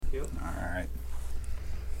you. All right.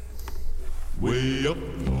 Way up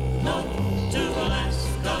north, To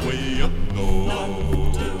Alaska, way up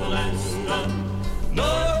north, to Alaska,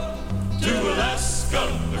 north to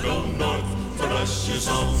Alaska. Go north to brush your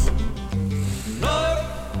song.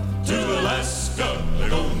 North to Alaska.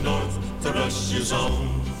 Go north to brush your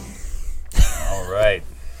song. All right.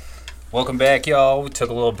 Welcome back, y'all. We took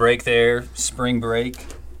a little break there, spring break.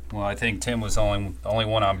 Well, I think Tim was only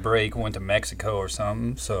one on break, went to Mexico or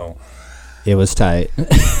something, so It was tight.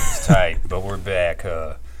 it's tight. But we're back.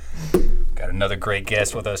 Got another great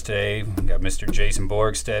guest with us today. We got Mr. Jason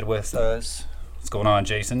Borgstead with us. What's going on,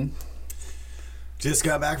 Jason? Just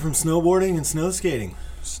got back from snowboarding and snow skating.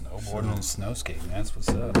 Snowboarding and snow skating. That's what's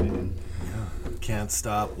up, man. Yeah. Can't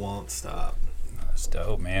stop, won't stop. That's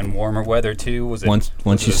dope, man. Warmer weather too. Was it Once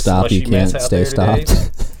was you it a stop, you slushy mess can't out stay there today?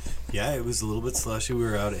 stopped. Yeah, it was a little bit slushy. We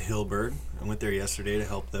were out at Hillberg. I went there yesterday to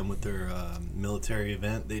help them with their military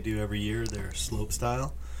event they do every year, their slope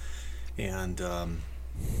style. And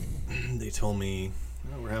they told me,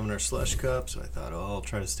 we're having our slush cup, so I thought, I'll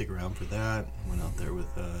try to stick around for that. Went out there with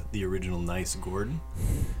the original Nice Gordon.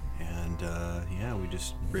 And yeah, we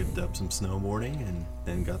just ripped up some snowboarding and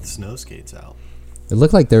then got the snow skates out. It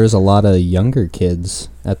looked like there was a lot of younger kids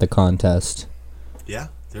at the contest. Yeah,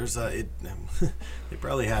 there's they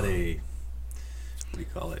probably had a, what do you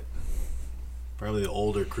call it? Probably the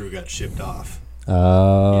older crew got shipped off.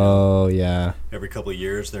 Oh, yeah. Every couple of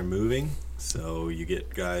years they're moving, so you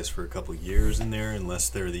get guys for a couple of years in there, unless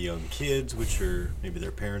they're the young kids, which are maybe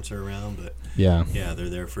their parents are around. But Yeah. yeah, they're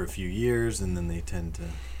there for a few years and then they tend to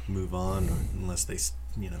move on, or unless they,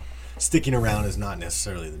 sticking around is not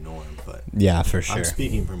necessarily the norm. But Yeah, for sure. I'm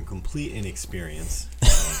speaking from complete inexperience,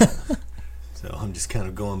 so I'm just kind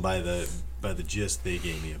of going by the gist they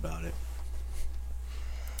gave me about it.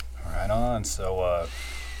 Right on. So,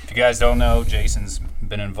 if you guys don't know, Jason's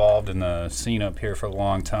been involved in the scene up here for a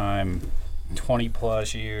long time, 20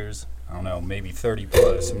 plus years. I don't know, maybe 30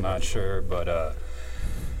 plus. I'm not sure, but I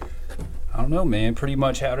don't know, man. Pretty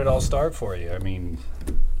much, how did it all start for you? I mean,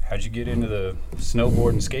 how'd you get into the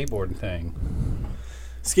snowboard and skateboarding thing?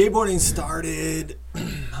 Skateboarding started,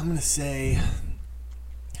 I'm going to say,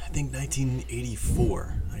 I think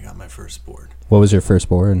 1984. I got my first board. What was your first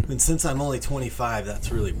board? And since I'm only 25,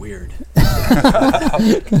 that's really weird that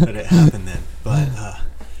it happened then. But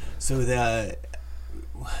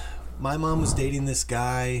my mom was dating this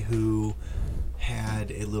guy who had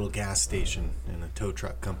a little gas station and a tow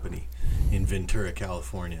truck company in Ventura,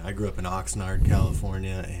 California. I grew up in Oxnard,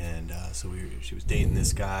 California, and she was dating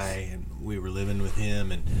this guy, and we were living with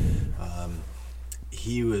him, and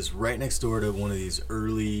he was right next door to one of these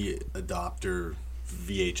early adopter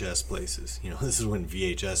VHS places. This is when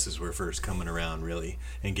VHSs were first coming around, really,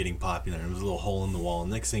 and getting popular. It was a little hole in the wall.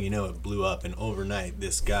 Next thing you know, it blew up, and overnight,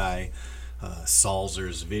 this guy,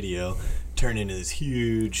 Salzer's Video, turned into this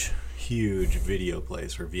huge video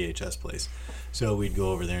place, or VHS place. So we'd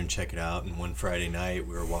go over there and check it out. And one Friday night,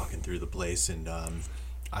 we were walking through the place, and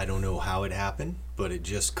I don't know how it happened, but it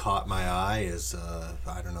just caught my eye as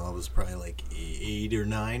I don't know, I was probably like 8 or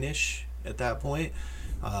 9-ish at that point.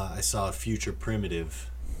 I saw a Future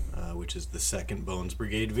Primitive, which is the second Bones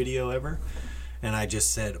Brigade video ever, and I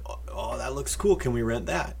just said, oh, that looks cool, can we rent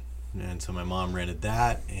that? And so my mom rented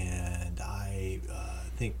that, and I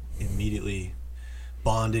think immediately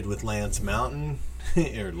bonded with Lance Mountain,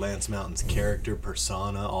 or Lance Mountain's character,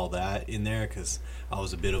 persona, all that in there, because I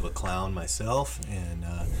was a bit of a clown myself, and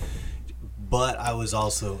but I was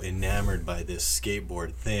also enamored by this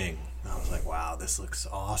skateboard thing. I was like, wow, this looks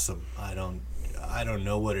awesome. I don't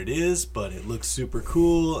know what it is, but it looks super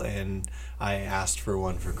cool, and I asked for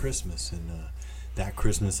one for Christmas, and that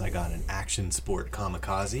Christmas I got an Action Sport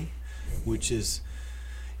Kamikaze, which is,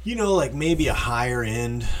 like maybe a higher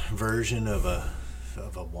end version of a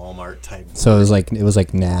Walmart type board. So it was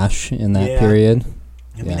like Nash in that period.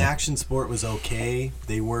 I mean, Action Sport was okay.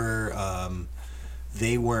 They weren't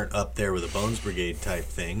up there with a Bones Brigade type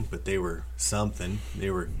thing, but they were something. They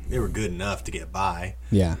were good enough to get by.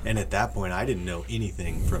 Yeah. And at that point, I didn't know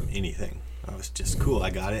anything from anything. I was just cool. I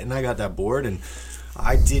got it, and I got that board, and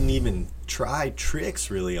I didn't even try tricks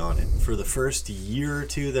really on it. For the first year or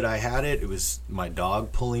two that I had it, it was my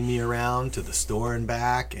dog pulling me around to the store and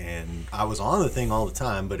back, and I was on the thing all the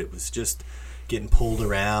time, but it was just getting pulled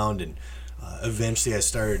around, and eventually I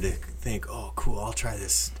started to think, oh, cool, I'll try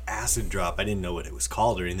this acid drop. I didn't know what it was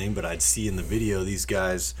called or anything, but I'd see in the video these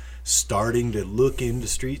guys starting to look into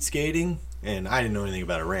street skating, and I didn't know anything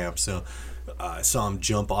about a ramp, so I saw them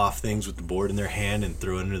jump off things with the board in their hand and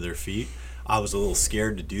throw it under their feet. I was a little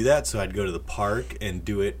scared to do that, so I'd go to the park and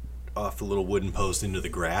do it off a little wooden post into the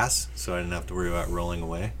grass, so I didn't have to worry about rolling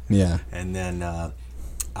away. Yeah. And then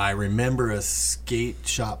I remember a skate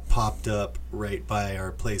shop popped up right by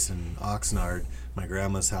our place in Oxnard, my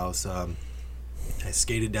grandma's house. I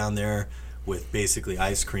skated down there with basically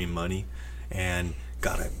ice cream money and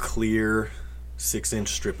got a clear 6-inch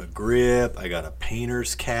strip of grip. I got a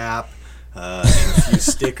painter's cap and a few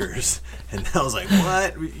stickers. And I was like,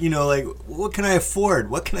 what? You know, like, what can I afford?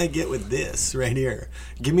 What can I get with this right here?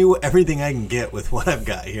 Give me everything I can get with what I've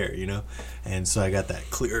got here, you know? And so I got that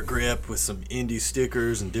clear grip with some indie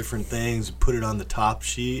stickers and different things, put it on the top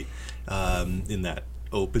sheet in that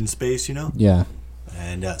open space, you know? Yeah.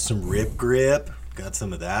 And some rip grip, got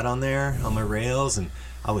some of that on there on my rails, and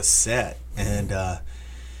I was set. And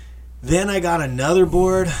then I got another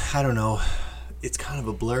board. I don't know. It's kind of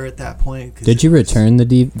a blur at that point. Did you return the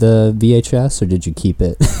VHS, or did you keep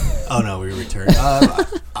it? Oh, no, we returned.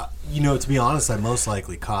 You know, to be honest, I most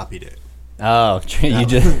likely copied it. Oh,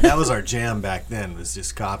 That was our jam back then, was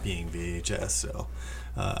just copying VHS, so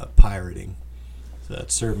pirating. So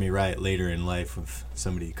that served me right later in life if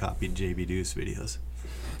somebody copied JB Deuce videos.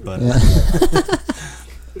 But,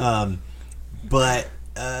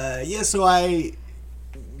 yeah. So I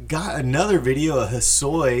got another video of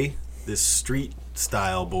Hosoi, this street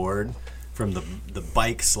style board from the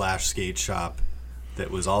bike / skate shop that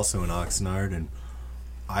was also in Oxnard, and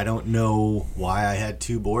I don't know why I had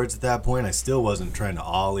two boards at that point. I still wasn't trying to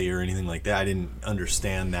ollie or anything like that. I didn't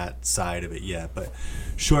understand that side of it yet. But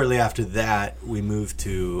shortly after that, we moved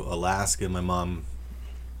to Alaska. My mom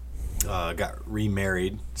got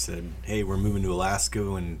remarried, said, hey, we're moving to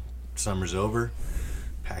Alaska when summer's over.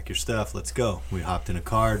 Pack your stuff, let's go. We hopped in a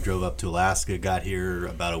car, drove up to Alaska, got here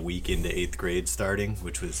about a week into 8th grade starting,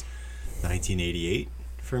 which was 1988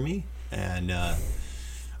 for me. And I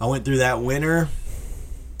went through that winter.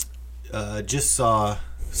 Just saw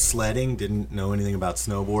sledding, didn't know anything about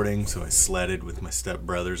snowboarding, so I sledded with my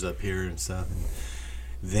stepbrothers up here and stuff. And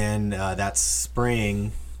then that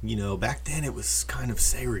spring, you know, back then it was kind of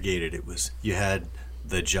segregated. It was, you had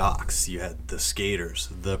the jocks, you had the skaters,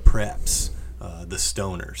 the preps, the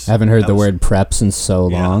stoners. I haven't heard the word preps in so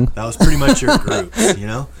long. That was pretty much your groups, you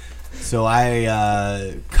know? So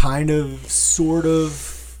I sort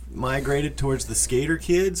of migrated towards the skater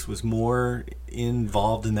kids, was more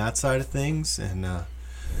involved in that side of things. And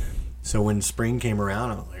so when spring came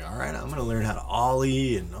around, I was like, all right, I'm going to learn how to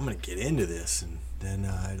ollie, and I'm going to get into this. And then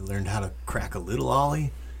I learned how to crack a little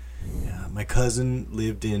ollie. My cousin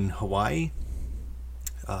lived in Hawaii,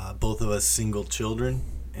 both of us single children,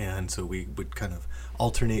 and so we would kind of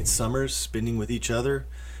alternate summers spending with each other,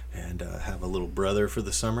 and have a little brother for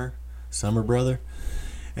the summer brother.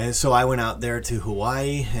 And so I went out there to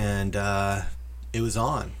Hawaii, and it was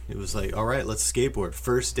on. It was like, all right, let's skateboard.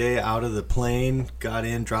 First day out of the plane, got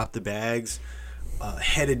in, dropped the bags,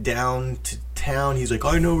 headed down to town. He's like,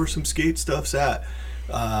 I know where some skate stuff's at.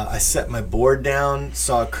 I set my board down,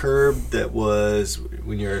 saw a curb that was,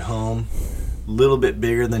 when you're at home, a little bit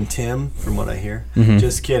bigger than Tim, from what I hear. Mm-hmm.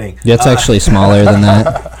 Just kidding. It's actually smaller than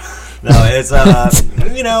that. No, it's,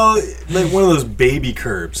 you know, like one of those baby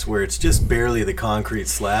curbs where it's just barely the concrete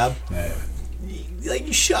slab. Yeah. Like,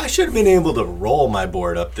 I should have been able to roll my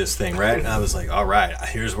board up this thing, right? And I was like, all right,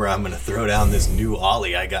 here's where I'm going to throw down this new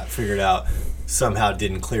ollie I got figured out. Somehow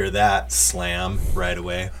didn't clear that slam right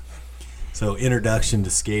away. So introduction to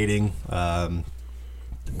skating.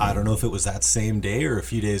 I don't know if it was that same day or a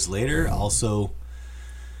few days later. Also,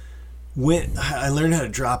 I learned how to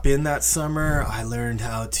drop in that summer. I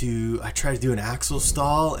tried to do an axle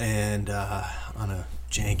stall, and on a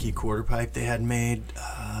janky quarter pipe they had made,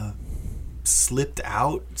 slipped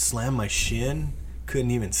out, slammed my shin,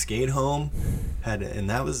 couldn't even skate home. And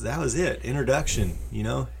that was it. Introduction, you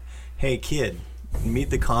know. Hey kid, meet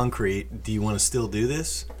the concrete. Do you want to still do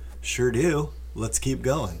this? Sure do. Let's keep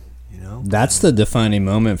going. You know. That's the defining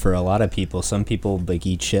moment for a lot of people. Some people like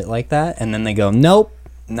eat shit like that, and then they go, nope,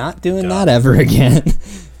 not doing that ever again.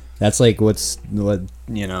 That's like what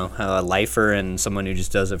you know, a lifer and someone who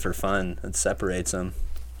just does it for fun. It separates them.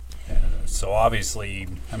 Yeah, so obviously,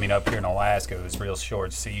 I mean, up here in Alaska, it was real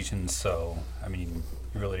short seasons. So I mean,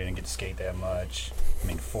 you really didn't get to skate that much. I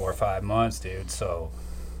mean, 4 or 5 months, dude. So,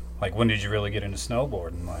 like, when did you really get into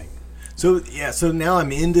snowboarding? Like, so now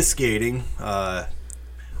I'm into skating.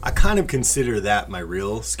 I kind of consider that my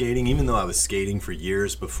real skating, even though I was skating for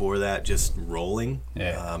years before that, just rolling.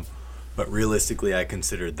 Yeah. But realistically, I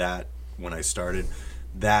considered that when I started.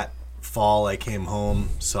 That fall, I came home,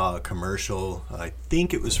 saw a commercial. I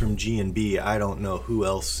think it was from G&B. I don't know who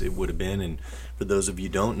else it would have been. And for those of you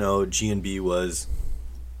who don't know, G&B was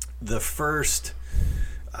the first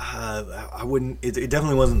I wouldn't. It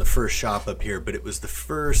definitely wasn't the first shop up here, but it was the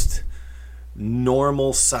first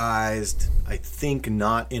normal sized. I think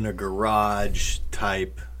not in a garage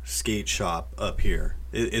type skate shop up here,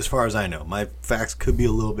 as far as I know. My facts could be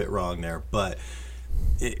a little bit wrong there, but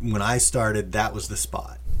when I started, that was the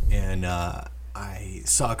spot. And I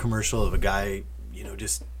saw a commercial of a guy,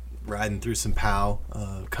 just riding through some POW,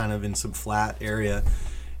 kind of in some flat area,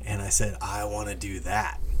 and I said, I want to do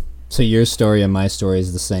that. So your story and my story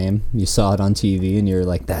is the same. You saw it on TV and you're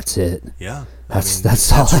like, "That's it." Yeah,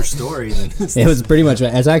 That's all. Your story. Then it was pretty much.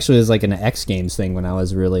 It was like an X Games thing when I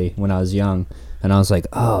was young, and I was like,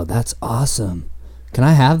 "Oh, that's awesome! Can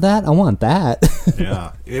I have that? I want that."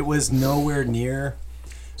 Yeah, it was nowhere near.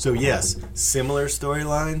 So yes, similar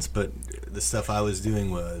storylines, but the stuff I was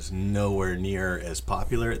doing was nowhere near as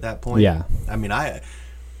popular at that point. Yeah, I mean, I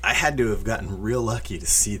had to have gotten real lucky to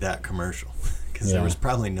see that commercial. Because there was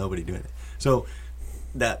probably nobody doing it. So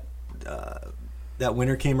that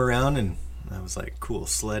winter came around, and I was like, cool,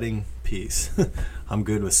 sledding, peace. I'm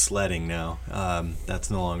good with sledding now. That's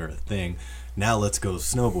no longer a thing. Now let's go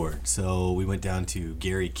snowboard. So we went down to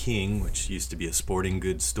Gary King, which used to be a sporting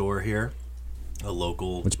goods store here, a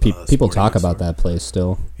local. Which people talk about that place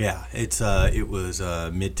still. Yeah, it was a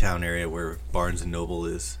Midtown area where Barnes and Noble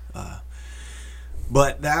is.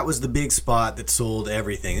 But that was the big spot that sold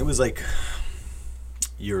everything. It was like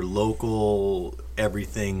your local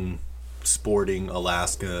everything, sporting,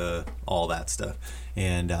 Alaska, all that stuff.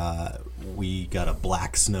 And we got a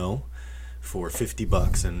black snow for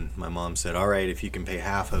 $50, and my mom said, all right, if you can pay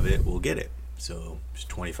half of it, we'll get it. So it's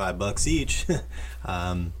 $25 each.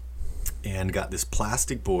 And got this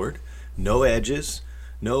plastic board, no edges,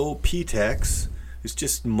 no P-Tex. It's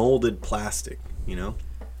just molded plastic,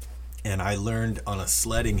 And I learned on a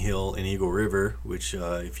sledding hill in Eagle River, which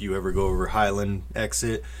if you ever go over Highland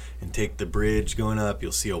exit and take the bridge going up,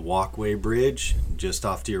 you'll see a walkway bridge just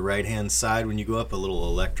off to your right-hand side when you go up, a little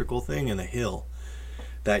electrical thing and a hill.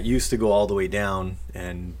 That used to go all the way down,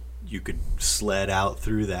 and you could sled out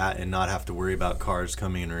through that and not have to worry about cars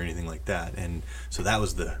coming in or anything like that. And so that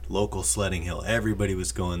was the local sledding hill. Everybody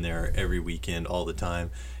was going there every weekend all the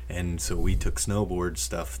time. And so we took snowboard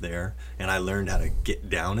stuff there, and I learned how to get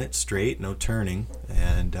down it straight, no turning.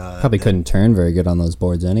 And probably couldn't turn very good on those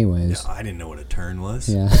boards, anyways. Yeah, I didn't know what a turn was.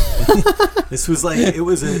 Yeah, this was like it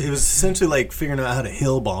was essentially like figuring out how to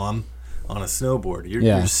hill bomb on a snowboard.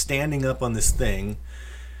 You're standing up on this thing,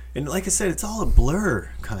 and like I said, it's all a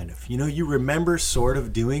blur, kind of. You remember sort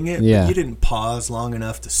of doing it, but you didn't pause long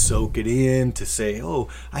enough to soak it in, to say, oh,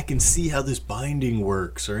 I can see how this binding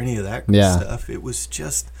works, or any of that stuff. It was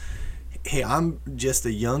just, hey, I'm just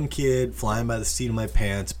a young kid flying by the seat of my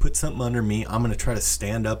pants, put something under me, I'm going to try to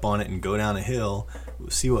stand up on it and go down a hill,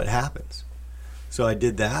 see what happens. So I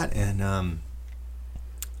did that, and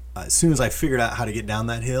as soon as I figured out how to get down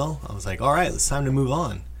that hill, I was like, all right, it's time to move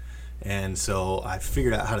on. And so I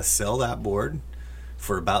figured out how to sell that board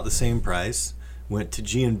for about the same price. Went to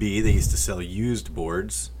G&B. They used to sell used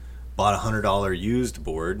boards. Bought a $100 used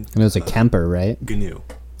board. And it was a Kemper, right? GNU.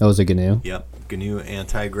 That was a GNU? Yep. GNU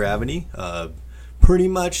anti-gravity. Pretty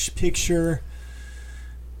much picture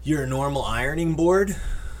your normal ironing board,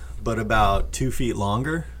 but about 2 feet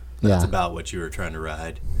longer. That's about what you were trying to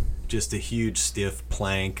ride. Just a huge stiff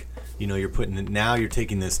plank. You're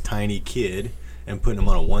taking this tiny kid and putting them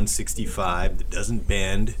on a 165 that doesn't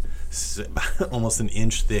bend, almost an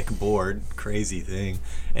inch thick board, crazy thing,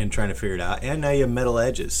 and trying to figure it out. And now you have metal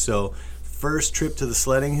edges. So first trip to the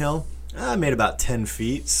sledding hill, I made about 10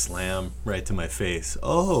 feet, slam right to my face.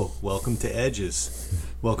 Oh, welcome to edges.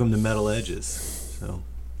 Welcome to metal edges. So,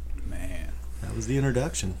 man, that was the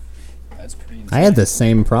introduction. That's pretty insane. I had the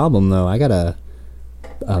same problem, though. I got a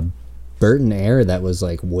Burton Air that was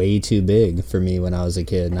like way too big for me when I was a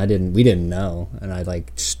kid, and we didn't know, and I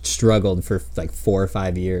like struggled for like 4 or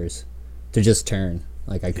 5 years to just turn.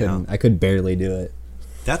 Like I could barely do it.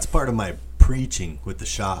 That's part of my preaching with the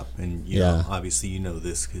shop, and know, obviously you know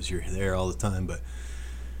this because you're there all the time. But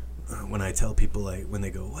when I tell people, like, when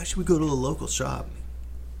they go, why should we go to the local shop?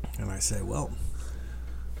 And I say, well,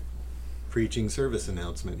 preaching service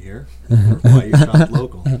announcement here. Why you shop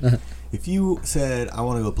local. If you said, I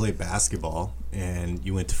want to go play basketball, and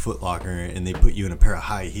you went to Foot Locker and they put you in a pair of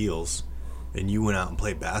high heels, and you went out and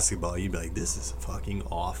played basketball, you'd be like, this is fucking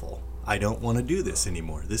awful. I don't want to do this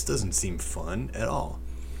anymore. This doesn't seem fun at all.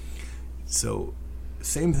 So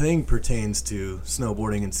same thing pertains to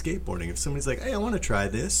snowboarding and skateboarding. If somebody's like, hey, I want to try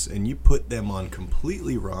this, and you put them on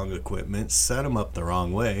completely wrong equipment, set them up the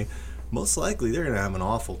wrong way, most likely they're going to have an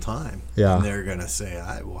awful time. Yeah. And they're going to say,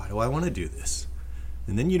 why do I want to do this?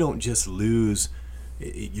 And then you don't just lose,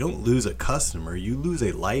 you don't lose a customer, you lose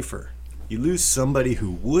a lifer. You lose somebody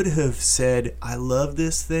who would have said, I love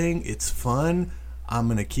this thing, it's fun, I'm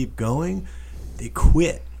going to keep going. They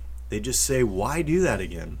quit. They just say, why do that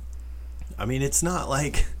again? I mean, it's not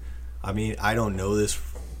like, I don't know this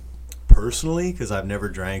personally because I've never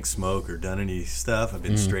drank, smoked, or done any stuff. I've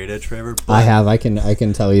been straight edge forever. But, I have. I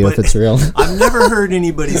can tell you if it's real. I've never heard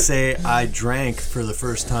anybody say, I drank for the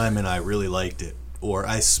first time and I really liked it. Or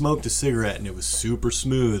I smoked a cigarette and it was super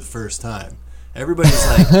smooth first time. Everybody's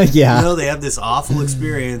like, Yeah. they have this awful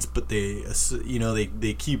experience, but they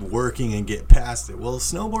keep working and get past it. Well,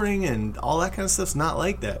 snowboarding and all that kind of stuff's not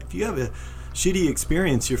like that. If you have a shitty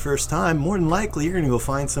experience your first time, more than likely you're going to go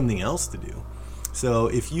find something else to do. So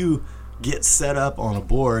if you get set up on a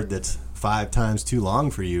board that's 5 times too long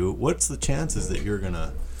for you, what's the chances that you're going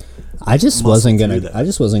to I just wasn't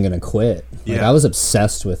gonna quit. Like, Yeah. I was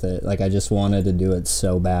obsessed with it. Like, I just wanted to do it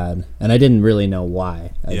so bad, and I didn't really know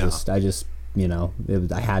why. I just I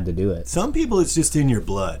had to do it. Some people, it's just in your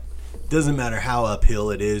blood. Doesn't matter how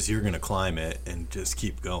uphill it is, you're going to climb it and just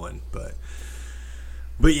keep going. But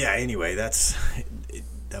yeah, anyway, that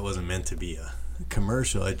wasn't meant to be a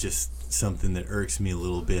commercial. It's just something that irks me a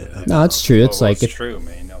little bit. No, it's true. It's like it's true,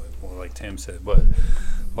 man. No, well, like Tim said, but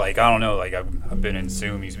like I don't know. Like I've been in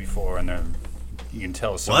Zoomies before, and you can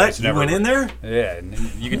tell somebody's What? never You went in there? Yeah, and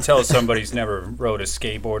you can tell somebody's never rode a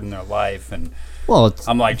skateboard in their life, and well,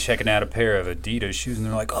 I'm like checking out a pair of Adidas shoes, and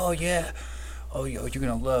they're like, "Oh yeah, you're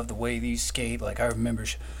gonna love the way these skate. Like I remember,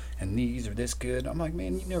 and these are this good." I'm like,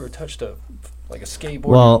 "Man, you never touched a skateboard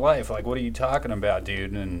in your life. Like, what are you talking about,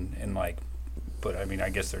 dude?" And like, but I mean, I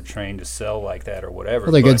guess they're trained to sell like that or whatever.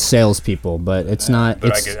 well, they're good salespeople, but it's not.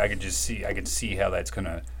 But It's, I could see how that's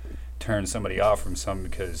gonna turn somebody off from some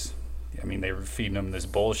because. I mean, they were feeding them this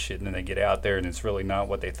bullshit, and then they get out there, and it's really not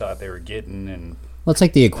what they thought they were getting. And well, it's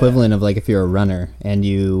like the equivalent of like if you're a runner and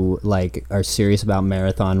you like are serious about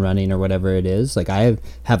marathon running or whatever it is. Like I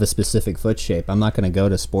have a specific foot shape. I'm not going to go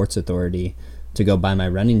to Sports Authority to go buy my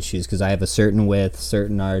running shoes because I have a certain width,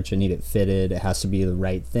 certain arch. I need it fitted. It has to be the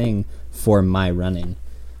right thing for my running.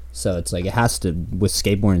 So it's like it has to, with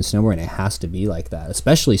skateboarding and snowboarding, it has to be like that,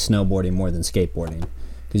 especially snowboarding more than skateboarding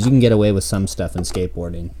because you can get away with some stuff in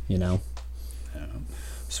skateboarding, you know?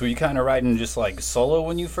 So were you kind of riding just like solo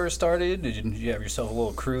when you first started? Did you have yourself a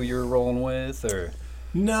little crew you were rolling with, or?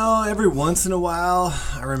 No, every once in a while,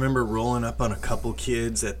 I remember rolling up on a couple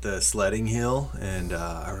kids at the sledding hill, and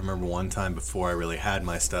I remember one time before I really had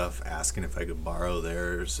my stuff, asking if I could borrow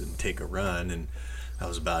theirs and take a run, and that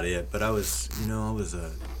was about it. But I was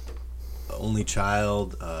a only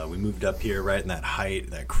child. We moved up here right in that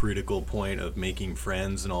height, that critical point of making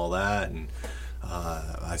friends and all that, and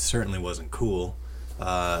I certainly wasn't cool.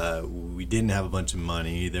 We didn't have a bunch of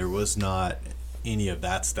money. There was not any of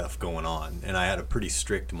that stuff going on. And I had a pretty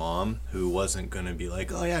strict mom who wasn't going to be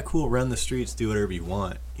like, oh, yeah, cool, run the streets, do whatever you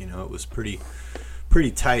want. You know, it was pretty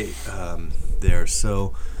tight there.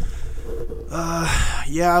 So,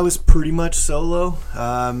 yeah, I was pretty much solo.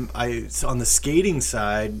 On the skating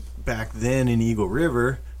side, back then in Eagle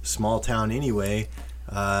River, small town anyway,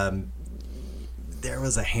 there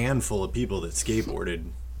was a handful of people that skateboarded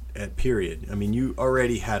at period. I mean, you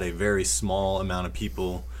already had a very small amount of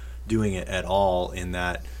people doing it at all in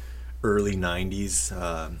that early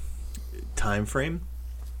 90s time frame.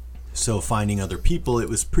 So finding other people, it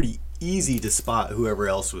was pretty easy to spot whoever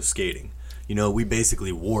else was skating. You know, we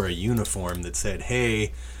basically wore a uniform that said,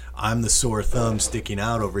 hey, I'm the sore thumb sticking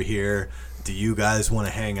out over here. Do you guys want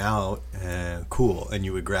to hang out? Cool. And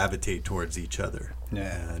you would gravitate towards each other.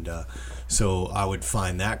 Yeah. And so I would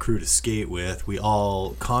find that crew to skate with. We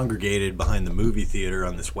all congregated behind the movie theater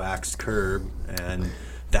on this waxed curb, and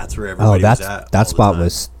that's where everybody was at. That spot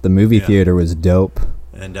was, the movie theater was dope.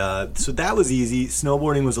 And so that was easy.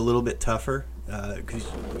 Snowboarding was a little bit tougher because,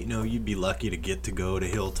 you know, you'd be lucky to go to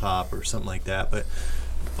Hilltop or something like that. But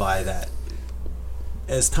by that,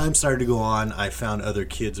 as time started to go on, I found other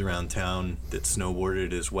kids around town that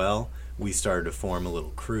snowboarded as well. We started to form a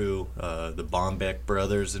little crew. The Bombeck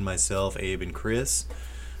brothers and myself, Abe and Chris,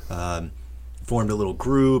 formed a little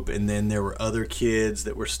group, and then there were other kids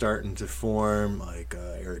that were starting to form, like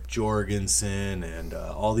Eric Jorgensen and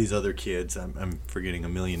all these other kids. I'm forgetting a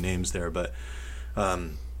million names there, but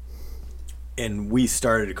and we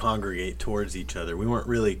started to congregate towards each other. We weren't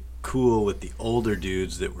really cool with the older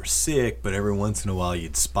dudes that were sick, but every once in a while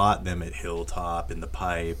you'd spot them at Hilltop in the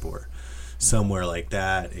Pipe or somewhere like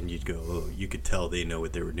that, and you'd go, oh, you could tell they know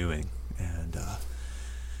what they were doing. And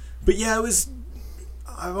but yeah,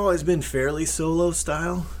 I've always been fairly solo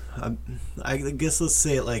style. I guess let's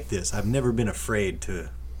say it like this: I've never been afraid to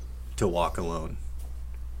walk alone.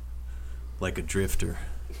 like a drifter.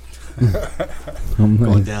 Oh my.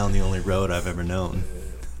 Going down the only road I've ever known.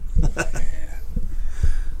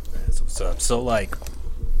 That's what's up. So, like,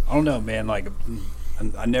 I don't know, man. Like,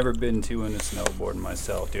 I've never been too into snowboarding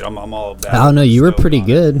myself, dude. I'm all about. Oh no, you were pretty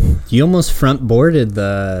snowboarding. good. You almost front boarded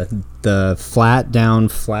the flat down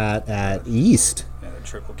flat at East, Yeah, the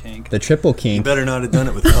triple kink. the triple You kink. better not have done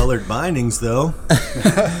it with colored bindings, though.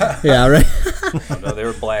 Yeah, right. Oh, no, they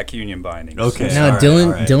were black union bindings. Okay. No, All right, Dylan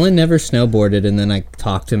all right. Dylan never snowboarded, and then I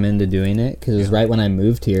talked him into doing it because it was right when I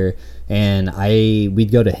moved here, and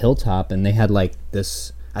we'd go to Hilltop, and they had like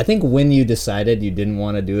this. I think when you decided you didn't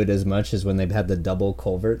want to do it as much as when they had the double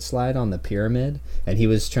culvert slide on the pyramid, and we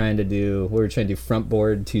were trying to do front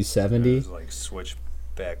board It 270. was like switch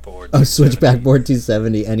backboard. Oh, switch backboard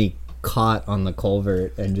 270, and he caught on the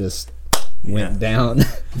culvert and just went Yeah. down.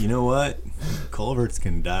 You know what? Culverts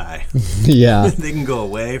can die. Yeah, They can go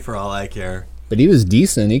away for all I care. but he was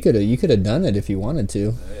decent. You could have done it if you wanted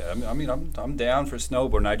to. Yeah, I mean, I'm down for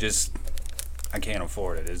snowboarding. I can't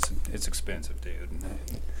afford it. It's expensive, dude.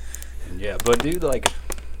 And yeah, but dude, like,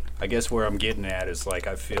 I guess where I'm getting at is like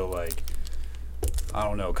I feel like I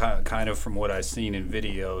don't know, kind of from what I've seen in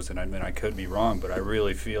videos, and I mean I could be wrong, but I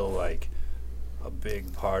really feel like a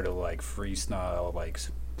big part of like freestyle, like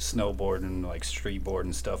snowboarding, like street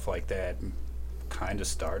boarding, stuff like that, kind of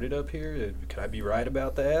started up here. Could I be right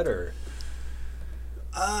about that, or?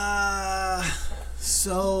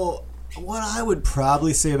 So what I would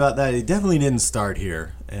probably say about that, it definitely didn't start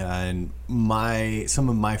here. And some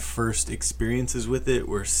of my first experiences with it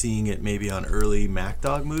were seeing it maybe on early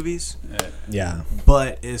MacDog movies. Yeah.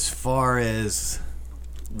 But as far as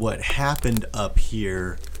what happened up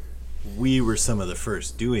here, we were some of the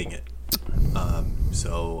first doing it.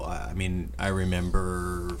 So I mean, I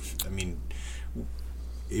remember. I mean,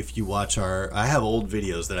 if you watch I have old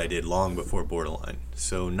videos that I did long before Borderline.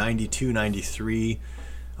 So 92, 93,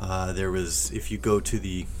 there was, if you go to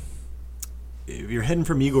if you're heading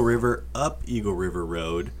from Eagle River up Eagle River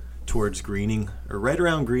Road towards Greening, or right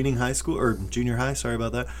around Greening High School, or junior high, sorry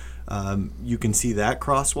about that, you can see that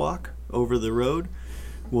crosswalk over the road.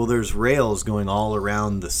 Well, there's rails going all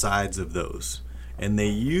around the sides of those. And they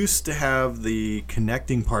used to have the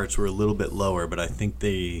connecting parts were a little bit lower, but I think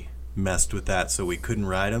they messed with that so we couldn't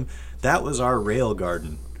ride them. That was our rail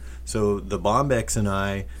garden. So the Bombex and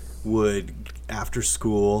I would, after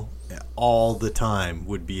school, all the time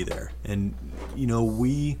would be there. And, you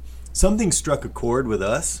know, something struck a chord with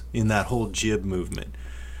us in that whole jib movement.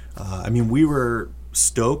 I mean, we were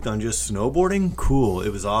stoked on just snowboarding. Cool. It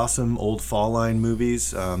was awesome. Old Fall Line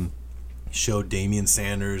movies. Showed Damian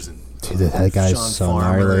Sanders and Dude, that guy's Sean so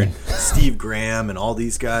Farmer gnarly. and Steve Graham and all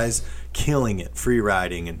these guys killing it, free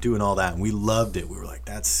riding and doing all that. And we loved it. We were like,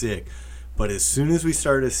 that's sick. But as soon as we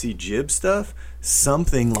started to see jib stuff,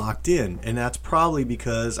 something locked in. And that's probably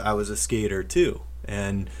because I was a skater too.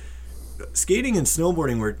 And skating and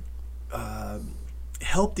snowboarding were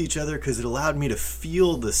helped each other because it allowed me to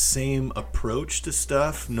feel the same approach to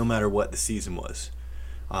stuff no matter what the season was.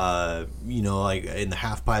 You know, like in the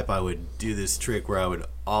half pipe, I would do this trick where I would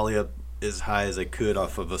ollie up as high as I could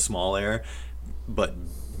off of a small air, but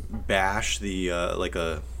bash the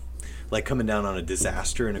like coming down on a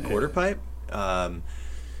disaster in a quarter pipe, and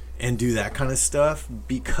do that kind of stuff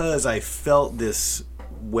because I felt this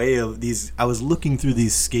way of these. I was looking through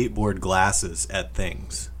these skateboard glasses at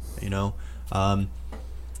things, you know.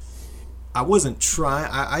 I wasn't trying.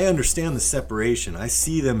 I understand the separation. I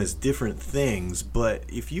see them as different things. But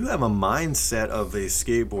if you have a mindset of a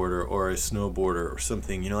skateboarder or a snowboarder or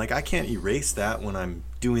something, you know, like I can't erase that when I'm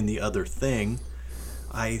doing the other thing.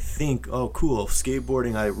 I think, oh, cool,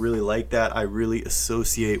 skateboarding. I really like that. I really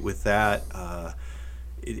associate with that.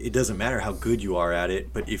 It doesn't matter how good you are at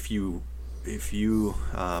it, but if you feel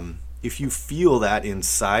that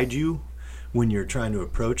inside you when you're trying to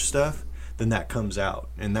approach stuff, then that comes out.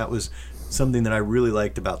 And that was something that I really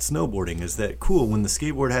liked about snowboarding, is that cool, when the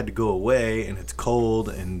skateboard had to go away and it's cold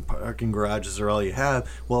and parking garages are all you have,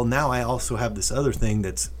 well, now I also have this other thing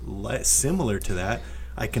that's similar to that.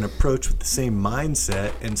 I can approach with the same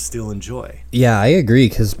mindset and still enjoy. Yeah, I agree,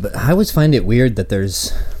 because I always find it weird that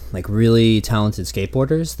there's like really talented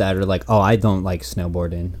skateboarders that are like, oh, I don't like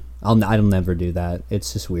snowboarding. I'll never do that.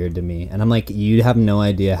 It's just weird to me. And I'm like, you have no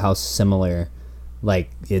idea how similar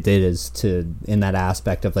like it is to in that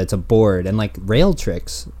aspect of it's a board and like rail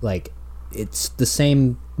tricks, like it's the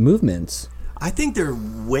same movements. I think they're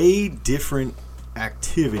way different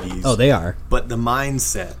activities. Oh, they are. But the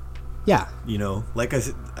mindset, Yeah. you know, like I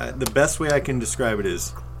said, the best way I can describe it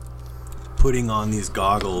is putting on these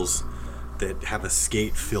goggles that have a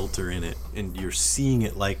skate filter in it, and you're seeing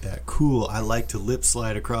it like that. Cool. I like to lip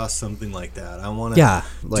slide across something like that. I want to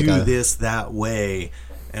do this that way,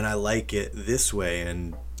 and I like it this way.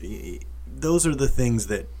 And those are the things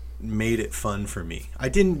that made it fun for me. I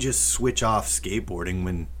didn't just switch off skateboarding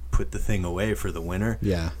when put the thing away for the winter.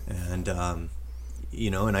 Yeah. And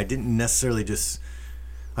and I didn't necessarily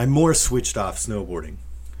I more switched off snowboarding.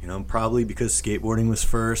 Probably because skateboarding was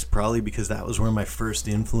first, probably because that was where my first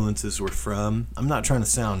influences were from. I'm not trying to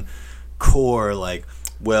sound core like,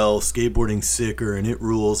 well, skateboarding's sicker and it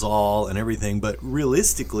rules all and everything, but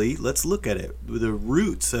realistically, let's look at it. The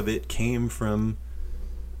roots of it came from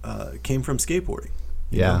skateboarding.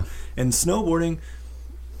 Yeah. And snowboarding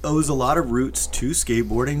owes a lot of roots to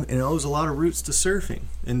skateboarding and owes a lot of roots to surfing.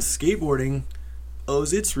 And skateboarding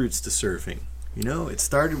owes its roots to surfing. It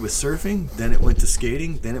started with surfing, then it went to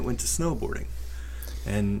skating, then it went to snowboarding.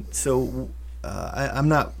 And so I'm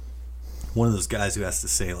not one of those guys who has to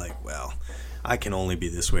say, like, well, I can only be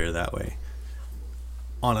this way or that way.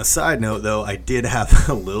 On a side note, though, I did have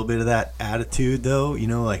a little bit of that attitude, though.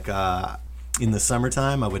 Like in the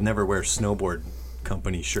summertime, I would never wear snowboard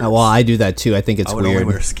company shirts. Well, I do that too. I think it's I would weird. only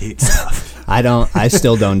wear skate stuff. I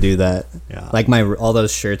still don't do that. Yeah. Like all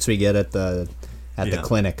those shirts we get at the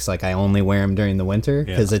clinics, like I only wear them during the winter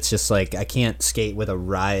because it's just like I can't skate with a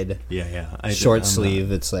ride short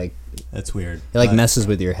sleeve. It's like that's weird. It messes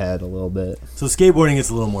with your head a little bit. So skateboarding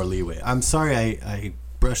gets a little more leeway. I'm sorry I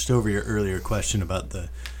brushed over your earlier question about the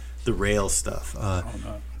rail stuff.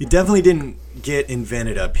 It definitely didn't get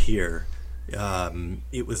invented up here.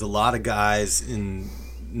 It was a lot of guys in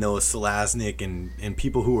Noah Selaznick and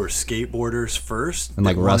people who were skateboarders first. And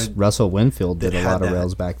like Russell Winfield did a lot of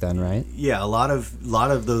rails back then, right? Yeah, a lot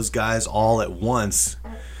of those guys all at once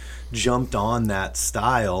jumped on that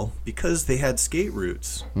style because they had skate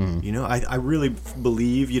roots. I really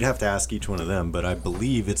believe, you'd have to ask each one of them, but I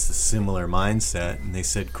believe it's a similar mindset. And they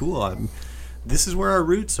said, cool, this is where our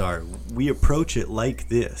roots are. We approach it like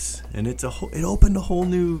this. And it opened a whole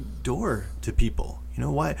new door to people.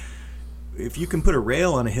 Why? If you can put a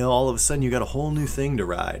rail on a hill, all of a sudden you got a whole new thing to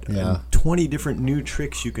ride. Yeah. And 20 different new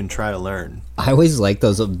tricks you can try to learn. I always like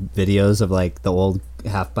those videos of like the old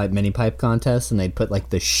half pipe, mini pipe contests, and they'd put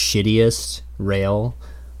like the shittiest rail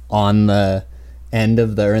on the end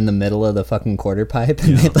of or in the middle of the fucking quarter pipe,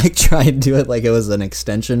 and they'd like try and do it like it was an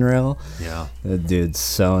extension rail. Yeah. The dude's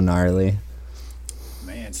so gnarly.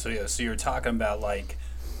 Man, so you're talking about like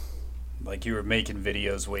you were making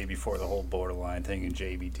videos way before the whole Borderline thing and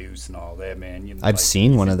JB Deuce and all that, man. I've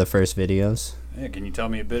seen one of the first videos. Yeah, can you tell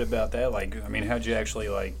me a bit about that? How'd you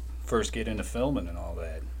actually first get into filming and all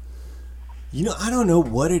that? I don't know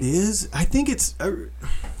what it is. I think it's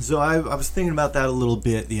so I was thinking about that a little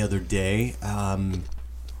bit the other day.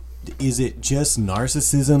 Is it just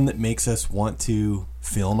narcissism that makes us want to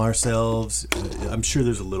film ourselves? I'm sure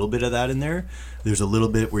there's a little bit of that in there. There's a little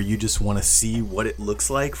bit where you just want to see what it looks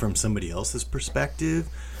like from somebody else's perspective.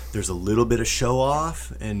 There's a little bit of show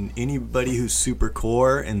off, and anybody who's super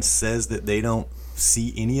core and says that they don't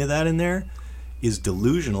see any of that in there is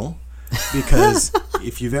delusional, because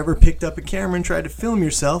if you've ever picked up a camera and tried to film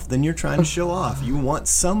yourself, then you're trying to show off. You want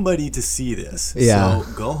somebody to see this. Yeah.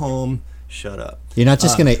 So go home, shut up. You're not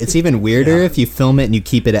just gonna. It's even weirder if you film it and you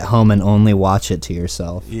keep it at home and only watch it to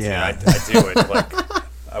yourself. Yeah, I do it.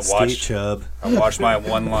 I watched my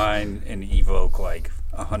one line in Evoke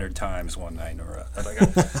 100 times one night in a row.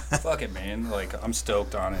 Fuck it, man. I'm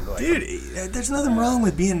stoked on it. Dude, there's nothing wrong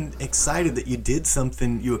with being excited that you did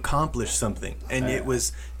something, you accomplished something, and it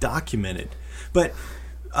was documented. But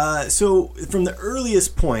so from the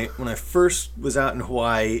earliest point, when I first was out in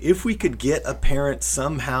Hawaii, if we could get a parent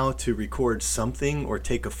somehow to record something or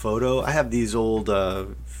take a photo, I have these old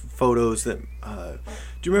photos that.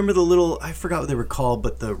 Do you remember the little? I forgot what they were called,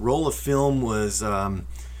 but the roll of film was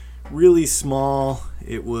really small.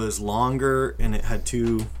 It was longer, and it had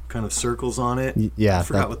two kind of circles on it. Yeah, I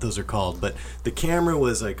forgot what those are called, but the camera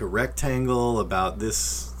was like a rectangle about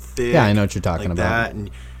this thick. Yeah, I know what you're talking like about. That.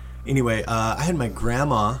 And anyway, I had my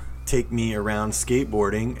grandma take me around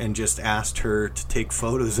skateboarding and just asked her to take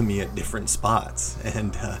photos of me at different spots.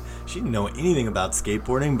 And she didn't know anything about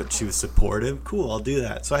skateboarding, but she was supportive. Cool, I'll do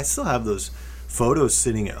that. So I still have those photos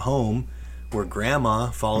sitting at home where grandma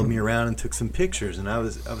followed me around and took some pictures, and I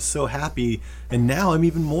was so happy. And now I'm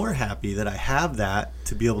even more happy that I have that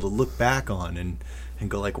to be able to look back on and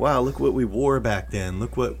go like, wow, look what we wore back then,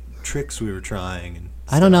 look what tricks we were trying. And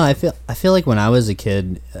I don't know, I feel like when I was a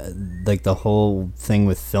kid, the whole thing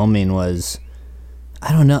with filming was,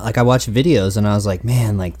 I don't know, I watched videos and I was like,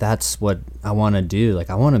 man, that's what I want to do.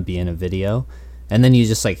 I want to be in a video. And then you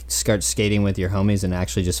just like start skating with your homies and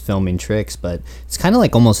actually just filming tricks. But it's kind of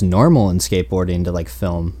like almost normal in skateboarding to like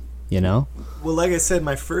film, you know? Well, like I said,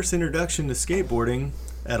 my first introduction to skateboarding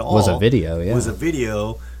at all Was a video, yeah. was a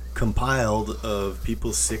video compiled of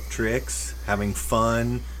people's sick tricks, having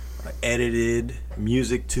fun, edited,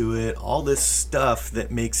 music to it, all this stuff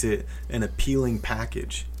that makes it an appealing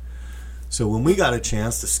package. So when we got a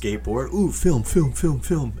chance to skateboard,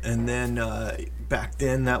 film. And then back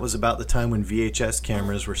then, that was about the time when VHS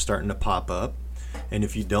cameras were starting to pop up. And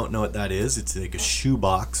if you don't know what that is, it's like a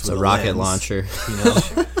shoebox with a rocket lens, launcher. You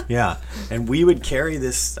know? Yeah. And we would carry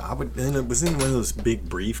this, and it was in one of those big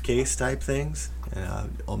briefcase type things,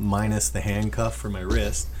 minus the handcuff for my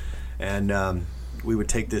wrist. And we would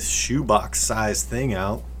take this shoebox size thing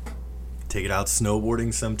out, take it out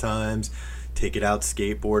snowboarding sometimes, take it out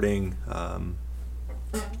skateboarding,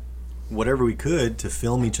 whatever we could to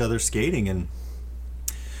film each other skating. And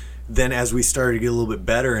then as we started to get a little bit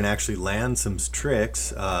better and actually land some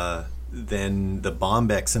tricks, then the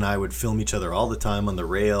Bombex and I would film each other all the time on the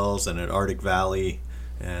rails and at Arctic Valley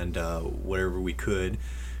and whatever we could.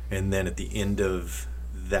 And then at the end of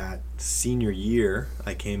that senior year,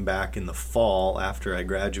 I came back in the fall after I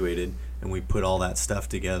graduated, and we put all that stuff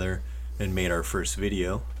together and made our first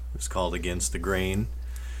video. It was called Against the Grain.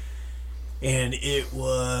 And it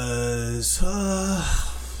was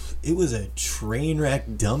a train wreck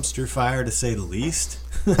dumpster fire, to say the least.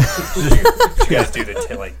 You guys do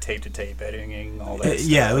the tape to tape editing, all that stuff?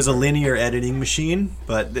 Yeah, it was a linear editing machine.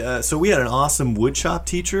 But so we had an awesome woodshop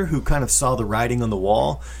teacher who kind of saw the writing on the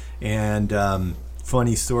wall. And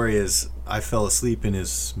funny story is, I fell asleep in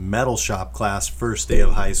his metal shop class first day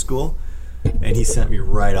of high school, and he sent me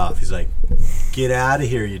right off. He's like, "Get out of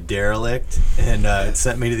here, you derelict!" And it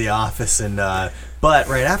sent me to the office. And but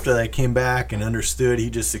right after that, I came back and understood he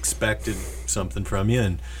just expected something from you,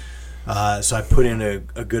 and so I put in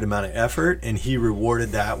a good amount of effort, and he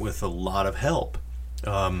rewarded that with a lot of help.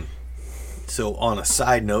 So on a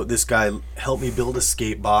side note, this guy helped me build a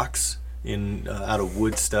skate box out of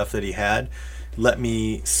wood stuff that he had. Let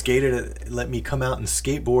me come out and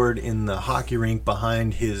skateboard in the hockey rink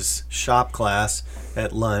behind his shop class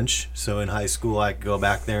at lunch. So in high school, I could go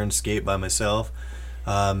back there and skate by myself.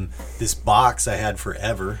 This box I had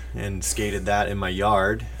forever and skated that in my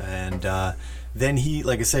yard. And then he,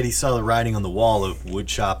 like I said, he saw the writing on the wall of wood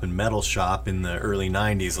shop and metal shop in the early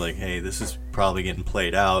 90s. Like, hey, this is probably getting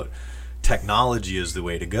played out. Technology is the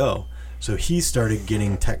way to go. So he started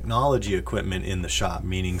getting technology equipment in the shop,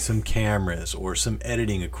 meaning some cameras or some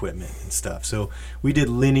editing equipment and stuff. So we did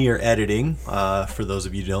linear editing. For those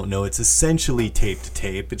of you who don't know, it's essentially tape to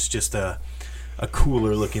tape. It's just a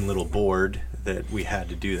cooler looking little board that we had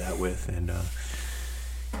to do that with. And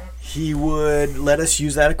he would let us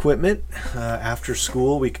use that equipment. After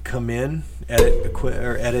school, we could come in,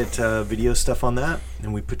 edit video stuff on that,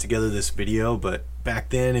 and we put together this video. But back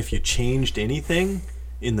then, if you changed anything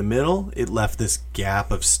in the middle, it left this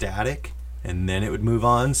gap of static, and then it would move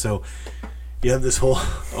on. So you have this whole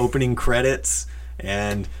opening credits,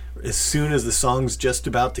 and as soon as the song's just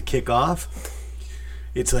about to kick off,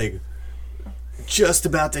 it's like just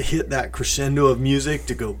about to hit that crescendo of music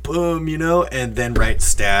to go boom, you know, and then right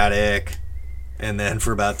static, and then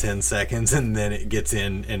for about 10 seconds, and then it gets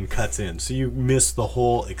in and cuts in. So you miss the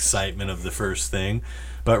whole excitement of the first thing.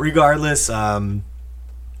 But regardless,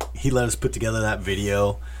 he let us put together that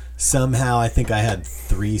video. Somehow, I think I had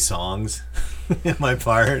 3 songs in my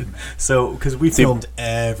part. So, because we filmed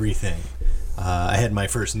everything. I had my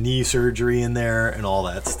first knee surgery in there and all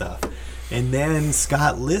that stuff. And then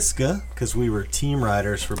Scott Liska, because we were team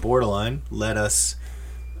riders for Borderline, let us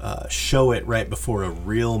show it right before a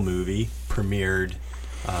real movie premiered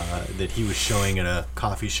that he was showing at a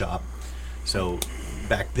coffee shop. So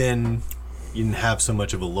back then, you didn't have so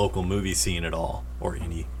much of a local movie scene at all, or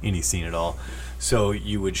any scene at all. So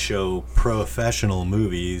you would show professional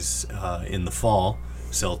movies in the fall,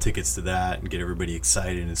 sell tickets to that, and get everybody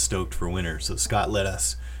excited and stoked for winter. So Scott let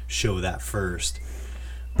us show that first.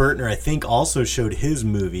 Bertner, I think, also showed his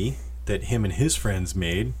movie that him and his friends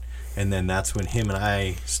made, and then that's when him and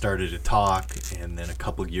I started to talk, and then a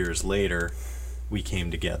couple years later, we came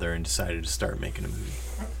together and decided to start making a movie.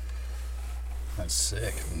 That's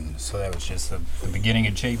sick. And so that was just the beginning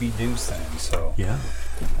of JB Deuce then. So yeah,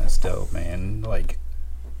 that's dope, man.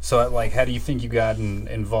 So how do you think you got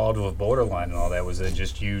involved with Borderline and all that? Was it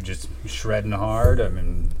just you just shredding hard? I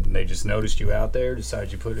mean, they just noticed you out there,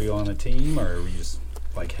 decided you put you on a team, or were you just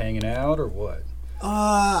hanging out, or what?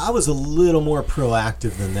 I was a little more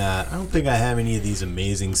proactive than that. I don't think I have any of these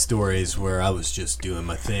amazing stories where I was just doing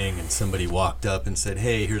my thing and somebody walked up and said,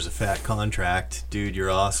 "Hey, here's a fat contract, dude,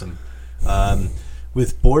 you're awesome."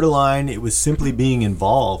 With Borderline, it was simply being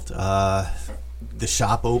involved. The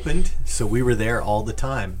shop opened, so we were there all the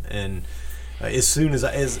time, and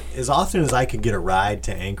as often as I could get a ride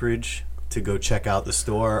to Anchorage to go check out the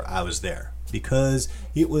store, I was there, because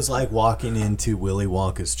it was like walking into Willy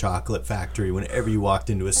Wonka's chocolate factory. Whenever you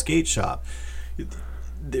walked into a skate shop,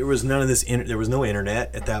 there was none of this. There was no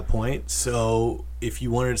internet at that point, so if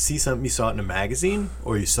you wanted to see something, you saw it in a magazine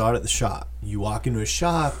or you saw it at the shop. You walk into a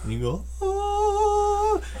shop and you go,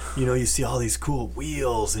 oh, you see all these cool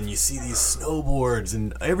wheels and you see these snowboards,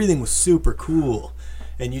 and everything was super cool.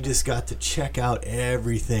 And you just got to check out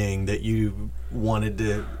everything that you wanted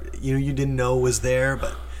to, you didn't know was there,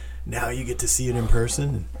 but now you get to see it in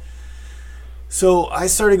person. So I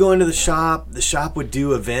started going to the shop. The shop would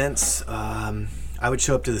do events. I would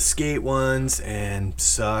show up to the skate ones and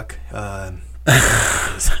suck. I've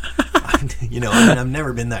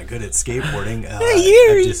never been that good at skateboarding.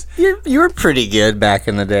 You were pretty good back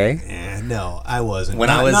in the day. No, I wasn't.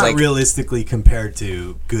 When I was not realistically compared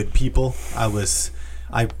to good people,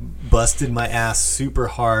 I busted my ass super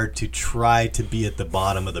hard to try to be at the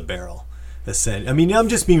bottom of the barrel. I mean, I'm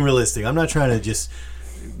just being realistic. I'm not trying to just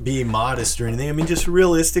be modest or anything. I mean, just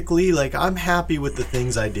realistically, like, I'm happy with the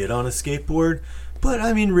things I did on a skateboard. But,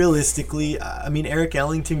 I mean, realistically, Eric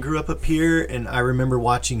Ellington grew up here, and I remember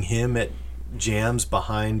watching him at jams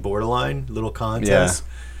behind Borderline, little contests.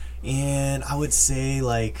 Yeah. And I would say,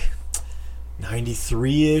 like,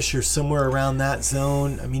 93-ish or somewhere around that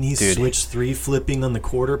zone. I mean, he switched 3-flipping on the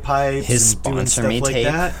quarter pipes. His and doing sponsor stuff me like tape.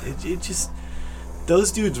 that. It just...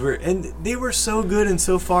 Those dudes were... And they were so good and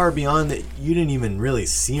so far beyond that you didn't even really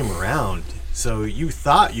see them around. So you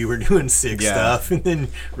thought you were doing sick stuff, and then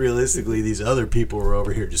realistically, these other people were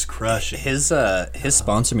over here just crushing. His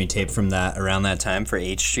sponsor me tape from around that time for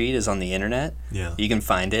H Street is on the internet. Yeah, you can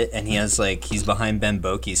find it, and he has he's behind Ben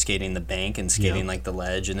Bokey skating the bank and skating the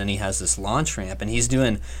ledge, and then he has this launch ramp, and he's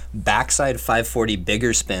doing backside 540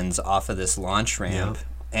 bigger spins off of this launch ramp. Yep.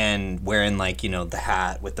 And wearing the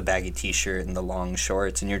hat with the baggy t-shirt and the long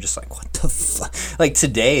shorts, and you're just like, what the fuck? Like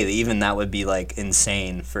today, even that would be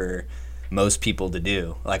insane for most people to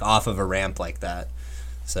do, off of a ramp like that.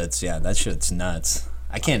 So it's that shit's nuts.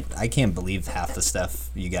 I can't believe half the stuff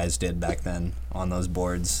you guys did back then on those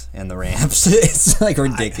boards and the ramps. It's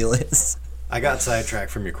ridiculous. I got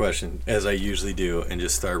sidetracked from your question, as I usually do, and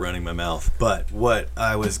just started running my mouth. But what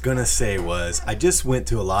I was gonna say was, I just went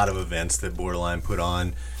to a lot of events that Borderline put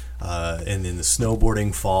on. And in the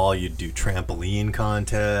snowboarding fall, you'd do trampoline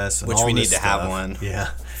contests. And which all we this need to stuff. have one.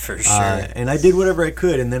 Yeah. For sure. And I did whatever I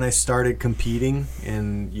could, and then I started competing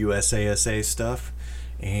in USASA stuff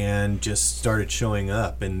and just started showing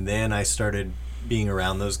up. And then I started being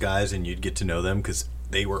around those guys, and you'd get to know them because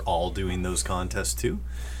they were all doing those contests too.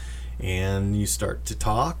 And you start to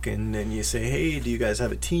talk, and then you say, hey, do you guys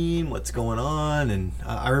have a team? What's going on? And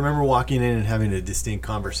I remember walking in and having a distinct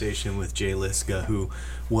conversation with Jay Liska, who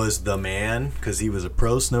was the man, because he was a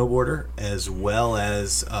pro snowboarder as well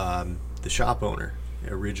as the shop owner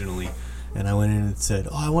originally. And I went in and said,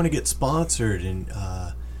 I want to get sponsored. And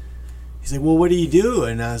he's like, well, what do you do?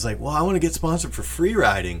 And I was like, well, I want to get sponsored for free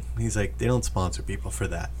riding. He's like, they don't sponsor people for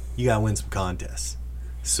that. You got to win some contests.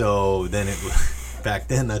 So then it was... Back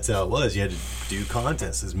then, that's how it was. You had to do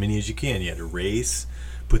contests, as many as you can. You had to race,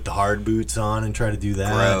 put the hard boots on, and try to do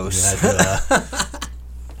that. Gross.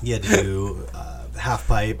 You had to do half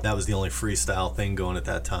pipe. That was the only freestyle thing going at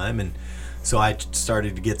that time. And so I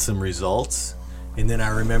started to get some results. And then I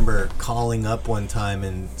remember calling up one time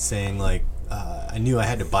and saying, I knew I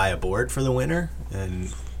had to buy a board for the winter,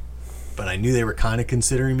 but I knew they were kind of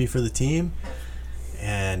considering me for the team.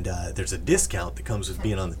 And there's a discount that comes with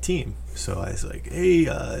being on the team. So I was like, hey,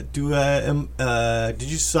 did you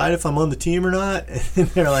decide if I'm on the team or not? And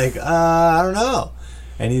they're like, I don't know.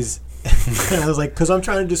 And and I was like, because I'm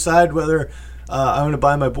trying to decide whether I'm going to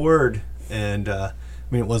buy my board. And it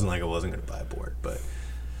wasn't like I wasn't going to buy a board, but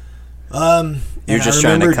you're just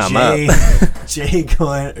trying to come up. Jay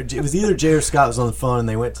it was either Jay or Scott was on the phone, and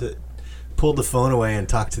they pulled the phone away and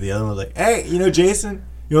talked to the other one. I was like, hey, Jason,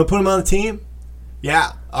 you want to put him on the team?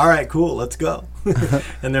 Yeah. All right, cool. Let's go.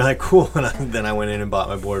 And they're like, cool. And then I went in and bought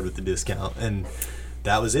my board with the discount. And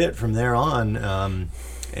that was it from there on.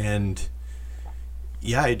 And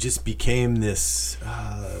yeah, it just became this,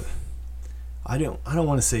 I don't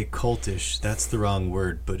want to say cultish. That's the wrong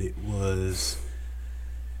word, but it was,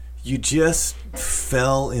 you just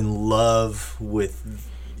fell in love with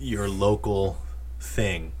your local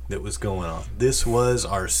thing that was going on. This was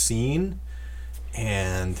our scene,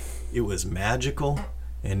 and it was magical,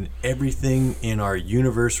 and everything in our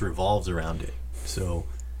universe revolves around it. So,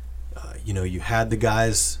 you had the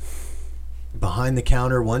guys behind the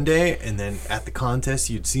counter one day, and then at the contest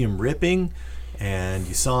you'd see them ripping, and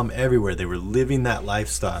you saw them everywhere. They were living that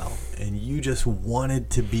lifestyle, and you just wanted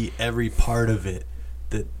to be every part of it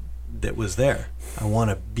that was there. I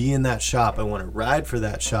want to be in that shop. I want to ride for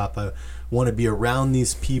that shop. I want to be around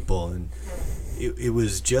these people, and it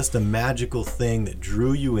was just a magical thing that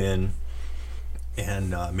drew you in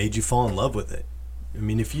and made you fall in love with it. I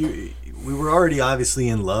mean, we were already obviously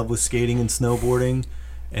in love with skating and snowboarding,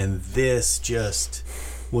 and this just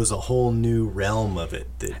was a whole new realm of it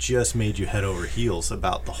that just made you head over heels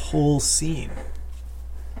about the whole scene.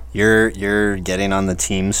 Your getting on the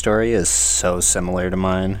team story is so similar to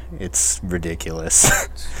mine. It's ridiculous.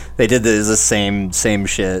 They did the same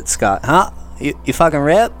shit. Scott, huh? You fucking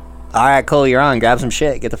rip? All right, cool. You're on. Grab some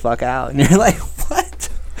shit. Get the fuck out. And you're like, what?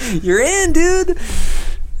 You're in, dude.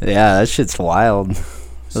 Yeah, that shit's wild.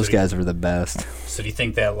 Those guys were the best. So do you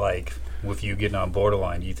think that, like, with you getting on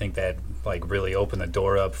Borderline, do you think that, like, really opened the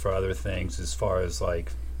door up for other things as far as,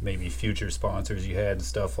 like, maybe future sponsors you had and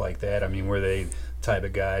stuff like that? I mean, were they type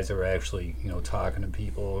of guys that were actually, talking to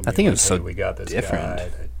people? I think it was like, so we got this different. guy.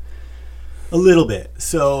 A little bit.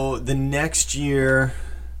 So the next year,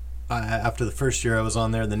 after the first year I was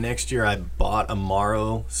on there, the next year I bought a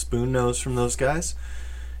Morrow spoon nose from those guys,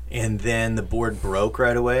 and then the board broke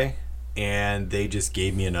right away, and they just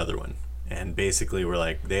gave me another one. And basically we're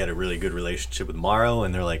like, they had a really good relationship with Morrow,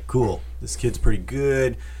 and they're like, cool, this kid's pretty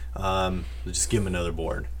good. We'll just give him another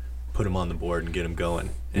board, put him on the board and get him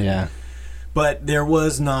going. Yeah. But there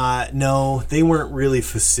was they weren't really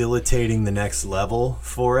facilitating the next level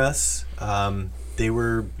for us. They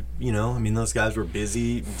were, those guys were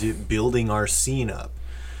busy building our scene up.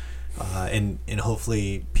 And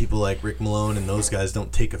hopefully people like Rick Malone and those guys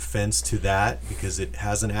don't take offense to that, because it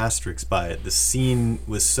has an asterisk by it. The scene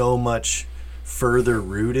was so much further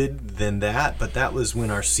rooted than that, but that was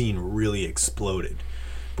when our scene really exploded.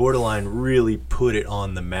 Borderline really put it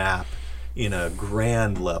on the map in a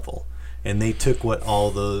grand level. And they took what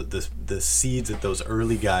all the seeds that those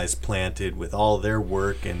early guys planted with all their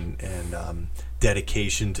work and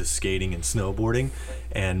dedication to skating and snowboarding,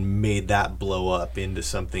 and made that blow up into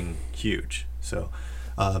something huge. So,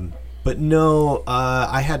 but no,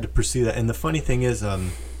 I had to pursue that. And the funny thing is,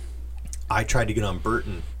 I tried to get on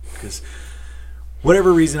Burton because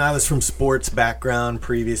whatever reason, I was from sports background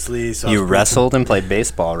previously. So you wrestled and played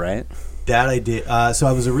baseball, right? That I did. So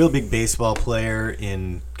I was a real big baseball player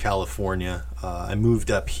in California. I moved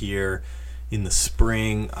up here in the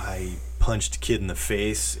spring. I punched a kid in the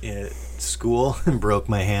face at school and broke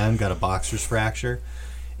my hand, got a boxer's fracture.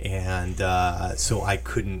 And so I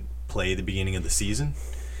couldn't play the beginning of the season.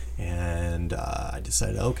 And I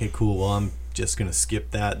decided, okay, cool. Well, I'm just going to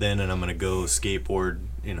skip that then, and I'm going to go skateboard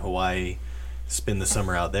in Hawaii, spend the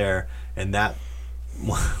summer out there. And that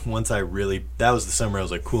was the summer I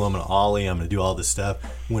was like, cool, I'm going to ollie, I'm going to do all this stuff.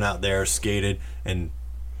 Went out there, skated, and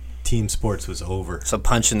team sports was over. So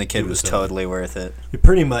punching the kid was totally worth it.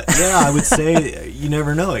 Pretty much, yeah. I would say you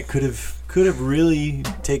never know. It could have really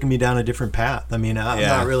taken me down a different path. I mean, I'm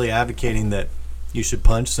not really advocating that you should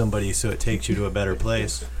punch somebody so it takes you to a better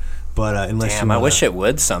place. But unless I wish it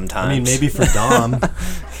would sometimes. I mean, maybe for Dom.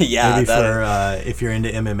 Yeah. Maybe for if you're into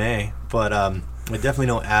MMA. But I definitely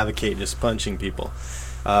don't advocate just punching people.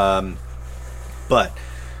 But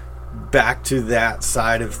back to that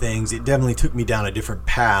side of things, it definitely took me down a different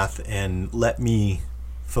path and let me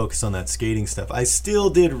focus on that skating stuff. I still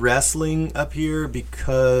did wrestling up here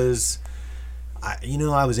because I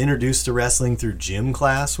was introduced to wrestling through gym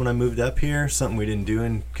class when I moved up here, something we didn't do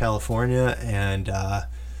in California, and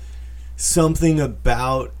something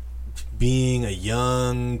about being a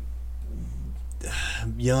young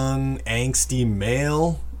angsty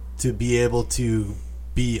male to be able to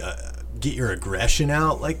get your aggression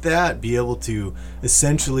out like that, be able to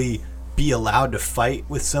essentially be allowed to fight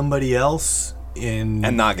with somebody else and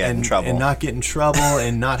not get in trouble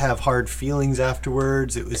and not have hard feelings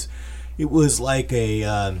afterwards. It was like a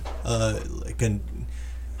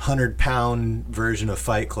 100-pound version of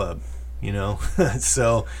Fight Club,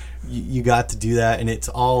 so you got to do that, and it's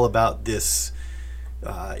all about this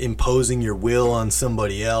imposing your will on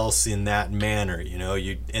somebody else in that manner,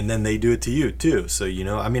 and then they do it to you too. So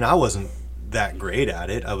I wasn't that great at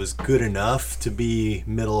it. I was good enough to be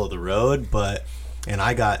middle of the road, and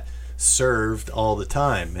I got served all the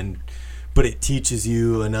time, but it teaches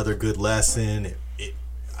you another good lesson.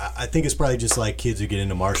 I think it's probably just like kids who get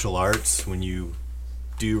into martial arts. When you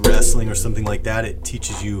do wrestling or something like that, it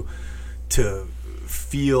teaches you to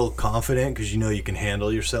feel confident because you can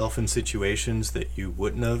handle yourself in situations that you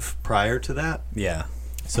wouldn't have prior to that. Yeah.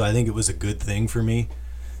 So I think it was a good thing for me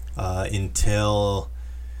until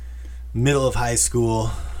middle of high school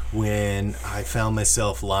when I found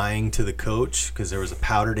myself lying to the coach because there was a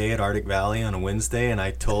powder day at Arctic Valley on a Wednesday, and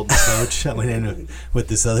I told the coach I went in with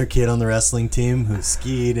this other kid on the wrestling team who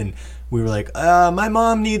skied, and we were like, my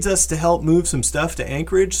mom needs us to help move some stuff to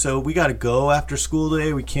Anchorage, so we got to go after school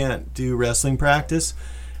today. We can't do wrestling practice.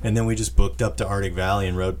 And then we just booked up to Arctic Valley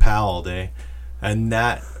and rode POW all day. And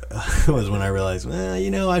that was when I realized,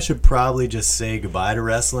 well, I should probably just say goodbye to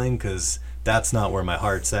wrestling because that's not where my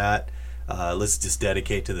heart's at. Let's just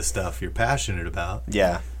dedicate to the stuff you're passionate about.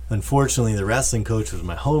 Yeah. Unfortunately, the wrestling coach was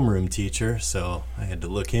my homeroom teacher, so I had to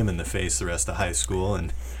look him in the face the rest of high school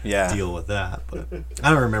and deal with that. But I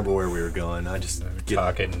don't remember where we were going. I just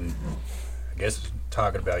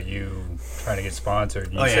talking about you trying to get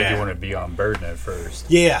sponsored. You said you wanted to be on Burton at first.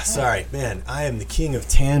 Yeah, sorry. Man, I am the king of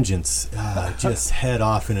tangents. Just head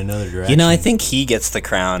off in another direction. I think he gets the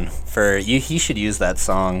crown for you. He should use that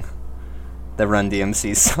song, the Run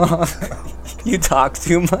DMC song. You talk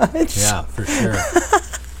too much. Yeah, for sure.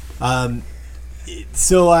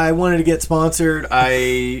 So I wanted to get sponsored.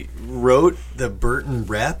 I wrote the Burton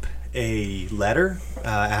rep a letter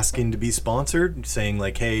asking to be sponsored, saying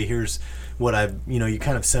like, hey, here's what I've, you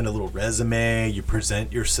kind of send a little resume, you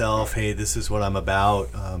present yourself, hey, this is what I'm about,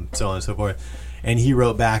 so on and so forth. And he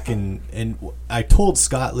wrote back, and I told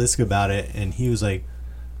Scott Lisk about it, and he was like,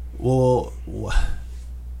 well,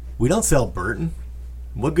 we don't sell Burton.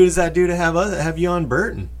 What good does that do to have you on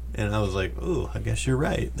Burton? And I was like, oh, I guess you're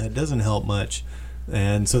right. That doesn't help much.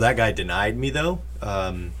 And so that guy denied me, though.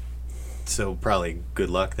 So probably good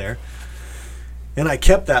luck there. And I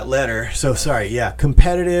kept that letter. So sorry, yeah,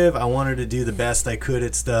 competitive. I wanted to do the best I could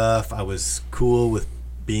at stuff. I was cool with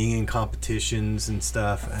being in competitions and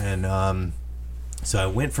stuff. And so I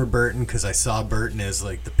went for Burton because I saw Burton as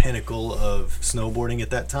like the pinnacle of snowboarding at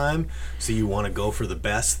that time. So you want to go for the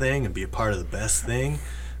best thing and be a part of the best thing.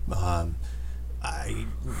 I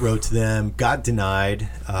wrote to them, got denied,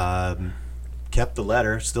 kept the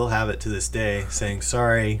letter, still have it to this day, saying,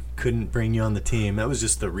 sorry, couldn't bring you on the team. That was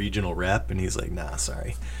just the regional rep, and he's like, nah,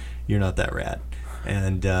 sorry, you're not that rad.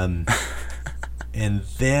 And and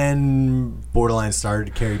then Borderline started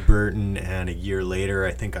to carry Burton, and a year later,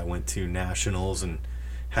 I think I went to Nationals and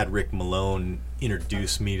had Rick Malone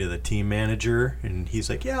introduce me to the team manager, and he's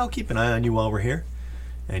like, yeah, I'll keep an eye on you while we're here.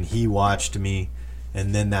 And he watched me.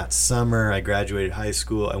 And then that summer, I graduated high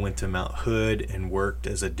school. I went to Mount Hood and worked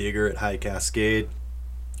as a digger at High Cascade.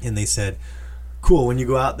 And they said, cool, when you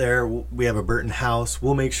go out there, we have a Burton house.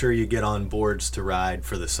 We'll make sure you get on boards to ride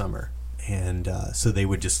for the summer. And so they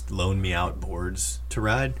would just loan me out boards to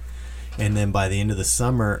ride. And then by the end of the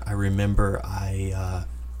summer, I remember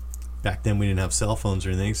back then we didn't have cell phones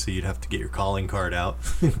or anything, so you'd have to get your calling card out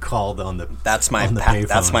and called on the That's my payphone.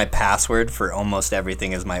 That's my password for almost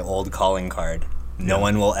everything is my old calling card. No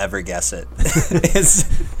one will ever guess it.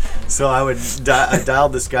 So I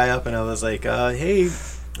dialed this guy up and I was like, hey,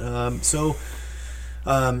 his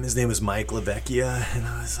name was Mike LaVecchia, and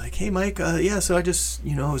I was like, hey, Mike, so I just,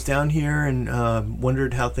 was down here and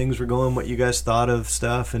wondered how things were going, what you guys thought of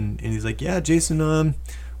stuff, and he's like, yeah, Jason,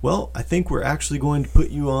 well, I think we're actually going to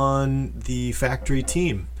put you on the factory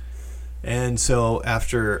team. And so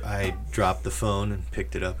after I dropped the phone and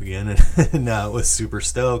picked it up again, and I was super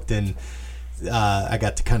stoked, and I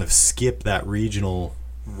got to kind of skip that regional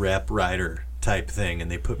rep rider type thing,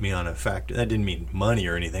 and they put me on a factory. That didn't mean money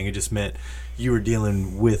or anything. It just meant you were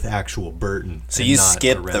dealing with actual Burton. So you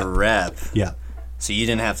skipped the rep. Yeah. So you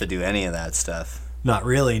didn't have to do any of that stuff. Not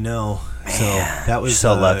really, no. Man, so that was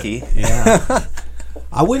so lucky. Yeah.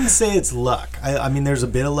 I wouldn't say it's luck. I mean, there's a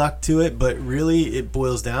bit of luck to it, but really it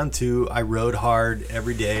boils down to I rode hard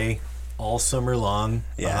every day, all summer long.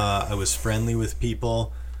 Yeah. I was friendly with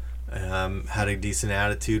people. Had a decent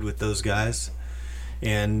attitude with those guys,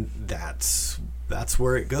 and that's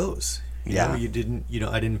where it goes. You know,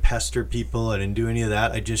 I didn't pester people. I didn't do any of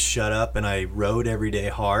that. I just shut up and I rode every day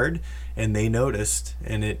hard, and they noticed,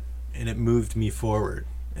 and it moved me forward.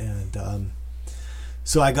 And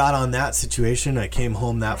so I got on that situation. I came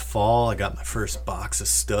home that fall. I got my first box of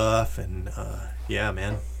stuff, and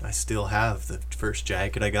I still have the first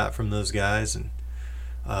jacket I got from those guys, and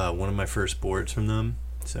one of my first boards from them.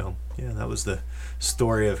 So, yeah, that was the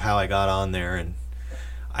story of how I got on there, and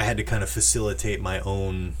I had to kind of facilitate my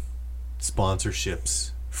own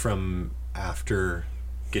sponsorships from after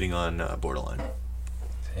getting on Borderline.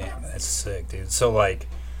 Damn, that's sick, dude. So, like,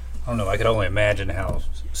 I don't know, I could only imagine how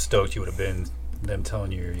stoked you would have been, them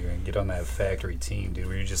telling you you're going to get on that factory team, dude.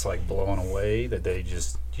 Were you just, like, blown away that you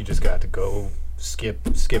just got to go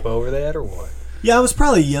skip over that, or what? Yeah, I was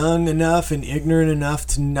probably young enough and ignorant enough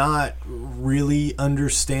to not really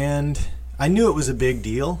understand. I knew it was a big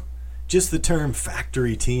deal, just the term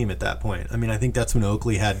factory team at that point. I mean, I think that's when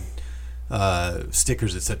Oakley had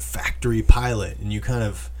stickers that said factory pilot, and you kind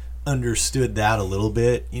of understood that a little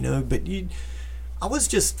bit, you know, but I was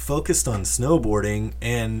just focused on snowboarding,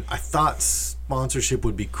 and I thought sponsorship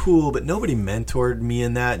would be cool, but nobody mentored me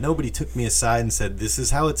in that. Nobody took me aside and said, this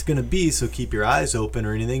is how it's going to be, so keep your eyes open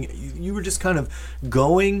or anything. You were just kind of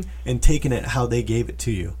going and taking it how they gave it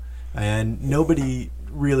to you. And nobody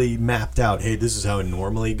really mapped out, hey, this is how it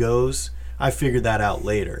normally goes. I figured that out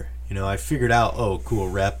later. You know, I figured out, oh, cool,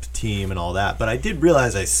 rep, team, and all that. But I did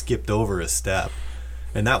realize I skipped over a step,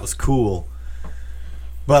 and that was cool.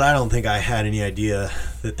 But I don't think I had any idea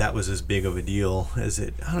that that was as big of a deal as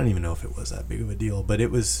it. I don't even know if it was that big of a deal, but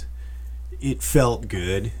it felt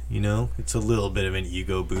good, you know. It's a little bit of an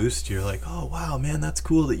ego boost. You're like, oh, wow, man, that's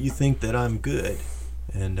cool that you think that I'm good.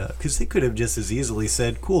 And because they could have just as easily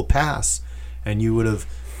said, cool, pass. And you would have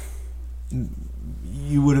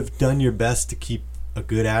done your best to keep a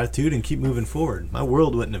good attitude and keep moving forward. My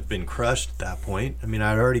world wouldn't have been crushed at that point. I mean,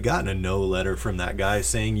 I'd already gotten a no letter from that guy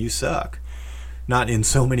saying you suck. Not in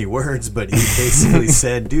so many words, but he basically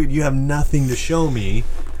said, dude, you have nothing to show me.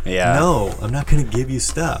 Yeah. No, I'm not going to give you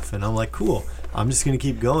stuff. And I'm like, cool. I'm just going to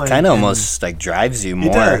keep going. Kind of almost like drives you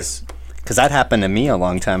more. It does. Because that happened to me a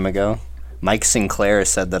long time ago. Mike Sinclair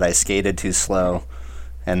said that I skated too slow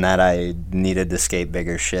and that I needed to skate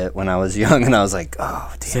bigger shit when I was young. And I was like,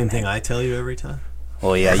 oh, damn. Same thing I tell you every time.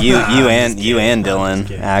 Well, yeah, you and Dylan,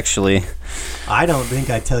 actually. I don't think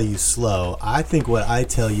I tell you slow. I think what I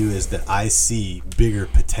tell you is that I see bigger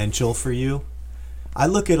potential for you. I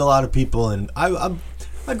look at a lot of people, and I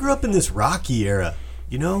grew up in this Rocky era,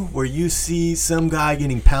 you know, where you see some guy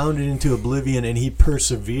getting pounded into oblivion and he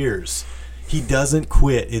perseveres. He doesn't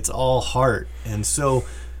quit. It's all heart. And so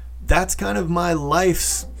that's kind of my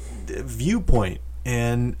life's viewpoint.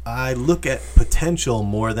 And I look at potential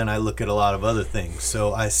more than I look at a lot of other things.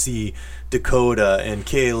 So I see Dakota and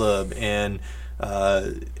Caleb and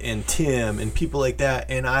Tim and people like that,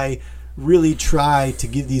 and I really try to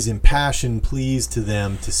give these impassioned pleas to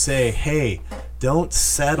them to say, hey, don't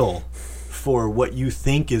settle for what you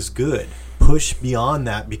think is good. Push beyond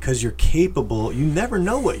that, because you're capable. You never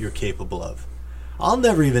know what you're capable of. I'll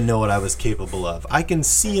never even know what I was capable of. I can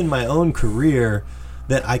see in my own career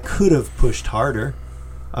that I could have pushed harder.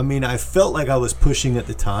 I mean, I felt like I was pushing at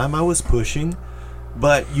the time. I was pushing,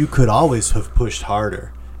 but you could always have pushed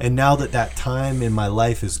harder. And now that that time in my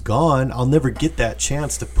life is gone, I'll never get that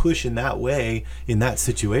chance to push in that way, in that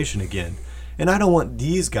situation again. And I don't want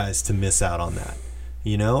these guys to miss out on that,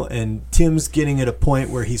 you know? And Tim's getting at a point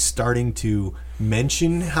where he's starting to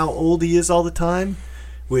mention how old he is all the time,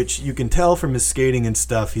 which you can tell from his skating and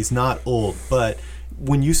stuff, he's not old, but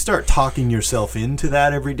when you start talking yourself into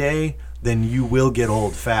that every day, then you will get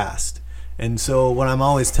old fast. And so what I'm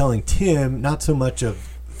always telling Tim, not so much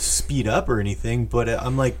of speed up or anything, but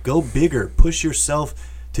I'm like, go bigger, push yourself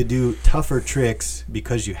to do tougher tricks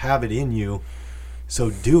because you have it in you. So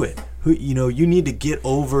do it. You know, you need to get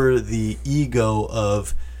over the ego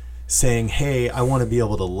of saying, hey, I want to be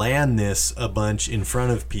able to land this a bunch in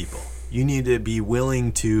front of people. You need to be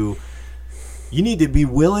willing to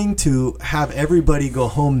have everybody go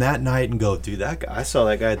home that night and go, dude, that guy, I saw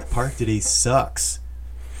that guy at the park today, sucks.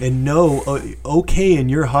 And know, okay, in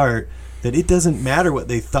your heart, that it doesn't matter what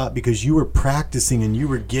they thought because you were practicing and you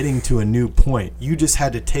were getting to a new point. You just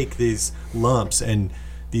had to take these lumps and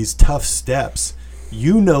these tough steps.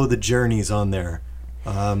 You know the journeys on there.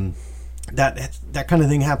 That kind of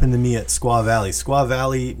thing happened to me at Squaw Valley. Squaw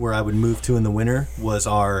Valley, where I would move to in the winter, there was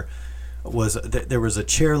a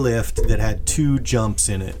chairlift that had 2 jumps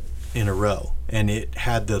in it in a row, and it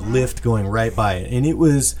had the lift going right by it, and it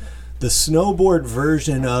was the snowboard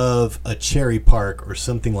version of a cherry park or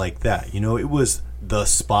something like that. You know, it was the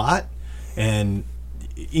spot, and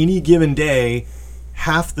any given day,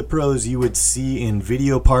 half the pros you would see in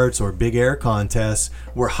video parts or big air contests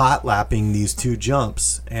were hot lapping these 2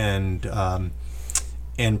 jumps and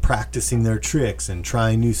practicing their tricks and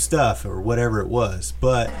trying new stuff or whatever it was.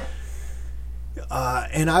 But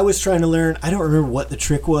and I was trying to learn, I don't remember what the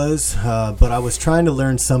trick was, but I was trying to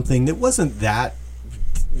learn something that wasn't that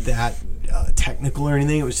technical or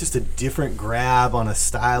anything. It was just a different grab on a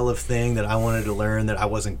style of thing that I wanted to learn that I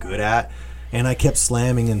wasn't good at. And I kept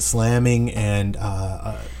slamming, and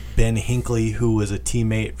Ben Hinckley, who was a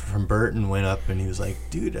teammate from Burton, went up and he was like,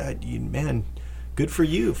 dude, man, good for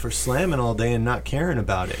you for slamming all day and not caring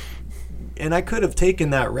about it. And I could have taken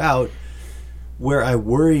that route where I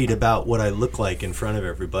worried about what I look like in front of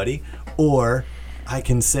everybody, or I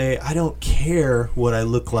can say, I don't care what I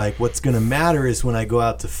look like. What's going to matter is when I go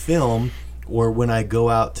out to film, or when I go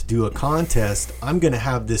out to do a contest, I'm going to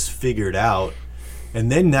have this figured out,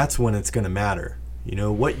 and then that's when it's going to matter. You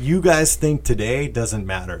know, what you guys think today doesn't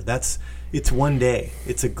matter. It's one day.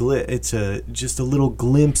 It's just a little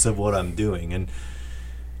glimpse of what I'm doing, and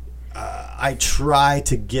I try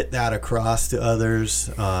to get that across to others,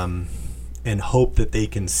 and hope that they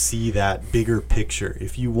can see that bigger picture.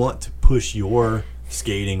 If you want to push your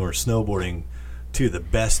skating or snowboarding to the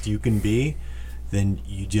best you can be, then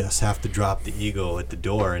you just have to drop the ego at the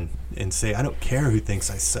door and say, I don't care who thinks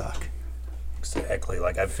I suck. Exactly.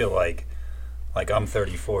 Like, I feel like I'm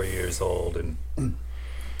 34 years old, and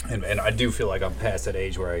I do feel like I'm past that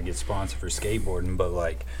age where I get sponsored for skateboarding, but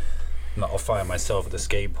like I'll find myself at the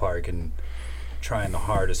skate park and trying the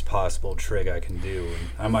hardest possible trick I can do, and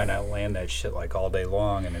I might not land that shit like all day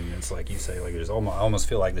long, and then it's like you say, like I almost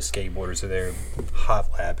feel like the skateboarders are there hot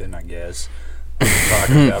lapping, I guess,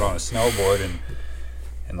 talking about on a snowboard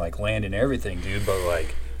and like landing everything, dude. But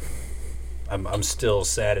like I'm still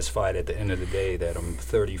satisfied at the end of the day that I'm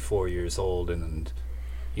 34 years old, and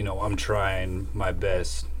you know, I'm trying my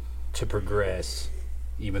best to progress,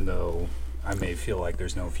 even though I may feel like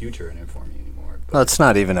there's no future in it for me anymore. Well, it's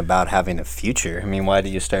not even about having a future. I mean, why do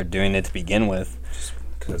you start doing it to begin with? Just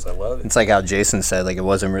because I love it. It's like how Jason said, like, it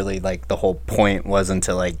wasn't really, like, the whole point wasn't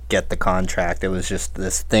to, like, get the contract. It was just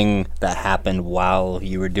this thing that happened while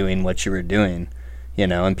you were doing what you were doing, you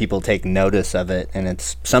know, and people take notice of it. And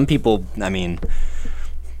it's, some people, I mean,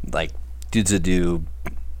 like, dudes that do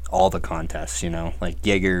all the contests, you know, like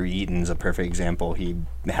Jaeger Eaton's a perfect example. He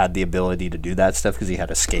had the ability to do that stuff because he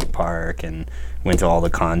had a skate park and went to all the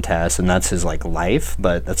contests, and that's his like life.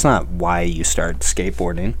 But that's not why you start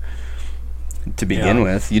skateboarding to begin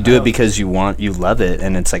with. You do it because you love it,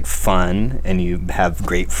 and it's like fun, and you have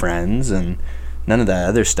great friends, and none of that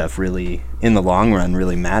other stuff really in the long run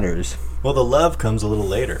really matters. Well, the love comes a little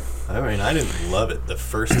later. I mean, I didn't love it the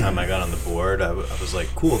first time I got on the board. I was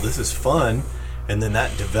like, cool, this is fun. And then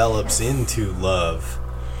that develops into love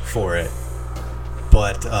for it.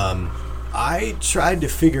 But I tried to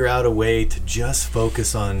figure out a way to just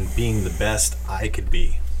focus on being the best I could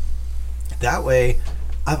be. That way,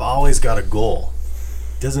 I've always got a goal.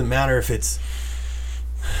 Doesn't matter if it's,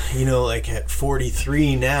 you know, like at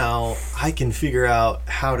 43 now, I can figure out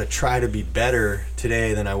how to try to be better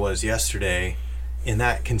today than I was yesterday, and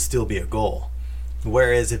that can still be a goal.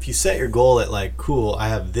 Whereas if you set your goal at like, cool, I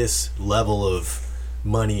have this level of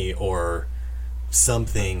money or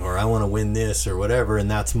something, or I want to win this or whatever,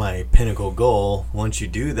 and that's my pinnacle goal. Once you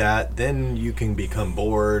do that, then you can become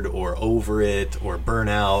bored or over it or burn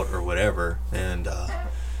out or whatever. And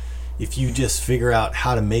if you just figure out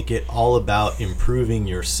how to make it all about improving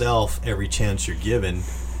yourself every chance you're given,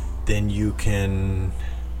 then you can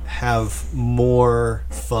have more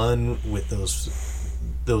fun with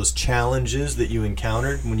those challenges that you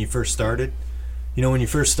encountered when you first started. You know, when you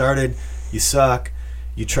first started, you suck,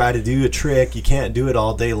 you try to do a trick, you can't do it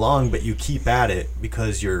all day long, but you keep at it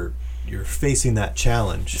because you're facing that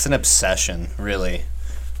challenge. It's an obsession, really,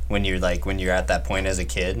 when you're at that point as a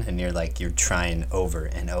kid, and you're trying over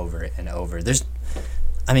and over and over.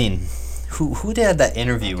 I mean, who did that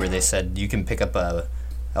interview where they said you can pick up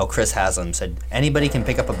Chris Haslam said anybody can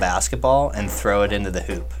pick up a basketball and throw it into the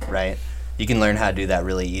hoop, right? You can learn how to do that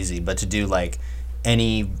really easy, but to do like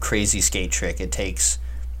any crazy skate trick, it takes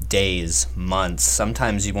days, months.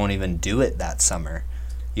 Sometimes you won't even do it that summer.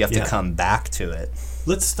 You have to come back to it.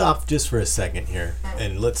 Let's stop just for a second here,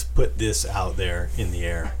 and let's put this out there in the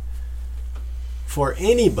air. For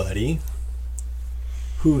anybody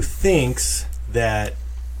who thinks that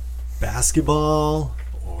basketball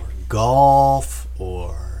or golf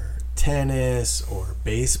or tennis or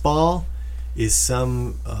baseball is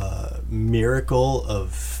some miracle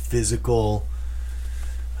of physical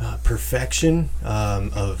perfection,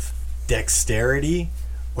 of dexterity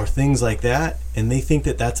or things like that, and they think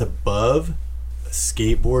that that's above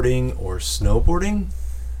skateboarding or snowboarding,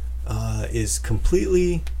 is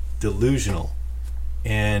completely delusional,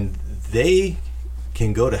 and they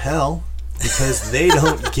can go to hell because they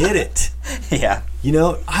don't get it. Yeah. You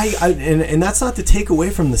know, and that's not to take away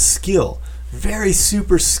from the skill. Very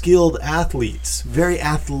super skilled athletes, very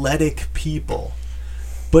athletic people.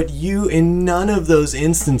 But you, in none of those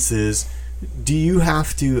instances, do you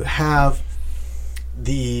have to have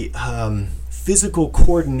the physical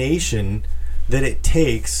coordination that it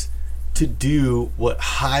takes to do what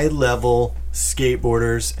high-level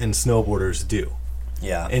skateboarders and snowboarders do.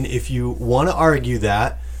 Yeah. And if you want to argue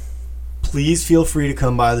that, please feel free to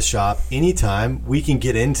come by the shop anytime. We can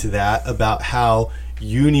get into that about how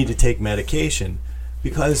you need to take medication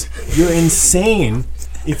because you're insane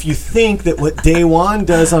if you think that what Daewon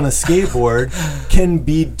does on a skateboard can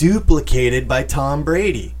be duplicated by Tom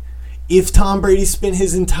Brady. If Tom Brady spent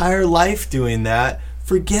his entire life doing that,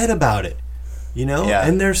 forget about it. You know? Yeah.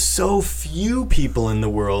 And there's so few people in the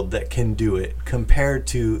world that can do it compared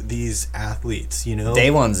to these athletes, you know?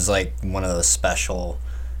 Daewon's is like one of those special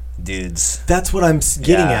dudes. That's what I'm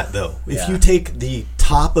getting Yeah. at, though. If Yeah. you take the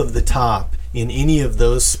top of the top in any of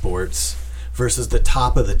those sports versus the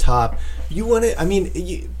top of the top, you want to, I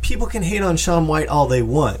mean, people can hate on Shaun White all they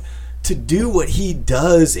want. To do what he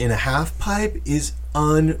does in a half pipe is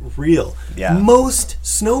unreal. Yeah. Most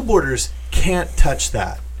snowboarders can't touch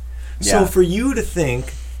that. So Yeah. for you to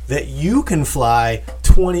think that you can fly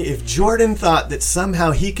 20, if Jordan thought that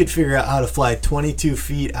somehow he could figure out how to fly 22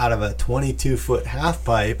 feet out of a 22-foot half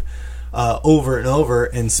pipe over and over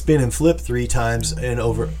and spin and flip 3 times and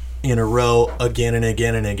over in a row again and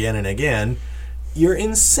again and again and again, you're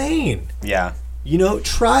insane. Yeah. You know,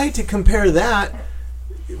 try to compare that,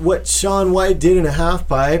 what Shaun White did in a half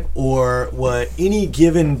pipe, or what any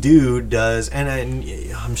given dude does. And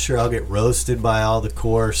I'm sure I'll get roasted by all the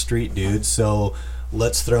core street dudes, so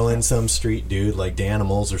let's throw in some street dude like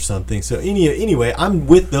Danimals or something. So anyway, I'm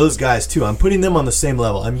with those guys too. I'm putting them on the same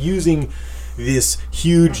level. I'm using this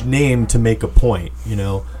huge name to make a point, you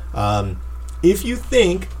know. If you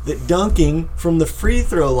think that dunking from the free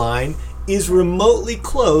throw line is remotely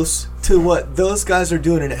close to what those guys are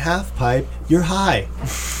doing in a half pipe, you're high.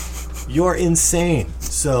 You're insane.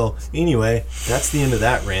 So anyway, that's the end of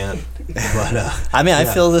that rant. But I mean, I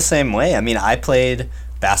yeah. feel the same way. I mean, I played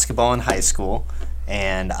basketball in high school,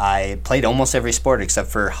 and I played almost every sport except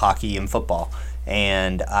for hockey and football.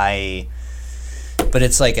 But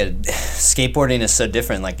it's like skateboarding is so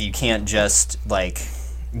different. Like, you can't just, like,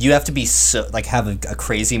 you have to be so, like, have a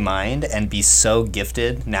crazy mind and be so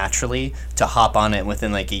gifted naturally to hop on it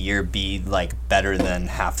within like a year, be like better than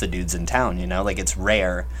half the dudes in town, you know? Like, it's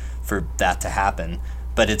rare for that to happen.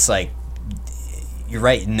 But it's like, you're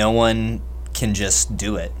right, no one can just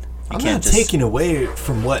do it. You I'm can't not just taking away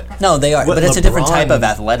from what. No, they are, what but it's a different type LeBron- of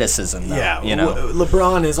athleticism, though. Yeah, you know.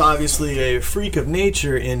 LeBron is obviously a freak of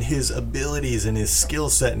nature in his abilities and his skill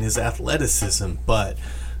set and his athleticism, but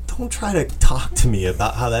don't try to talk to me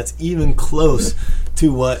about how that's even close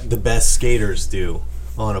to what the best skaters do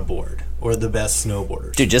on a board or the best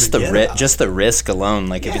snowboarders. Dude, just Forget the risk alone.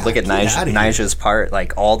 Like, if you Yeah, look at get outta here. Nija's part,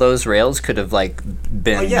 like, all those rails could have like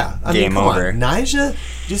been Oh yeah, I mean, game come over. on. Nija,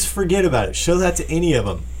 just forget about it. Show that to any of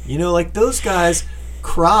them. You know, like, those guys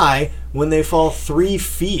cry when they fall 3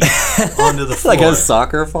 feet onto the floor. Like a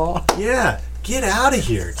soccer fall. Yeah, get out of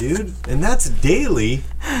here, dude. And that's daily.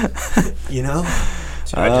 You know.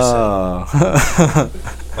 So I just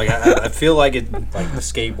like I feel like it, like the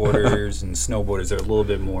skateboarders and snowboarders are a little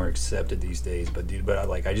bit more accepted these days. But dude, I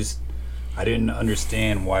didn't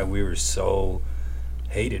understand why we were so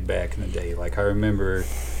hated back in the day. Like, I remember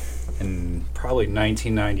in probably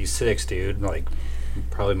 1996, dude, like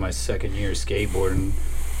probably my second year skateboarding,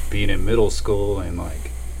 being in middle school, and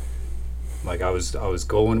like I was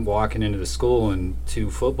walking into the school, and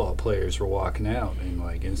 2 football players were walking out, and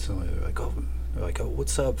like instantly they're like, oh,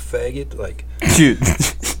 what's up, faggot? Like, Dude.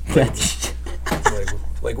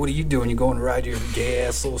 like, what are you doing? You going to ride your gay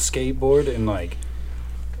ass little skateboard?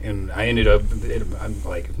 And I ended up, I'm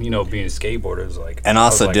like, you know, being a skateboarder is like. And I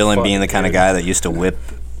was also like, Dylan fuck, being the kind of dude. guy that used to whip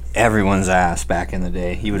everyone's ass back in the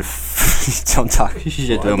day. He would don't talk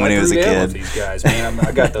shit to Well, him when he was a I threw down with kid. These guys, man,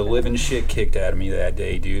 I got the living shit kicked out of me that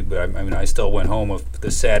day, dude. But I mean, I still went home with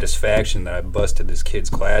the satisfaction that I busted this kid's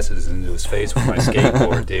glasses into his face with my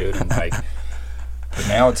skateboard, dude. And like, but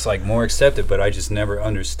now it's like more accepted. But I just never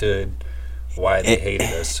understood why they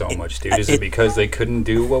hated us so much, dude. Is it because they couldn't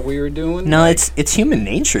do what we were doing? No, Like, it's human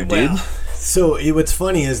nature, dude. So what's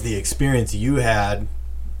funny is the experience you had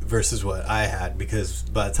versus what I had, because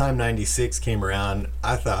by the time 96 came around,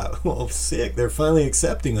 I thought, well, sick, they're finally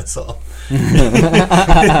accepting us all.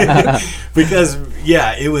 Because,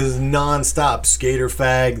 yeah, it was nonstop skater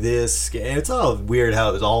fag, this, and it's all weird how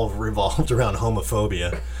it was all revolved around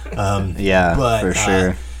homophobia. Yeah, but, for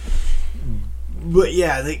sure. But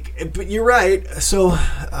yeah, but you're right. So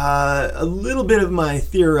a little bit of my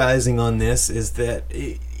theorizing on this is that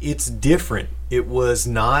it's different. It was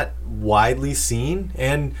not widely seen,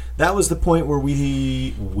 and that was the point where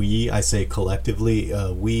I say collectively,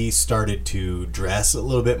 we started to dress a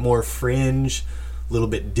little bit more fringe, a little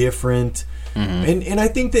bit different. Mm-hmm. And I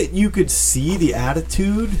think that you could see the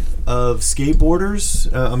attitude of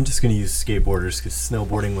skateboarders. I'm just going to use skateboarders because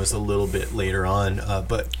snowboarding was a little bit later on,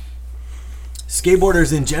 but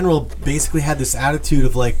skateboarders in general basically had this attitude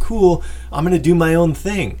of like, cool, I'm going to do my own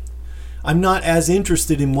thing. I'm not as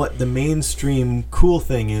interested in what the mainstream cool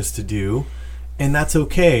thing is to do, and that's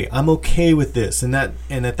okay. I'm okay with this. And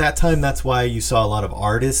at that time, that's why you saw a lot of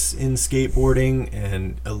artists in skateboarding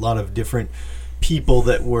and a lot of different people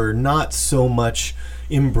that were not so much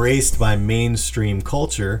embraced by mainstream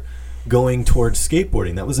culture going towards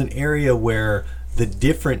skateboarding. That was an area where the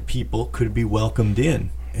different people could be welcomed in.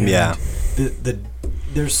 And Yeah.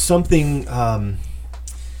 There's something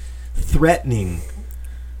threatening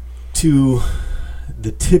to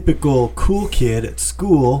the typical cool kid at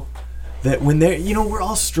school, that when they're, we're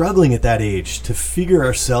all struggling at that age to figure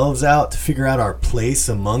ourselves out, to figure out our place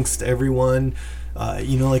amongst everyone.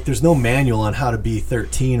 Like there's no manual on how to be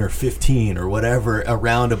 13 or 15 or whatever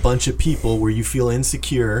around a bunch of people where you feel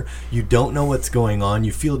insecure, you don't know what's going on,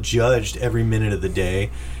 you feel judged every minute of the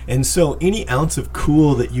day. And so any ounce of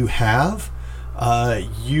cool that you have,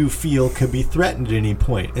 you feel could be threatened at any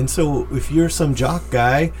point. And so if you're some jock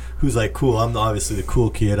guy who's like, cool, I'm obviously the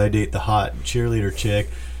cool kid, I date the hot cheerleader chick,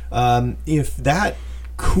 if that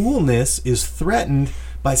coolness is threatened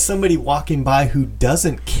by somebody walking by who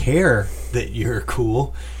doesn't care that you're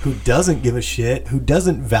cool, who doesn't give a shit, who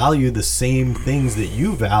doesn't value the same things that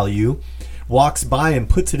you value, walks by and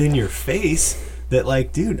puts it in your face that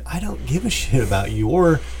like, dude, I don't give a shit about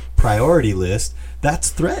your priority list,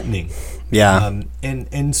 that's threatening. Yeah.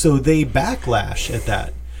 And so they backlash at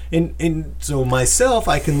that. And so myself,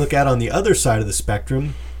 I can look at on the other side of the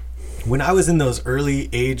spectrum. When I was in those early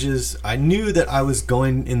ages, I knew that I was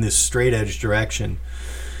going in this straight edge direction.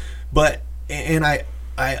 And I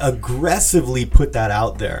aggressively put that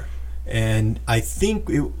out there. And I think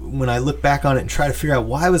when I look back on it and try to figure out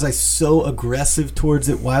why was I so aggressive towards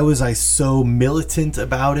it, why was I so militant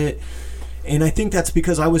about it, and I think that's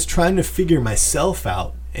because I was trying to figure myself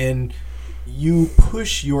out. And you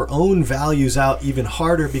push your own values out even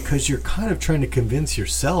harder because you're kind of trying to convince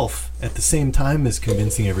yourself at the same time as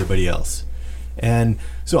convincing everybody else. And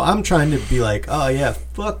so I'm trying to be like, oh yeah,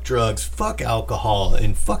 fuck drugs, fuck alcohol,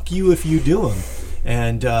 and fuck you if you do them.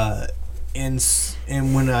 And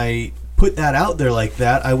when I put that out there like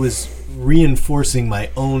that, I was reinforcing my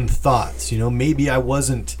own thoughts. Maybe I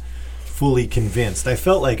wasn't fully convinced. I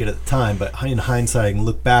felt like it at the time, but in hindsight, I can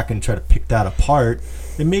look back and try to pick that apart.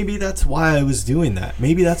 And maybe that's why I was doing that.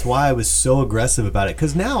 Maybe that's why I was so aggressive about it.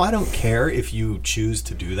 Because now I don't care if you choose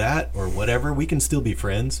to do that or whatever. We can still be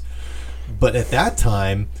friends. But at that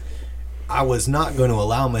time, I was not going to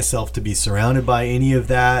allow myself to be surrounded by any of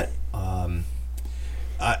that.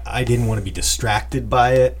 I didn't want to be distracted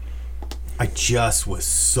by it. I just was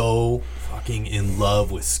so fucking in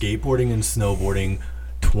love with skateboarding and snowboarding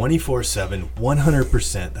 24/7,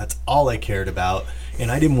 100%. That's all I cared about.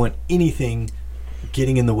 And I didn't want anything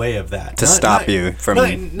getting in the way of that. To stop you from...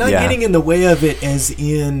 Not getting in the way of it as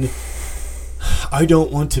in, I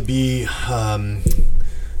don't want to be...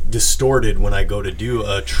 distorted when I go to do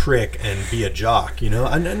a trick and be a jock,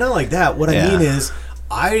 not like that. What I mean is,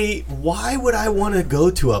 why would I want to go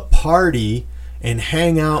to a party and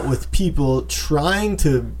hang out with people trying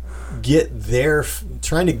to gain their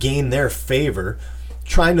favor,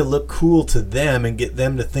 trying to look cool to them and get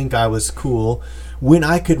them to think I was cool, when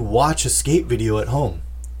I could watch a skate video at home?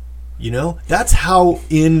 That's how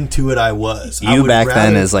into it I was. You back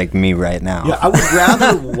then is like me right now. Yeah, I would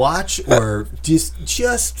rather watch or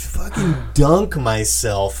just fucking dunk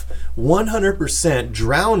myself 100%,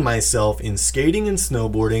 drown myself in skating and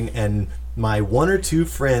snowboarding and my one or two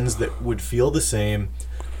friends that would feel the same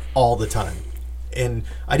all the time. And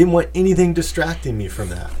I didn't want anything distracting me from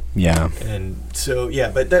that. Yeah. And so,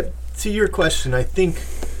 but that, to your question, I think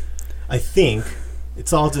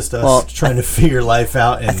it's all just us trying to figure life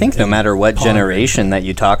out. I think no matter what generation that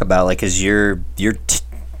you talk about, like, cause you're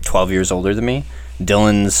 12 years older than me.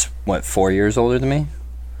 Dylan's 4 years older than me.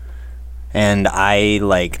 And I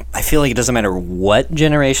feel like it doesn't matter what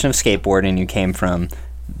generation of skateboarding you came from,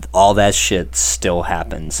 all that shit still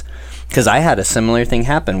happens. Cause I had a similar thing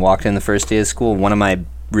happen. Walked in the first day of school. One of my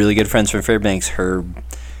really good friends from Fairbanks, her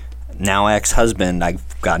now ex-husband, I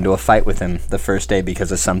got into a fight with him the first day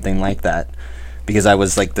because of something like that. Because I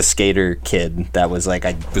was like the skater kid that was like,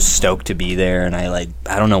 I was stoked to be there, and I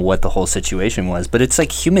don't know what the whole situation was, but it's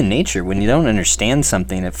like human nature. When you don't understand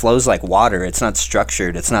something, it flows like water. It's not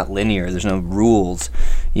structured, it's not linear, there's no rules.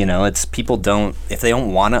 It's people if they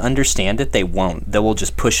don't want to understand it, they won't. They will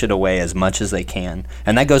just push it away as much as they can.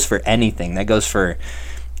 And that goes for anything. That goes for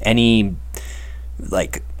any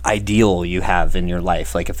ideal you have in your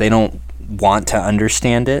life. Like if they don't want to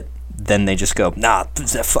understand it, then they just go, nah,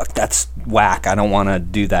 fuck, that's whack. I don't want to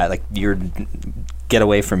do that. Like, get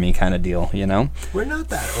away from me kind of deal, We're not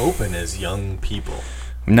that open as young people.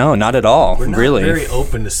 No, not at all. We're not really. very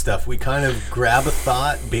open to stuff. We kind of grab a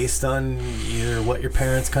thought based on either what your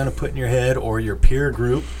parents kind of put in your head or your peer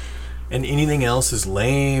group, and anything else is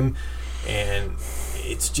lame. And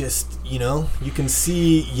it's just, you know, you can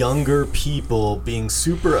see younger people being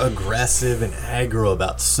super aggressive and aggro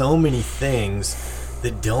about so many things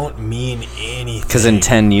that don't mean anything. Because in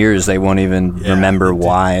 10 years, they won't even remember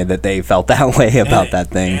why that they felt that way about that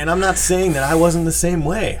thing. And I'm not saying that I wasn't the same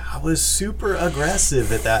way. I was super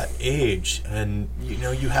aggressive at that age. And, you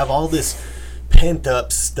know, you have all this pent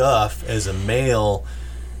up stuff as a male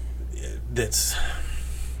that's,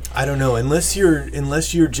 I don't know, unless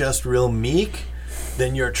you're just real meek,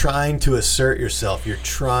 then you're trying to assert yourself. You're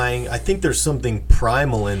trying, I think there's something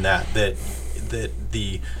primal in that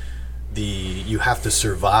you have to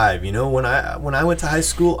survive. You know, when I went to high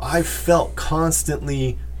school, I felt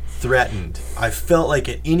constantly threatened. I felt like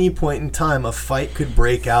at any point in time a fight could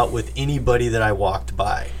break out with anybody that I walked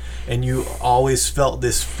by. And you always felt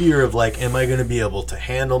this fear of like, am I going to be able to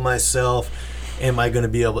handle myself? Am I going to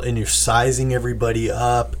be able, and you're sizing everybody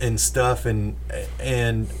up and stuff, and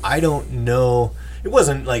I don't know, it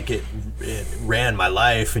wasn't like it ran my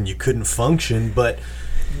life and you couldn't function, but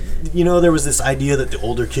you know, there was this idea that the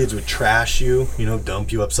older kids would trash you, you know,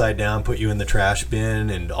 dump you upside down, put you in the trash bin,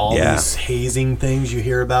 and all these hazing things you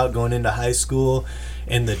hear about going into high school.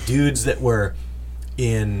 And the dudes that were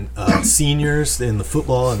in seniors in the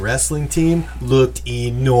football and wrestling team looked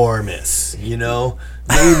enormous, you know,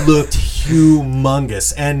 they looked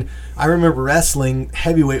humongous. And I remember wrestling,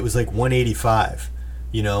 heavyweight was like 185,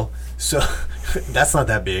 you know, so that's not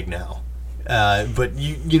that big now. But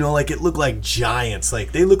you know, like it looked like giants,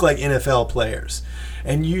 like they look like NFL players,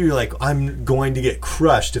 and you're like, I'm going to get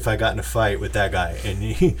crushed if I got in a fight with that guy.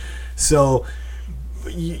 And so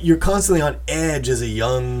you're constantly on edge as a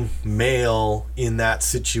young male in that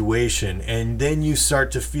situation, and then you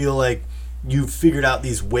start to feel like you've figured out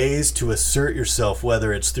these ways to assert yourself,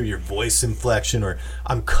 whether it's through your voice inflection or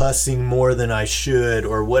I'm cussing more than I should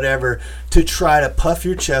or whatever, to try to puff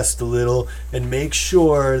your chest a little and make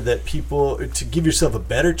sure that to give yourself a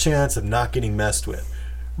better chance of not getting messed with.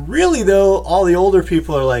 Really though, all the older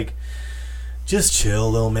people are like, just chill,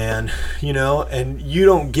 little man, you know, and you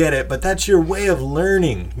don't get it, but that's your way of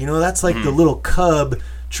learning. You know, that's like the little cub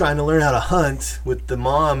trying to learn how to hunt with the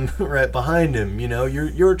mom right behind him. You know,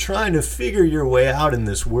 you're trying to figure your way out in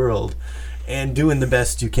this world and doing the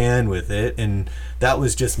best you can with it. And that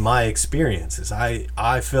was just my experiences.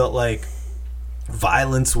 I felt like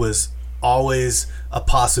violence was always a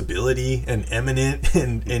possibility and imminent,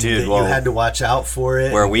 and dude, that you had to watch out for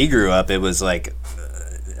it. Where we grew up, it was like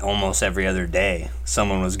almost every other day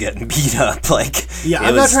someone was getting beat up. Like, yeah,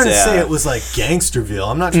 I'm not trying to say it was like Gangsterville.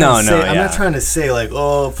 I'm not trying to say I'm not trying to say like,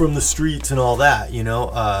 oh, from the streets and all that, you know.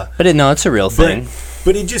 But it's a real thing.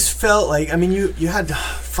 But it just felt like, I mean, you had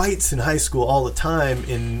fights in high school all the time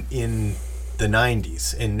in the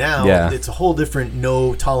 90s, and now it's a whole different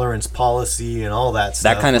no tolerance policy and all that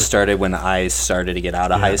stuff. That kind of started when I started to get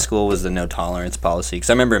out of high school, was the no tolerance policy. Because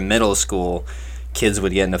I remember in middle school, kids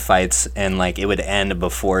would get into fights and like it would end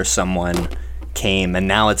before someone came, and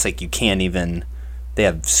now it's like you can't even, they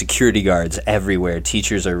have security guards everywhere,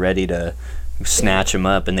 teachers are ready to snatch them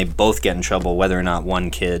up, and they both get in trouble whether or not one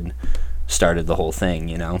kid started the whole thing,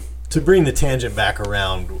 you know. To bring the tangent back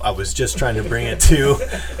around, I was just trying to bring it to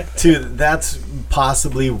that's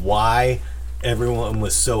possibly why everyone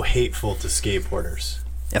was so hateful to skateboarders.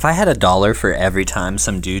 If I had $1 for every time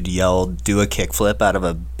some dude yelled, do a kickflip out of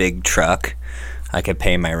a big truck, I could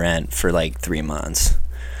pay my rent for like 3 months.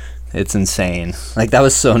 It's insane. Like, that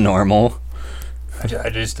was so normal. I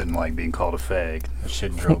just didn't like being called a fag. That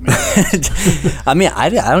shit drove me nuts. I mean, I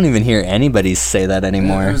don't even hear anybody say that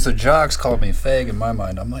anymore. It was the jocks called me a fag in my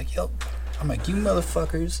mind. I'm like, you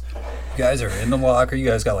motherfuckers. You guys are in the locker. You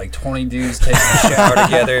guys got like 20 dudes taking a shower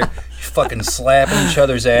together. You fucking slapping each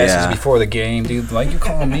other's asses before the game, dude. Like, you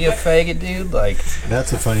calling me a faggot, dude? Like,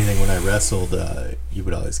 that's a funny thing. When I wrestled, you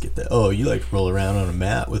would always get that, oh, you like to roll around on a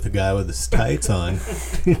mat with a guy with his tights on.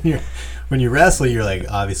 When you wrestle, you're like,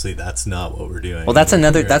 obviously that's not what we're doing. Well, that's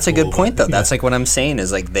a good point, though. That's like what I'm saying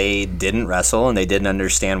is like they didn't wrestle and they didn't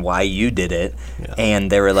understand why you did it. Yeah. And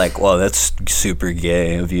they were like, well, that's super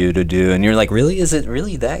gay of you to do. And you're like, really? Is it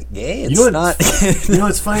really that gay? It's not. You know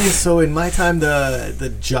what's funny? So in my time,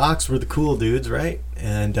 the jocks were the cool dudes, right?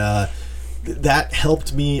 And that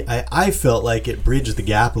helped me. I felt like it bridged the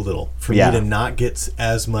gap a little for me to not get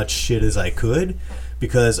as much shit as I could.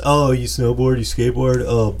 Because, oh, you snowboard, you skateboard,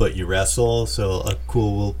 oh, but you wrestle, so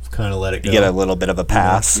cool, we'll kind of let it go. You get a little bit of a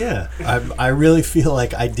pass. Yeah. I really feel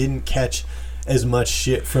like I didn't catch as much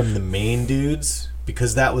shit from the main dudes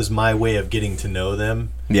because that was my way of getting to know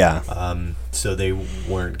them. Yeah. So they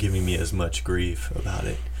weren't giving me as much grief about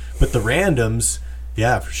it. But the randoms,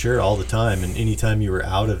 yeah, for sure, all the time, and anytime you were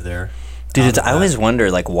out of there. Dude, I always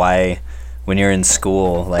wonder, like, why when you're in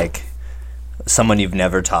school, like, someone you've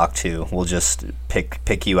never talked to will just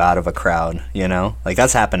pick you out of a crowd, you know? Like,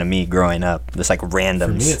 that's happened to me growing up. Just, like, randoms.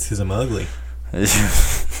 For me, it's because I'm ugly.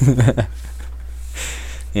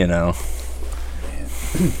 You know?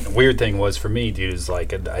 The weird thing was for me, dude, is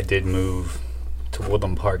like I did move to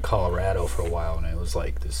Woodland Park, Colorado for a while, and it was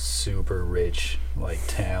like this super rich like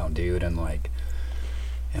town, dude, and I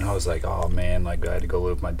was like, oh man, like I had to go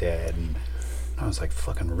live with my dad, and I was like,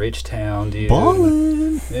 fucking rich town, dude.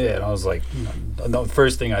 Ballin'. Yeah, and I was like, the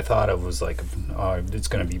first thing I thought of was like, oh, it's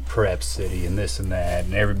gonna be prep city and this and that,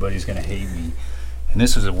 and everybody's gonna hate me. And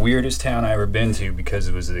this was the weirdest town I ever been to because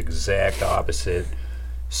it was the exact opposite.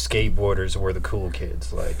 Skateboarders were the cool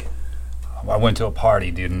kids. Like, I went to a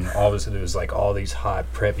party, dude, and all of a sudden there was like all these hot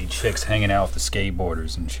preppy chicks hanging out with the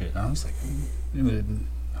skateboarders and shit. And I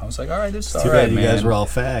was like, all right, this is all Too right, bad you man. guys were all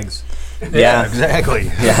fags. Yeah, exactly.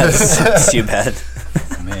 Yeah, it's too bad.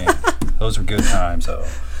 Man, those were good times, though.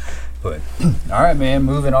 But all right, man,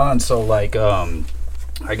 moving on. So like, I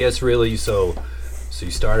guess really, so you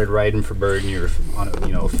started riding for Burden. You're on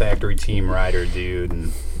a factory team rider,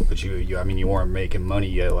 dude, but you I mean, you weren't making money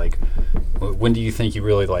yet. Like, when do you think you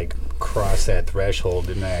really like crossed that threshold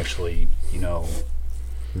and actually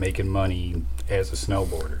making money as a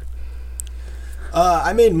snowboarder?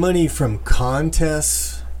 I made money from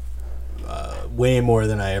contests way more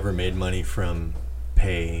than I ever made money from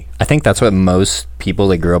pay. I think that's what most people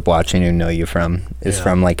that grew up watching you know you from, is Yeah.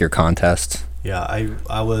 from, like, your contests. Yeah,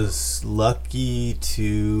 I was lucky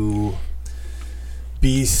to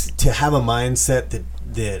have a mindset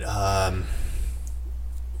that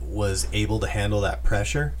was able to handle that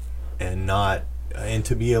pressure and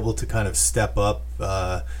to be able to kind of step up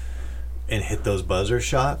and hit those buzzer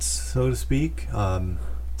shots, so to speak.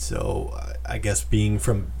 So I guess being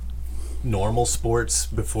from normal sports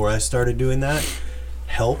before I started doing that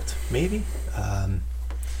helped maybe.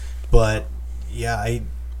 But yeah,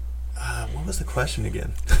 what was the question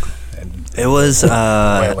again? It was,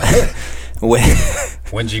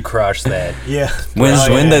 When did you cross that? Yeah. when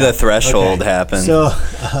did the Okay. threshold happen? So,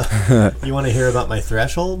 you want to hear about my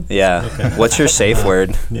threshold? Yeah. Okay. What's your safe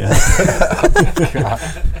word? Yeah.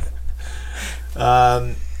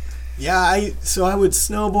 So I would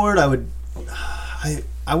snowboard.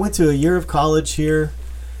 I went to a year of college here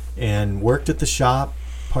and worked at the shop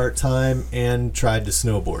part-time and tried to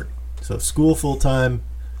snowboard. So school full-time,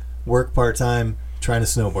 work part-time, trying to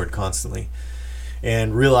snowboard constantly.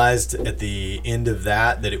 And realized at the end of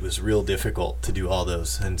that it was real difficult to do all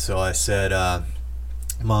those. And so I said,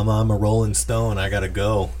 Mama, I'm a rolling stone. I got to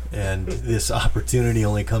go. And this opportunity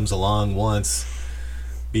only comes along once.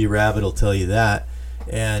 B-Rabbit will tell you that.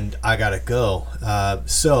 And I got to go.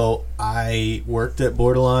 So I worked at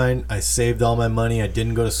Borderline. I saved all my money. I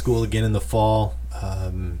didn't go to school again in the fall.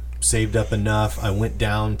 Saved up enough. I went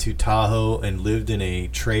down to Tahoe and lived in a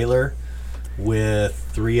trailer with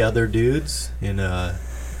 3 other dudes in I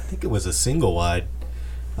think it was a single wide,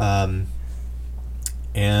 and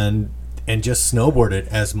just snowboarded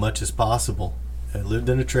as much as possible. I lived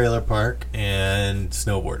in a trailer park and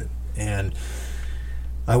snowboarded, and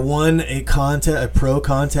I won a pro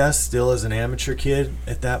contest still as an amateur kid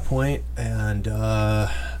at that point, and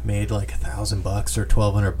made like $1,000 or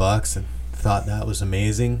 $1,200, and thought that was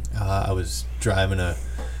amazing. I was driving a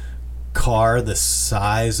car the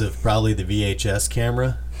size of probably the VHS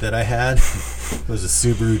camera that I had. It was a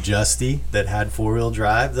Subaru Justy that had 4-wheel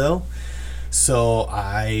drive though. So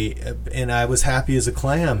I was happy as a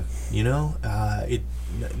clam, none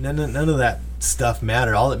of that stuff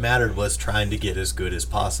mattered. All that mattered was trying to get as good as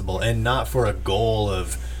possible, and not for a goal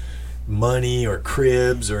of money or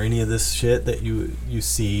cribs or any of this shit that you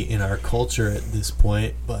see in our culture at this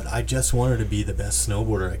point. But I just wanted to be the best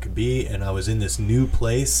snowboarder I could be, and I was in this new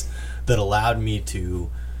place that allowed me to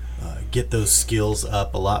get those skills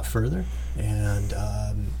up a lot further. And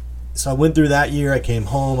so I went through that year. I came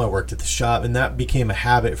home, I worked at the shop, and that became a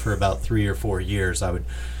habit for about 3 or 4 years. I would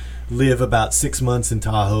live about 6 months in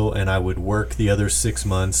Tahoe, and I would work the other 6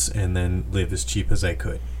 months and then live as cheap as I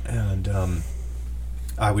could. And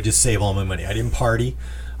I would just save all my money. I didn't party.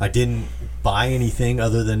 I didn't buy anything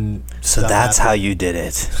other than So that's how you did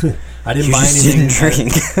it. I didn't You buy just anything didn't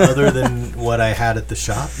drink. other than what I had at the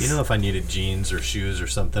shop. If I needed jeans or shoes or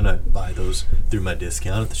something, I'd buy those through my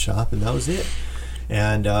discount at the shop, and that was it.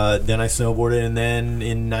 And then I snowboarded, and then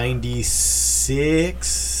in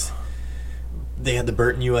 '96, they had the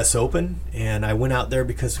Burton U.S. Open, and I went out there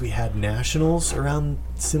because we had nationals around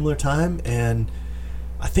similar time, and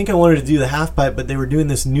I think I wanted to do the half pipe, but they were doing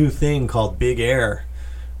this new thing called Big Air.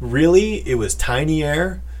 Really, it was tiny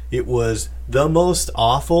air. It was the most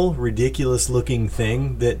awful, ridiculous-looking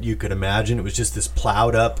thing that you could imagine. It was just this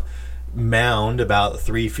plowed-up mound about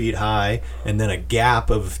 3 feet high, and then a gap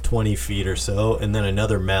of 20 feet or so, and then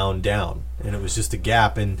another mound down. And it was just a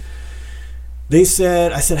gap. And I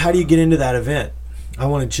said, how do you get into that event? I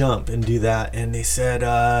want to jump and do that. And they said,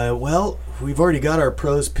 well, we've already got our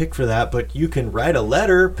pros picked for that, but you can write a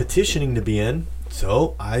letter petitioning to be in.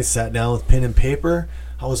 So I sat down with pen and paper.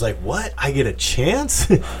 I was like, what? I get a chance?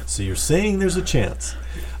 So you're saying there's a chance.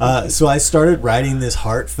 So I started writing this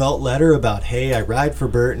heartfelt letter about, hey, I ride for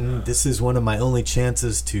Burton. This is one of my only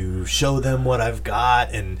chances to show them what I've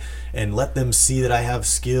got and let them see that I have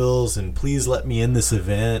skills, and please let me in this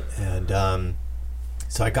event. And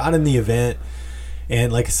so I got in the event,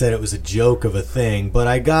 and like I said, it was a joke of a thing, but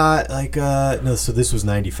I got so this was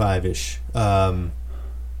 95-ish.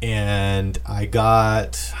 And I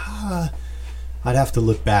got, I'd have to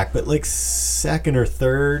look back, but like second or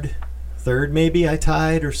third maybe I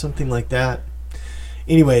tied or something like that.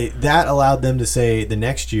 Anyway, that allowed them to say the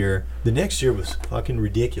next year was fucking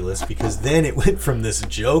ridiculous, because then it went from this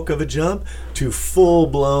joke of a jump to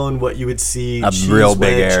full-blown what you would see a real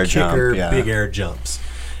big air kicker, jump, big air jumps.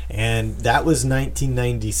 And that was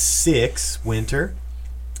 1996 winter,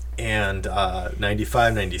 and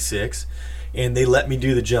 95, 96, and they let me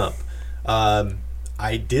do the jump.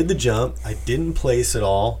 I did the jump. I didn't place at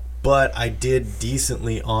all, but I did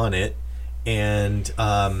decently on it. And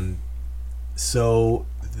so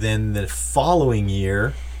then the following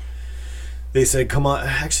year, they said, come on.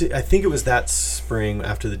 Actually, I think it was that spring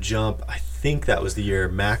after the jump. I think that was the year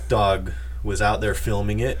Mac Dog was out there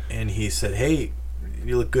filming it, and he said, hey,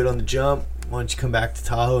 you look good on the jump. Why don't you come back to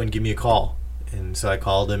Tahoe and give me a call? And so I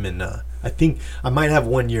called him, and I think I might have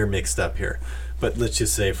 1 year mixed up here, but let's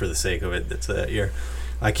just say for the sake of it, that's that year.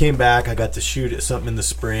 I came back. I got to shoot at something in the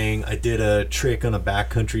spring. I did a trick on a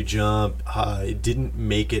backcountry jump. It didn't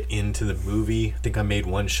make it into the movie. I think I made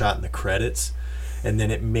one shot in the credits, and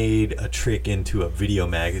then it made a trick into a video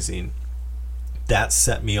magazine. That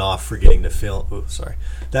set me off for getting to film. Oh, sorry.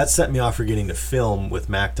 That set me off for getting to film with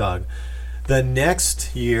Mac Dog. The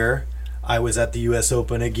next year, I was at the U.S.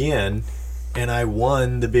 Open again, and I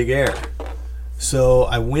won the Big Air. So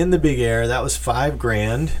I win the Big Air. That was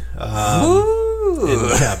 $5,000. And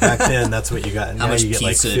yeah, back then that's what you got. Now you get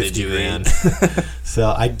like 50 grand.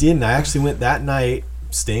 So I didn't. I actually went that night,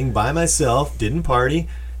 staying by myself, didn't party,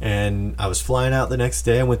 and I was flying out the next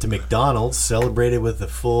day. I went to McDonald's, celebrated with a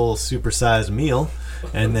full supersized meal,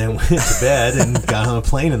 and then went to bed and got on a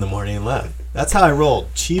plane in the morning and left. That's how I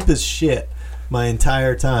rolled. Cheap as shit my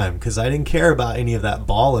entire time, because I didn't care about any of that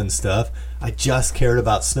ball and stuff. I just cared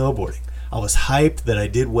about snowboarding. I was hyped that I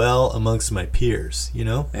did well amongst my peers, you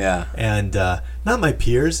know? Yeah. And not my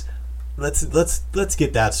peers. Let's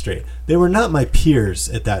get that straight. They were not my peers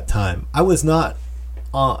at that time. I was not,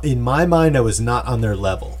 in my mind, I was not on their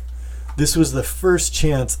level. This was the first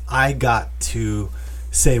chance I got to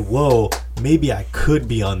say, whoa, maybe I could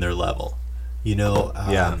be on their level, you know?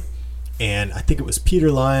 Yeah. And I think it was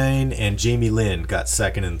Peter Line and Jamie Lynn got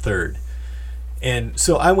second and third. And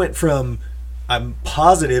so I went from, I'm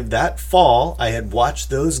positive that fall I had watched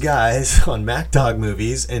those guys on Mac Dog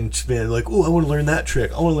movies and been like, oh, I want to learn that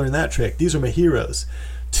trick. I want to learn that trick. These are my heroes.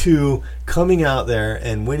 To coming out there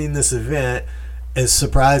and winning this event, as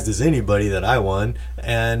surprised as anybody that I won.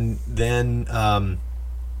 And then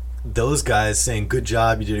those guys saying, good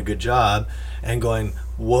job, you did a good job. And going,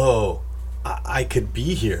 whoa, I could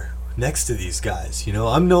be here next to these guys. You know,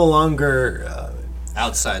 I'm no longer...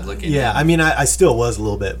 outside looking Yeah, in. I mean, I still was a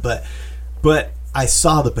little bit, but I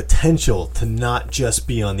saw the potential to not just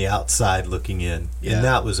be on the outside looking in, and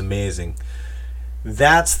that was amazing.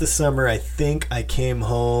 That's the summer I think I came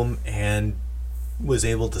home and was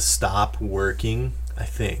able to stop working, I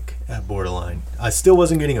think, at Borderline. I still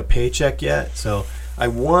wasn't getting a paycheck yet, so I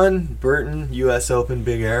won Burton U.S. Open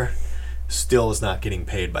Big Air, still was not getting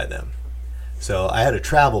paid by them. So I had a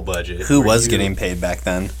travel budget. Who was getting paid back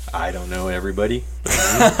then? I don't know, everybody.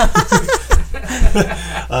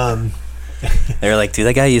 They were like, dude,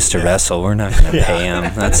 that guy used to wrestle. We're not going to pay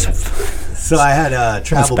him. That's So I had a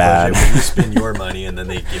travel bad. budget where you spend your money and then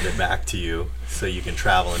they give it back to you so you can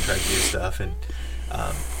travel and try to do stuff. And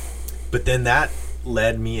but then that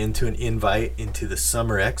led me into an invite into the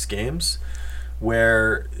Summer X Games,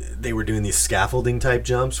 where they were doing these scaffolding type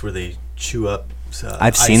jumps where they chew up.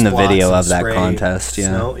 I've seen the video of that contest. Yeah,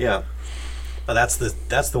 snow. Yeah. That's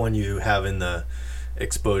the one you have in the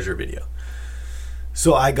exposure video.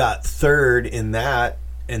 So I got third in that,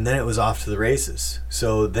 and then it was off to the races.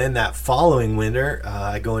 So then that following winter,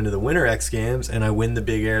 I go into the Winter X Games, and I win the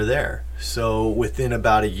Big Air there. So within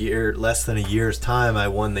about a year, less than a year's time, I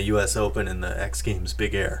won the U.S. Open and the X Games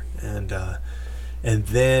Big Air. And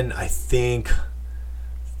then I think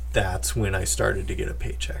that's when I started to get a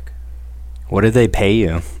paycheck. What did they pay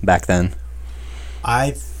you back then?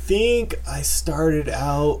 I think I started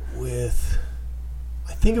out with,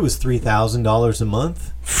 I think it was $3,000 a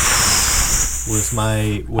month. Was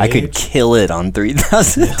my wage. I could kill it on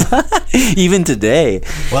 3,000 even today.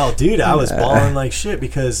 Well, dude, I was balling like shit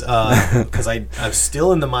because I was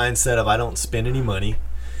still in the mindset of I don't spend any money.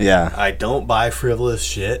 Yeah. I don't buy frivolous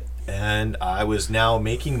shit, and I was now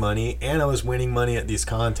making money, and I was winning money at these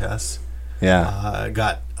contests. Yeah. I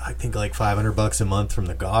got, I think, like $500 a month from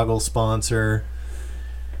the goggle sponsor.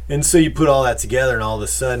 And so you put all that together, and all of a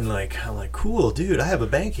sudden, like, I'm like, cool, dude, I have a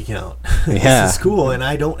bank account. Yeah. This is cool, and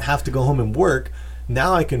I don't have to go home and work.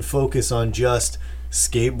 Now I can focus on just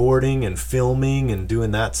skateboarding and filming and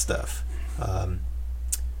doing that stuff.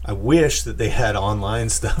 I wish that they had online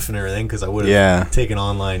stuff and everything, because I would have taken an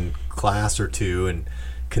online class or two and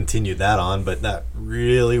continued that on, but that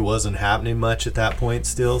really wasn't happening much at that point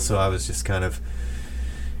still, so I was just kind of...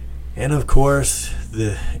 And of course,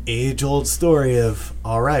 the age-old story of,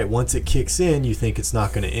 all right, once it kicks in, you think it's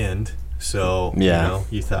not going to end. So, you know,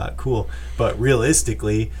 you thought, cool. But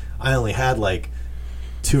realistically, I only had like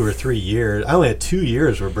 2 or 3 years. I only had 2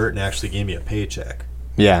 years where Burton actually gave me a paycheck.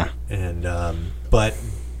 Yeah. And, but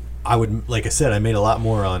I would, like I said, I made a lot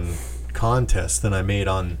more on contests than I made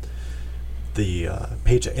on the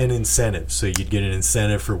paycheck and incentives. So you'd get an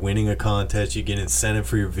incentive for winning a contest, you get an incentive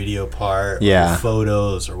for your video part, or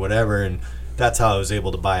photos or whatever, and that's how I was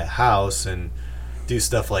able to buy a house and do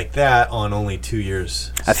stuff like that on only 2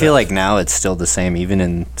 years. I feel like now it's still the same, even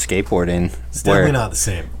in skateboarding. It's definitely not the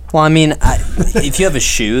same. Well, I mean, if you have a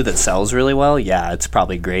shoe that sells really well, yeah, it's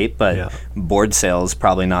probably great, but board sales,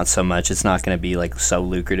 probably not so much. It's not going to be like so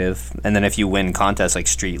lucrative. And then if you win contests like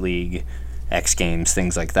Street League, X Games,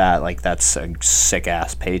 things like that, like that's a sick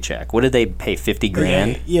ass paycheck. What did they pay? 50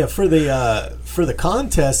 grand? Yeah, for the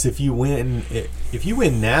contest, if you win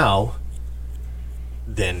now,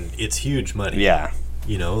 then it's huge money. Yeah.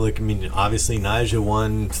 You know, like, I mean, obviously Nyjah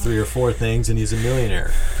won 3 or 4 things, and he's a millionaire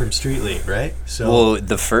from Street League, right? So well,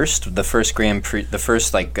 the first Grand Prix, the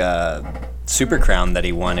first like Super Crown that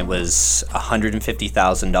he won, it was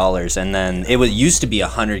 $150,000, and then it used to be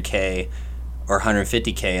 $100K or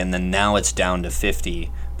 $150K, and then now it's down to 50.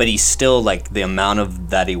 But he's still, like, the amount of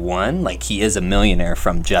that he won, like, he is a millionaire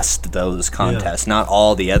from just those contests, not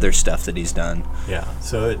all the other stuff that he's done. Yeah.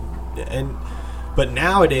 So but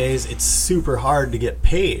nowadays it's super hard to get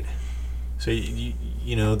paid. So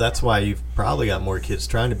you know, that's why you've probably got more kids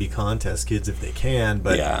trying to be contest kids if they can.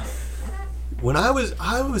 But when I was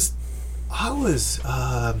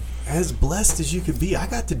as blessed as you could be. I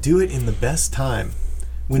got to do it in the best time,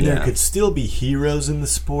 when there could still be heroes in the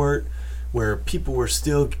sport, where people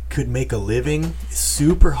could make a living. It's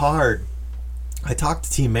super hard. I talk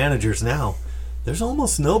to team managers now. There's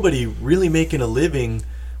almost nobody really making a living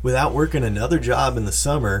without working another job in the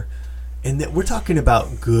summer. And that we're talking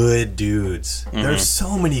about good dudes. Mm-hmm. There's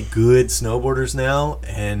so many good snowboarders now,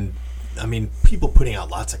 and I mean, people putting out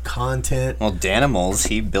lots of content. Well, Danimals,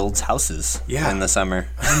 he builds houses in the summer.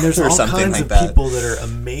 And there's all kinds of people that are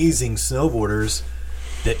amazing snowboarders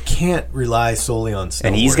that can't rely solely on snowboarding.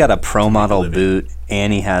 And he's got a pro model boot,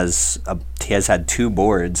 and he has had 2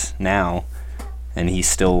 boards now, and he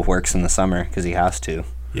still works in the summer because he has to.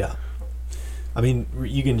 Yeah. I mean,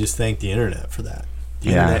 you can just thank the internet for that. The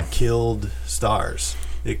internet killed stars.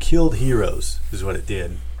 It killed heroes, is what it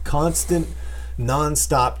did. Constant,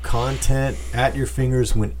 non-stop content at your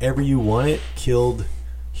fingers whenever you want it killed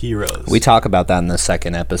heroes. We talk about that in the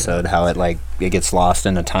second episode, how it gets lost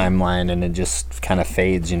in a timeline and it just kind of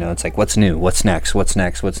fades, you know. It's like, what's new? What's next? What's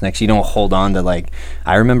next? What's next? You don't hold on to, like,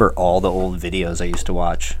 I remember all the old videos I used to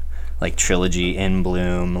watch, like Trilogy, In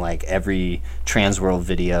Bloom, like every Transworld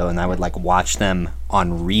video, and I would like watch them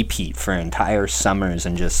on repeat for entire summers,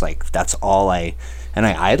 and just like that's all and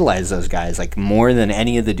I idolize those guys like more than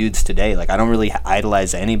any of the dudes today. Like I don't really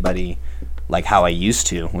idolize anybody like how I used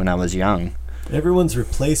to when I was young. Everyone's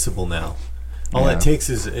replaceable now. All it takes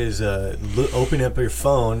is open up your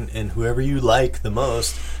phone, and whoever you like the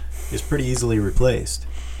most is pretty easily replaced.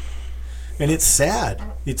 And it's sad.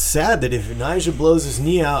 It's sad that if Nyjah blows his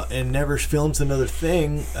knee out and never films another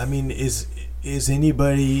thing, I mean, is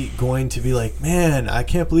anybody going to be like, man, I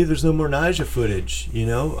can't believe there's no more Nyjah footage, you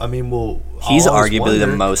know? I mean, he's arguably the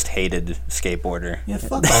most hated skateboarder. Yeah,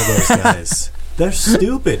 fuck all those guys. They're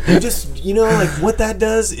stupid. They just, like what that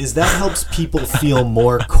does is that helps people feel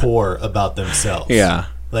more core about themselves. Yeah.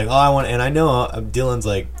 Like, I want, and I know Dylan's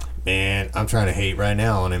like, man, I'm trying to hate right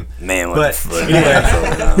now on him. Man, what But the fuck?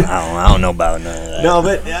 anyway. I don't know about none of that. No,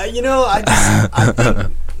 but I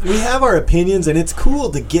think we have our opinions, and it's cool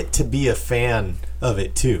to get to be a fan of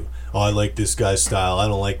it too. Oh, I like this guy's style. I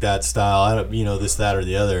don't like that style. I don't, this, that, or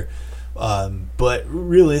the other. But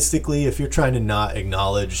realistically, if you're trying to not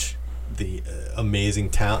acknowledge the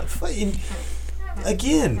amazing talent,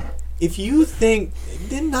 again, if you think,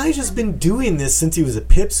 then Nigel's been doing this since he was a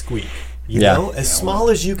pipsqueak. You know, as small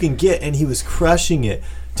as you can get, and he was crushing it.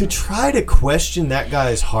 To try to question that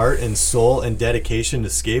guy's heart and soul and dedication to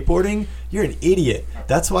skateboarding, you're an idiot.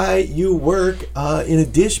 That's why you work in a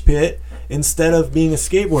dish pit instead of being a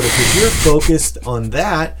skateboarder, because you're focused on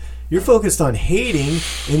that. You're focused on hating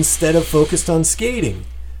instead of focused on skating.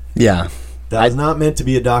 Yeah. That was not meant to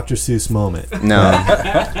be a Dr. Seuss moment. No.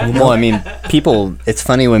 Well, I mean, it's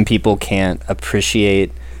funny when people can't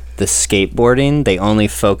appreciate the skateboarding. They only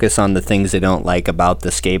focus on the things they don't like about the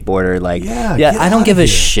skateboarder. Like, I don't give a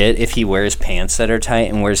shit if he wears pants that are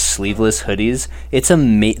tight and wears sleeveless hoodies. It's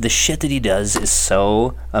the shit that he does is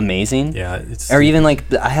so amazing. Yeah, or even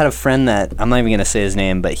like, I had a friend that, I'm not even gonna say his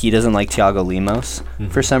name, but he doesn't like Thiago Lemos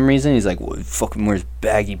for some reason. He's like, well, he fucking wears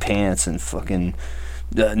baggy pants and fucking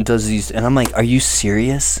does these, and I'm like, are you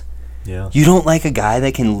serious? Yeah. You don't like a guy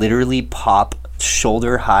that can literally pop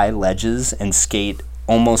shoulder high ledges and skate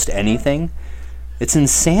almost anything? It's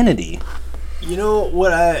insanity. You know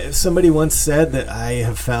what somebody once said that I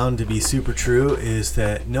have found to be super true is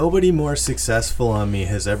that nobody more successful on me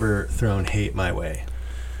has ever thrown hate my way.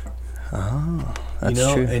 Oh, that's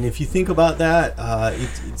true. And if you think about that,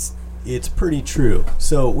 it's pretty true.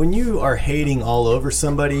 So when you are hating all over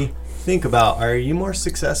somebody, think about, are you more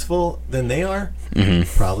successful than they are?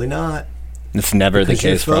 Mm-hmm. Probably not. It's never the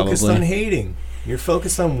case, you're focused probably. on hating. You're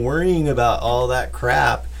focused on worrying about all that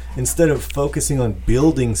crap instead of focusing on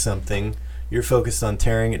building something. You're focused on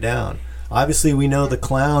tearing it down. Obviously, we know the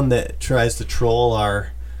clown that tries to troll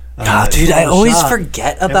our. Dude, I always shop.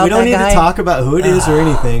 forget about and that we don't need guy. to talk about who it is or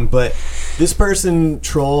anything, but this person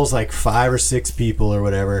trolls like 5 or 6 people or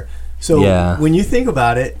whatever. So when you think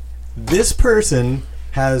about it, this person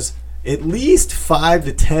has at least 5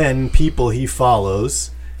 to 10 people he follows.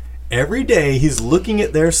 Every day he's looking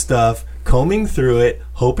at their stuff, combing through it,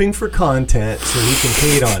 hoping for content so he can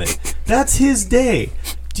hate on it. That's his day.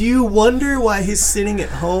 Do you wonder why he's sitting at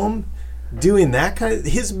home doing that kind of...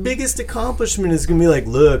 His biggest accomplishment is going to be like,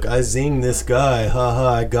 look, I zinged this guy. Haha,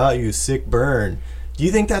 I got you. Sick burn. Do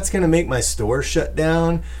you think that's going to make my store shut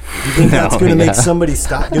down? Do you think that's going to make somebody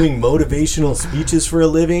stop doing motivational speeches for a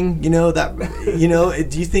living? Do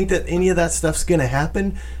you think that any of that stuff's going to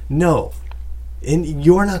happen? No. And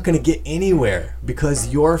you're not going to get anywhere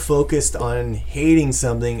because you're focused on hating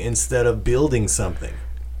something instead of building something.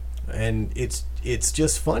 And it's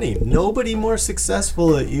just funny. Nobody more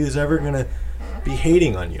successful at you is ever going to be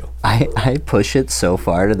hating on you. I push it so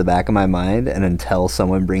far to the back of my mind, and until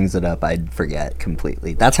someone brings it up, I'd forget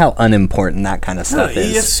completely. That's how unimportant that kind of stuff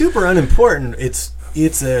is. It's super unimportant.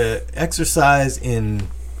 It's a exercise in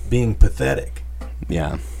being pathetic.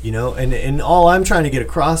 Yeah. And all I'm trying to get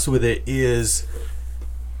across with it is,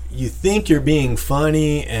 you think you're being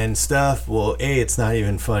funny and stuff. Well, it's not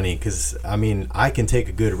even funny, because I can take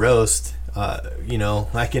a good roast.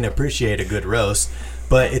 I can appreciate a good roast,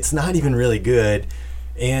 but it's not even really good.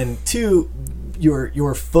 And 2,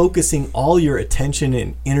 you're focusing all your attention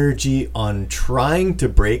and energy on trying to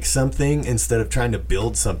break something instead of trying to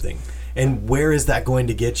build something. And where is that going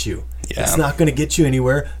to get you? Yeah. It's not going to get you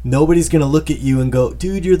anywhere. Nobody's going to look at you and go,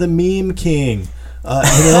 dude, you're the meme king.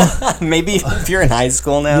 Maybe if you're in high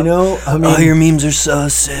school now. Your memes are so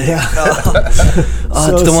sick. Yeah.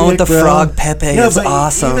 It's the one with the frog Pepe. It's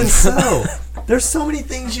awesome. Even so, there's so many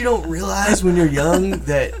things you don't realize when you're young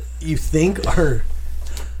that you think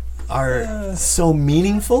are so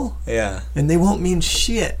meaningful. Yeah. And they won't mean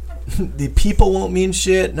shit. The people won't mean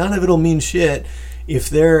shit. None of it'll mean shit. If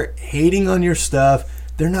they're hating on your stuff,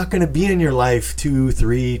 they're not going to be in your life 2,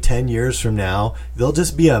 3, 10 years from now. They'll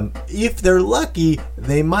just be if they're lucky,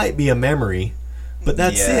 they might be a memory, but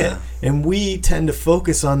that's it. And we tend to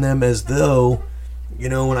focus on them as though,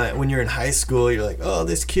 when you're in high school, you're like, oh,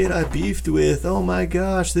 this kid I beefed with, oh my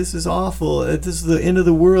gosh, this is awful. This is the end of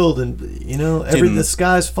the world. And, the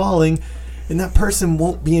sky's falling. And that person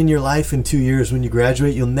won't be in your life in 2 years. When you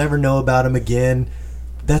graduate, you'll never know about him again.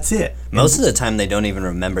 That's it. Most of the time, they don't even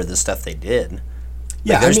remember the stuff they did.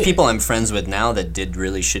 Yeah, there's people I'm friends with now that did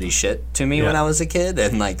really shitty shit to me when I was a kid,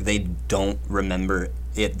 and they don't remember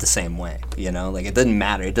it the same way, you know? Like, it doesn't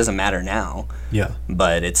matter. It doesn't matter now. Yeah.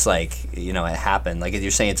 But it's like, you know, it happened. Like,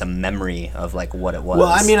 you're saying it's a memory of, like, what it was. Well,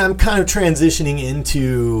 I mean, I'm kind of transitioning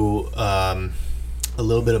into a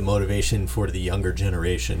little bit of motivation for the younger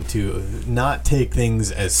generation to not take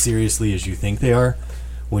things as seriously as you think they are.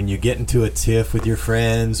 When you get into a tiff with your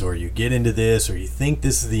friends, or you get into this, or you think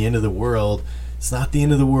this is the end of the world, it's not the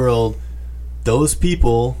end of the world. Those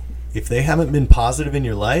people, if they haven't been positive in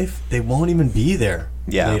your life, they won't even be there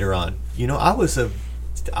later on. You know, I was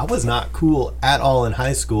not cool at all in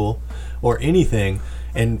high school or anything,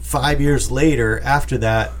 and 5 years later, after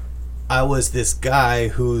that, I was this guy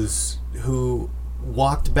who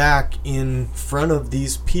walked back in front of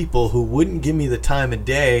these people who wouldn't give me the time of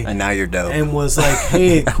day, and now you're dope, and was like,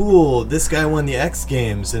 hey, cool, this guy won the X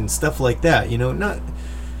Games and stuff like that. You know,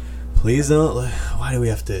 please don't, why do we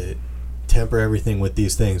have to temper everything with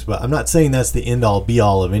these things? But I'm not saying that's the end all be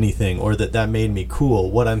all of anything, or that made me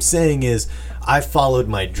cool. What I'm saying is I followed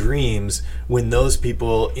my dreams when those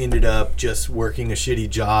people ended up just working a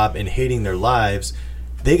shitty job and hating their lives.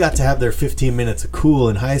 They got to have their 15 minutes of cool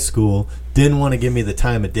in high school, didn't want to give me the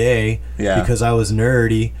time of day because I was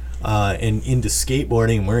nerdy and into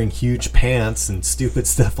skateboarding and wearing huge pants and stupid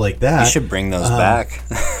stuff like that. You should bring those back.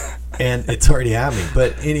 And it's already happening.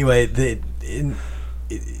 But anyway,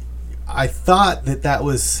 I thought that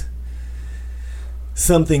was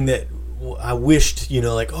something that I wished, you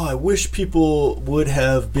know, like, oh, I wish people would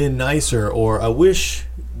have been nicer, or I wish,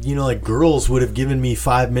 you know, like girls would have given me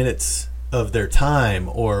 5 minutes of their time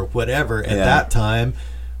or whatever at that time.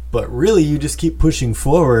 But really, you just keep pushing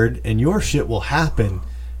forward and your shit will happen.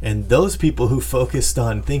 And those people who focused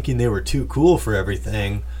on thinking they were too cool for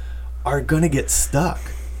everything are gonna get stuck.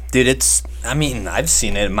 Dude, I mean, I've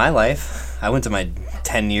seen it in my life. I went to my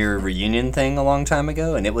 10-year reunion thing a long time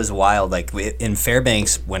ago, and it was wild. Like, in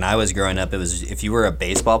Fairbanks, when I was growing up, it was, if you were a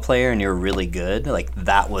baseball player and you were really good, like,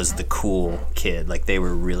 that was the cool kid. Like, they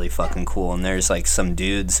were really fucking cool. And there's, like, some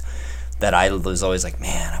dudes that I was always like,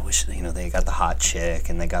 man, I wish, you know, they got the hot chick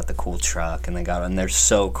and they got the cool truck and they're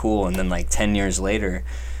so cool. And then, like, 10 years later,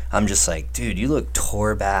 I'm just like, dude, you look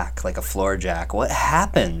tore back like a floor jack. What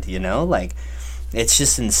happened, you know? Like, it's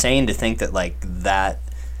just insane to think that, like, that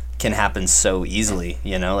can happen so easily,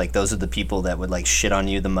 you know? Like, those are the people that would, like, shit on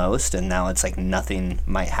you the most, and now it's like nothing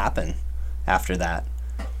might happen after that,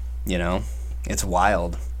 you know? It's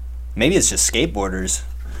wild. Maybe it's just skateboarders.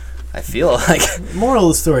 I feel like... Moral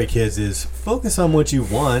of the story, kids, is focus on what you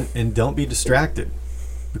want and don't be distracted,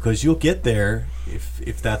 because you'll get there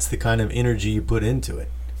if that's the kind of energy you put into it.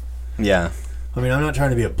 Yeah. I mean, I'm not trying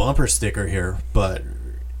to be a bumper sticker here, but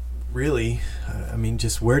really, I mean,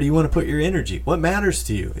 just where do you want to put your energy? What matters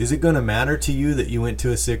to you? Is it going to matter to you that you went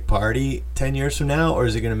to a sick party 10 years from now, or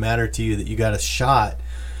is it going to matter to you that you got a shot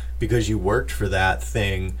because you worked for that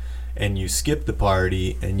thing and you skipped the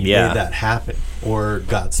party and you made that happen, or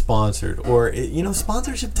got sponsored, or, you know,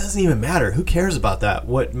 sponsorship doesn't even matter. Who cares about that?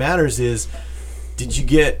 What matters is, did you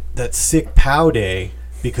get that sick POW day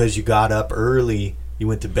because you got up early, you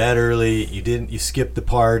went to bed early, you skipped the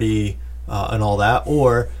party and all that,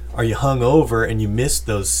 or are you hungover and you missed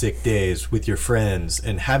those sick days with your friends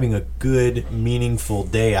and having a good, meaningful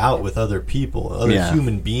day out with other people, other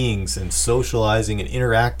human beings, and socializing and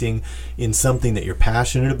interacting in something that you're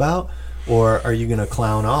passionate about? Or are you going to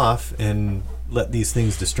clown off and let these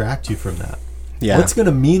things distract you from that? Yeah. What's going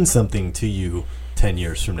to mean something to you 10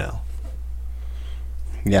 years from now?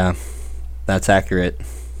 Yeah, that's accurate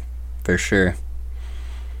for sure.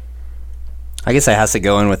 I guess it has to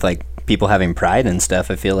go in with, like, people having pride and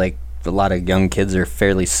stuff. I feel like a lot of young kids are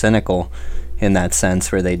fairly cynical in that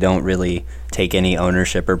sense, where they don't really take any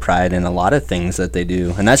ownership or pride in a lot of things that they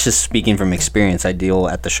do. And that's just speaking from experience. I deal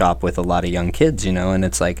at the shop with a lot of young kids, you know, and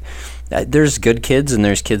it's like, there's good kids and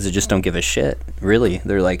there's kids that just don't give a shit, really.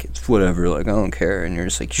 They're like, it's whatever, like, I don't care. And you're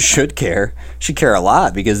just like, you should care. You should care a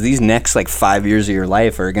lot, because these next, like, 5 years of your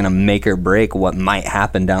life are going to make or break what might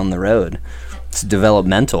happen down the road. It's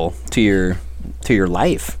developmental to your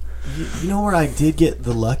life. You know where I did get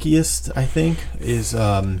the luckiest, I think, is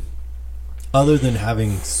other than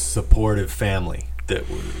having supportive family that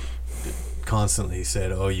constantly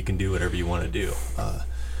said, oh, you can do whatever you want to do.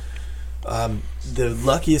 The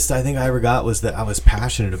luckiest I think I ever got was that I was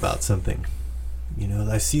passionate about something. You know,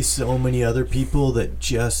 I see so many other people that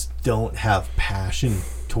just don't have passion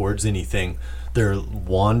towards anything. They're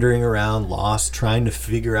wandering around lost, trying to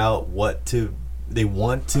figure out they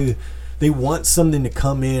want something to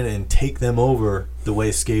come in and take them over the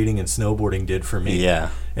way skating and snowboarding did for me. Yeah.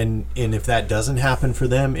 And if that doesn't happen for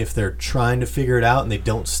them, if they're trying to figure it out and they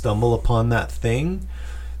don't stumble upon that thing,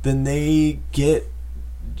 then they get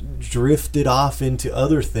drifted off into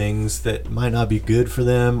other things that might not be good for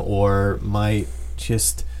them or might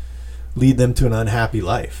just lead them to an unhappy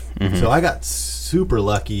life. So I got super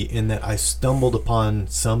lucky in that I stumbled upon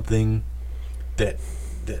something that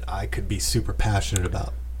I could be super passionate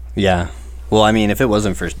about. Yeah. Well, I mean, if it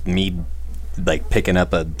wasn't for me, like, picking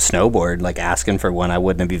up a snowboard, like, asking for one, I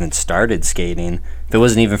wouldn't have even started skating. If it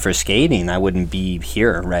wasn't even for skating, I wouldn't be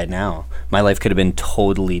here right now. My life could have been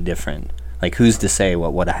totally different. Like, who's to say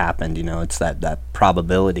what would have happened? You know, it's that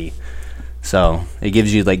probability. So it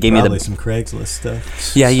gives you, like, gave Probably me the some Craigslist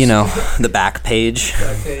stuff. yeah, you know, the back page.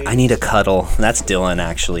 I need a cuddle. That's Dylan,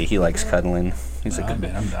 actually. He likes cuddling. He's like,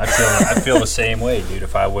 I feel the same way, dude.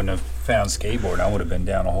 If I wouldn't have found skateboarding, I would have been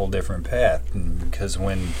down a whole different path. Because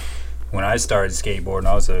when I started skateboarding,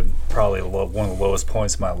 I was probably one of the lowest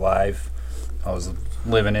points of my life. I was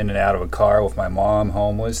living in and out of a car with my mom,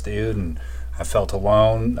 homeless, dude, and I felt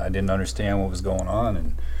alone. I didn't understand what was going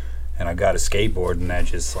on, and I got a skateboard, and that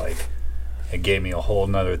just, like, it gave me a whole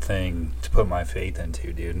nother thing to put my faith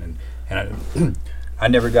into, dude. And I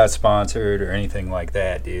never got sponsored or anything like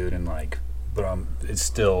that, dude. And, like, but it's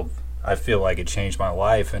still, I feel like it changed my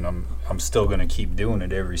life, and I'm still gonna keep doing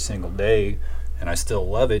it every single day, and I still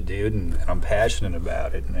love it, dude, and I'm passionate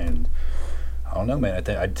about it. And I don't know, man.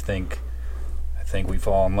 I think we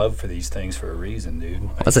fall in love for these things for a reason, dude.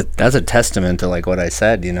 that's a testament to, like, what I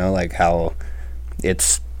said, you know, like, how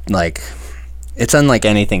it's, like, it's unlike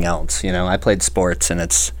anything else. You know, I played sports, and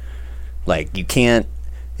it's like, you can't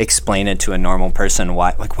explain it to a normal person.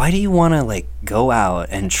 Why do you want to, like, go out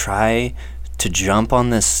and try to jump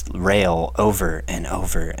on this rail over and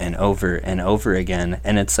over and over and over again?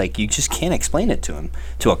 And it's like, you just can't explain it to him,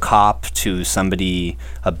 to a cop, to somebody,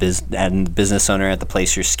 and business owner at the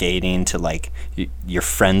place you're skating, to, like, your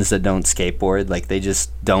friends that don't skateboard. Like, they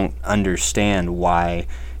just don't understand why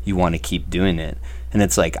you want to keep doing it. And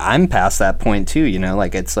it's like, I'm past that point too, you know,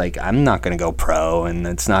 like, it's like, I'm not going to go pro, and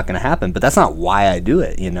it's not going to happen, but that's not why I do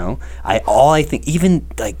it, you know. I think, even,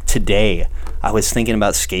 like, today, I was thinking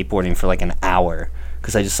about skateboarding for, like, an hour,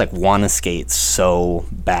 because I just, like, want to skate so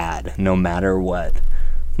bad, no matter what.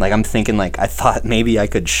 Like, I'm thinking, like, I thought maybe I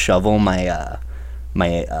could shovel my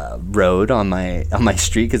road on my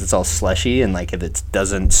street, because it's all slushy, and, like, if it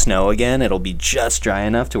doesn't snow again, it'll be just dry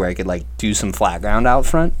enough to where I could, like, do some flat ground out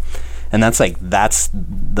front. And that's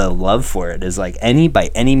the love for it, is, like,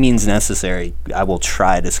 by any means necessary, I will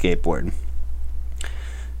try to skateboard.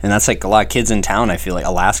 And that's, like, a lot of kids in town, I feel like,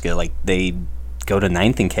 Alaska, like, they go to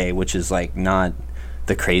 9th and K, which is, like, not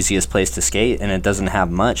the craziest place to skate, and it doesn't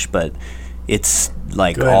have much, but it's,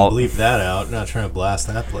 like, Go ahead and bleep that out. Not trying to blast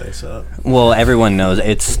that place up. Well, everyone knows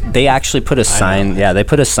they actually put a sign. Yeah, they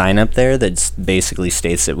put a sign up there that basically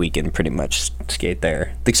states that we can pretty much skate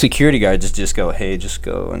there. The security guards just go, hey, just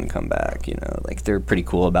go and come back, you know, like, they're pretty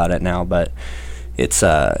cool about it now. But it's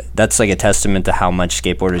that's, like, a testament to how much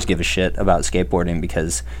skateboarders give a shit about skateboarding,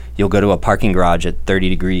 because you'll go to a parking garage at 30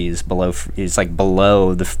 degrees below, it's, like,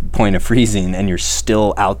 below the point of freezing, and you're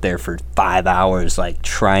still out there for 5 hours, like,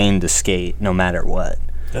 trying to skate no matter what.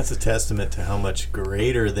 That's a testament to how much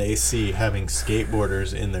greater they see having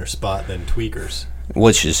skateboarders in their spot than tweakers.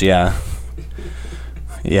 Which is, yeah,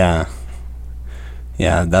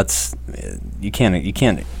 that's, you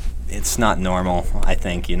can't, it's not normal, I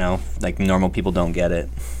think, you know, like, normal people don't get it,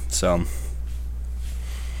 so.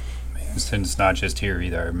 It's not just here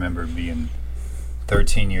either. I remember being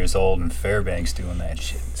 13 years old in Fairbanks doing that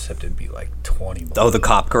shit, except it'd be like 20 bucks. Oh, the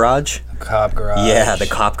cop garage? The cop garage. Yeah, the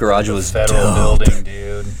cop garage was federal dope. building,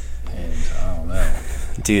 dude. And I don't know.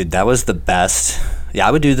 Dude, that was the best. Yeah,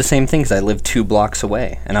 I would do the same thing, because I lived 2 blocks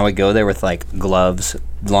away, and I would go there with, like, gloves,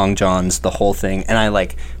 long johns, the whole thing, and I,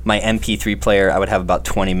 like, my MP3 player, I would have about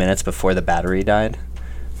 20 minutes before the battery died,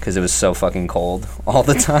 because it was so fucking cold all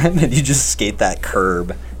the time, and you just skate that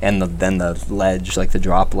curb and then the ledge, like the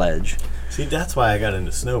drop ledge. See, that's why I got into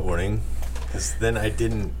snowboarding, because then I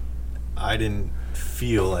didn't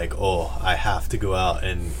feel like, oh, I have to go out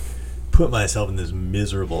and put myself in this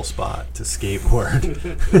miserable spot to skateboard.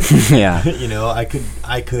 Yeah. You know,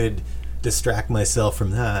 I could distract myself from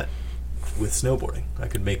that with snowboarding. I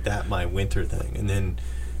could make that my winter thing, and then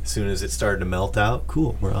as soon as it started to melt out,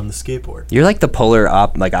 cool, we're on the skateboard. You're like the polar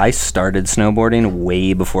op. Like, I started snowboarding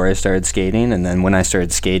way before I started skating, and then when I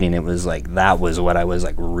started skating, it was like, that was what I was,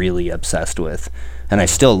 like, really obsessed with. And I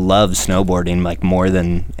still love snowboarding, like, more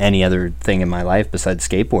than any other thing in my life besides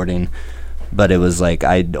skateboarding. But it was like,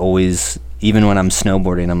 I'd always, even when I'm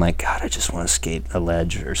snowboarding, I'm like, God, I just want to skate a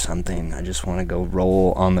ledge or something. I just want to go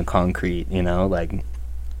roll on the concrete, you know? Like,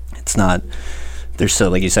 it's not, they're so,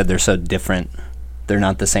 like you said, they're so different. they're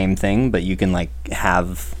not the same thing, but you can like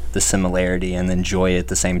have the similarity and enjoy it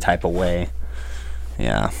the same type of way.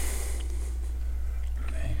 Yeah.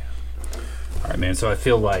 All right, man. So I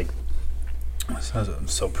feel like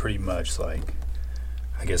so pretty much like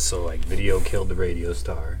I guess so like video killed the radio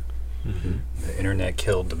star. The internet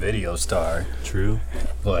killed the video star. True.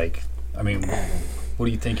 Like, I mean, what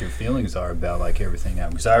do you think your feelings are about like everything now?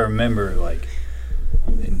 Because I remember like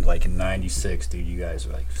in '96, dude, you guys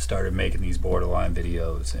like started making these Borderline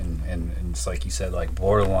videos, and it's like you said, like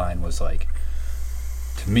Borderline was like,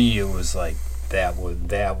 to me it was like that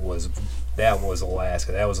was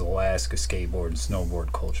Alaska. That was Alaska skateboard and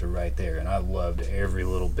snowboard culture right there, and I loved every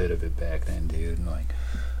little bit of it back then, dude. And like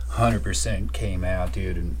 100% came out,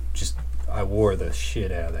 dude, and just I wore the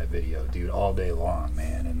shit out of that video, dude, all day long,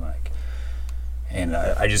 man. And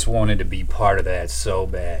I just wanted to be part of that so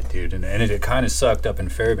bad, dude. And it kind of sucked up in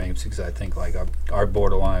Fairbanks because I think like our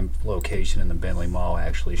Borderline location in the Bentley Mall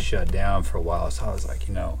actually shut down for a while. So I was like,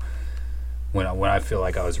 you know, when I feel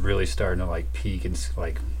like I was really starting to like peak in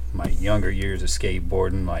like my younger years of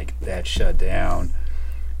skateboarding, like that shut down,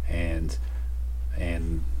 and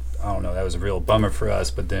I don't know, that was a real bummer for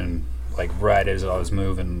us. But then like right as I was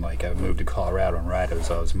moving, like I moved to Colorado, and right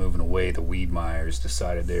as I was moving away, the Weedmeyers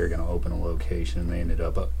decided they were going to open a location, and they ended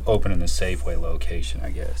up opening the Safeway location,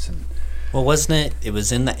 I guess. And Well, wasn't it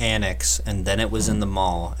was in the annex, and then it was in the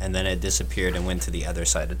mall, and then it disappeared and went to the other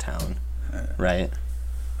side of town, right?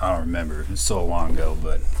 I don't remember, it was so long ago,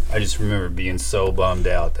 but I just remember being so bummed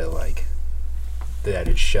out that like that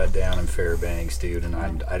it shut down in Fairbanks, dude, and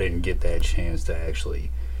I didn't get that chance to actually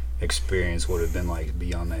experience what it would have been like to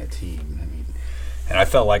be on that team. I mean, and I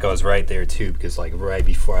felt like I was right there too, because like right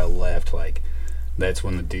before I left, like that's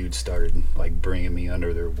when the dudes started like bringing me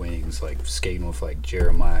under their wings, like skating with like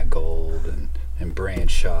Jeremiah Gold and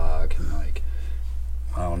Brant Shock and like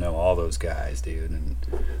I don't know, all those guys, dude.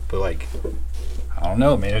 But like I don't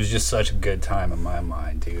know, man, it was just such a good time in my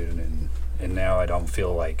mind, dude. And now I don't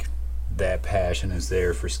feel like that passion is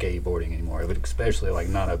there for skateboarding anymore, but especially like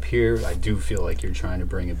not up here. I do feel like you're trying to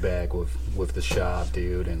bring it back with the shop,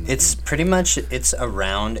 dude. And It's pretty much, it's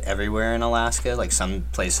around everywhere in Alaska. Like some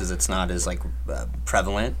places it's not as like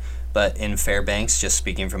prevalent, but in Fairbanks, just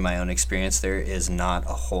speaking from my own experience, there is not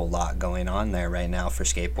a whole lot going on there right now for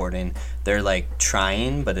skateboarding. They're like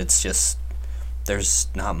trying, but it's just, there's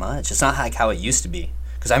not much. It's not like how it used to be.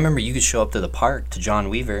 Because I remember you could show up to the park, to John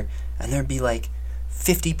Weaver, and there'd be like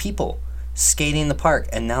 50 people skating the park,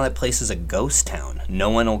 and now that place is a ghost town. No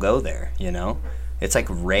one will go there, you know? It's like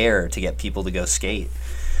rare to get people to go skate,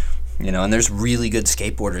 you know? And there's really good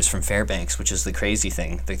skateboarders from Fairbanks, which is the crazy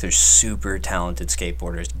thing. Like there's super talented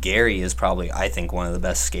skateboarders. Gary is probably, I think, one of the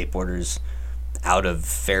best skateboarders out of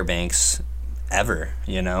Fairbanks ever,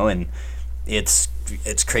 you know? And it's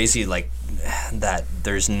crazy like that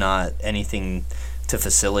there's not anything to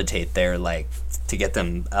facilitate there, like to get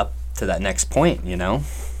them up to that next point, you know?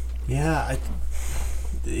 Yeah,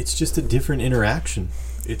 it's just a different interaction.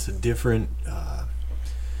 It's a different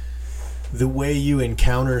the way you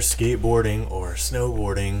encounter skateboarding or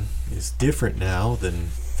snowboarding is different now than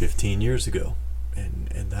 15 years ago. And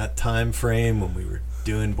that time frame when we were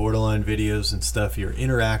doing Borderline videos and stuff, your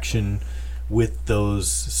interaction with those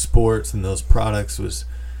sports and those products was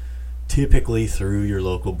typically through your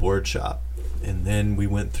local board shop. And then we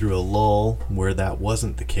went through a lull where that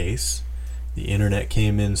wasn't the case. The internet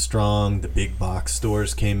came in strong, the big box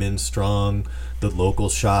stores came in strong, the local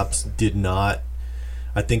shops did not.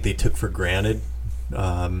 I think they took for granted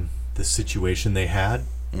the situation they had,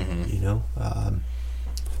 you know,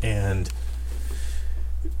 and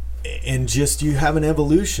just you have an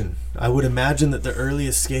evolution. I would imagine that the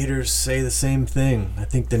earliest skaters say the same thing. I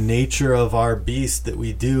think the nature of our beast that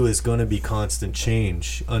we do is going to be constant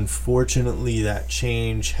change. Unfortunately, that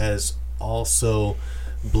change has also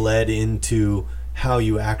bled into how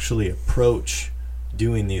you actually approach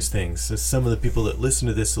doing these things. So some of the people that listen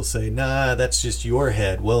to this will say, nah, that's just your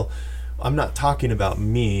head. Well, I'm not talking about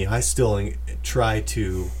me. I still try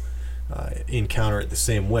to encounter it the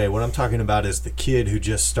same way. What I'm talking about is the kid who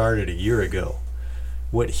just started a year ago.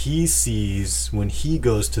 What he sees when he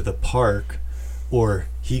goes to the park, or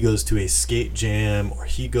he goes to a skate jam, or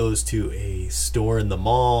he goes to a store in the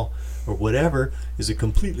mall, or whatever, is a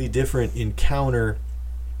completely different encounter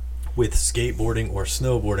with skateboarding or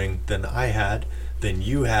snowboarding than I had, than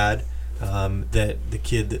you had, that the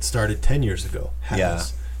kid that started 10 years ago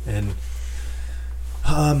has. Yeah. And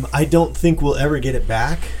I don't think we'll ever get it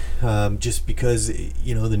back, just because,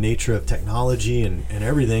 you know, the nature of technology and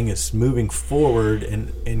everything is moving forward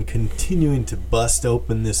and continuing to bust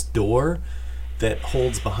open this door that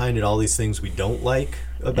holds behind it all these things we don't like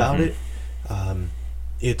about it.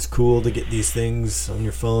 It's cool to get these things on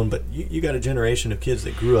your phone, but you got a generation of kids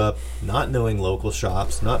that grew up not knowing local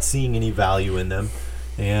shops, not seeing any value in them,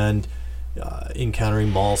 and encountering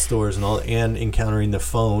mall stores and encountering the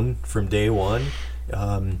phone from day one.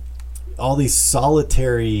 All these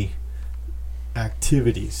solitary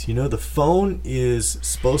activities. The phone is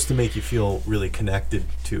supposed to make you feel really connected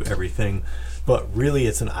to everything, but really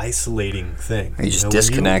it's an isolating thing. You just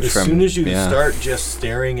disconnect as from. As soon as you yeah. start just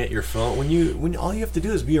staring at your phone, when all you have to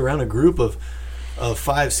do is be around a group of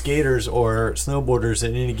 5 skaters or snowboarders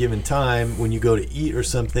at any given time, when you go to eat or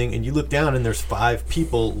something, and you look down and there's 5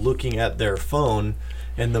 people looking at their phone,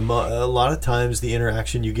 and a lot of times the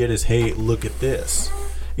interaction you get is, hey, look at this.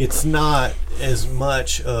 It's not as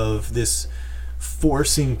much of this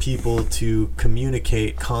forcing people to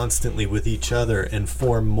communicate constantly with each other and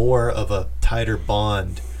form more of a tighter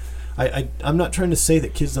bond. I'm not trying to say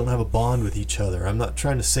that kids don't have a bond with each other. I'm not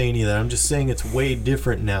trying to say any of that. I'm just saying it's way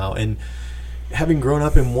different now. And having grown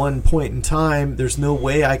up in one point in time, there's no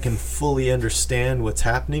way I can fully understand what's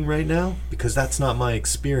happening right now, because that's not my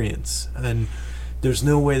experience. And there's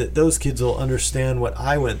no way that those kids will understand what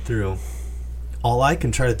I went through. All I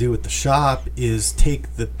can try to do with the shop is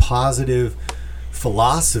take the positive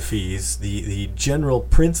philosophies, the general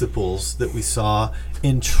principles that we saw,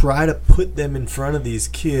 and try to put them in front of these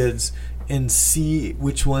kids and see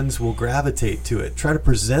which ones will gravitate to it. Try to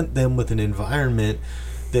present them with an environment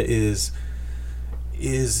that is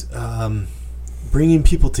bringing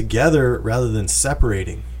people together rather than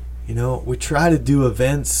separating. We try to do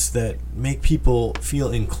events that make people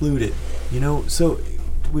feel included. So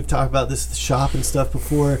we've talked about this shop and stuff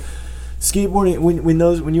before. Skateboarding,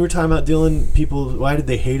 when you were talking about, Dylan, people, why did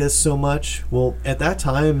they hate us so much? Well, at that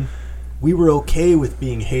time, we were okay with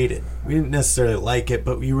being hated. We didn't necessarily like it,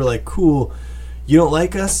 but we were like, cool, you don't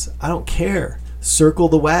like us? I don't care. Circle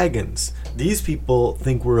the wagons. These people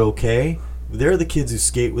think we're okay. They're the kids who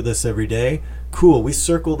skate with us every day. Cool, we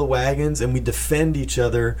circle the wagons and we defend each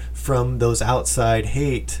other from those outside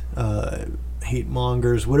hate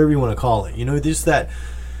mongers, whatever you want to call it. Just that,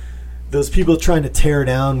 those people trying to tear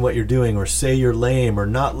down what you're doing or say you're lame or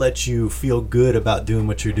not let you feel good about doing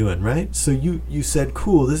what you're doing, right? So you said,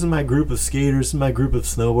 cool, this is my group of skaters, this is my group of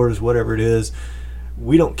snowboarders, whatever it is.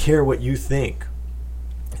 We don't care what you think.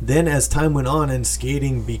 Then as time went on and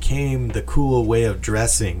skating became the cool way of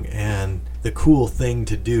dressing and the cool thing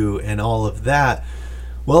to do and all of that,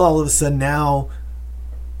 well, all of a sudden now,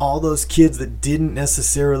 all those kids that didn't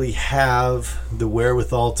necessarily have the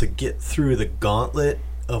wherewithal to get through the gauntlet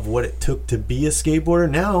of what it took to be a skateboarder,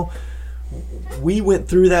 now we went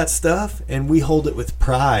through that stuff and we hold it with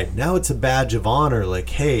pride. Now it's a badge of honor, like,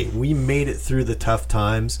 hey, we made it through the tough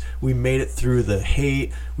times, we made it through the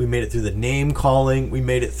hate, we made it through the name calling, we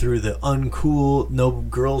made it through the uncool, no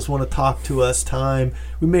girls want to talk to us time.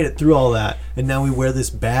 We made it through all that, and now we wear this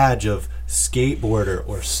badge of skateboarder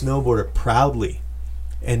or snowboarder proudly.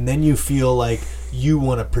 And then you feel like you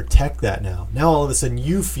want to protect that now. Now all of a sudden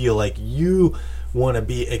you feel like you want to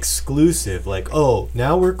be exclusive, like, oh,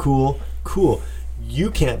 now we're cool,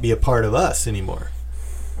 you can't be a part of us anymore.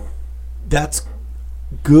 That's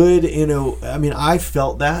good. I've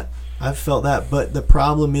felt that, but the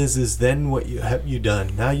problem is then what have you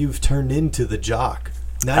done? Now you've turned into the jock.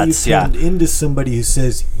 Now you've turned into somebody who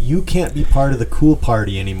says you can't be part of the cool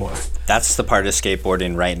party anymore. That's the part of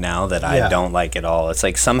skateboarding right now that I don't like at all. It's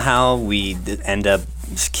like somehow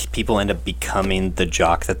people end up becoming the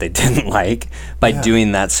jock that they didn't like by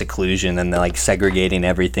doing that seclusion and like segregating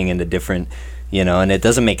everything into different, and it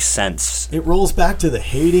doesn't make sense. It rolls back to the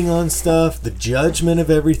hating on stuff, the judgment of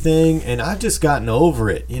everything, and I've just gotten over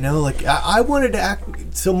it. Like I wanted to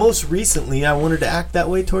act, so most recently I wanted to act that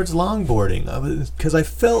way towards longboarding, because I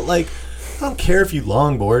felt like, I don't care if you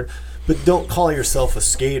longboard, but don't call yourself a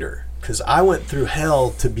skater, because I went through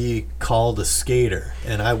hell to be called a skater,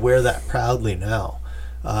 and I wear that proudly now.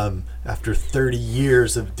 After 30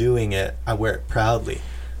 years of doing it, I wear it proudly.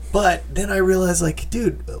 But then I realized, like,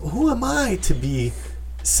 dude, who am I to be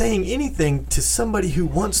saying anything to somebody who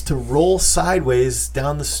wants to roll sideways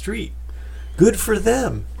down the street? Good for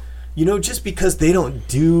them. Just because they don't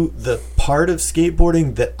do the part of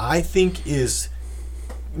skateboarding that I think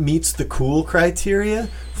meets the cool criteria,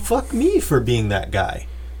 fuck me for being that guy.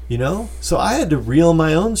 So I had to reel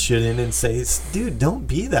my own shit in and say, dude, don't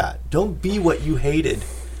be that. Don't be what you hated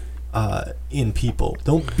in people.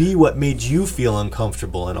 Don't be what made you feel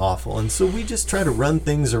uncomfortable and awful. And so we just try to run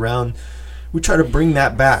things around. We try to bring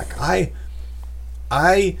that back. I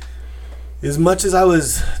as much as I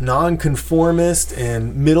was nonconformist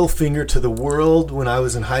and middle finger to the world when I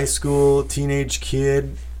was in high school, teenage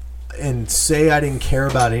kid, and say I didn't care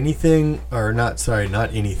about anything, or not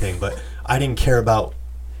anything, but I didn't care about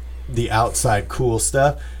the outside cool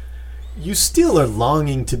stuff, you still are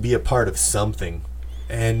longing to be a part of something.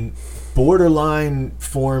 And Borderline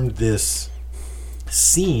formed this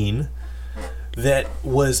scene that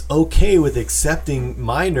was okay with accepting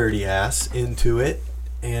my nerdy ass into it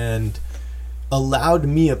and allowed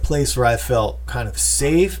me a place where I felt kind of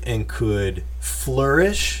safe and could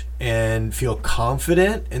flourish and feel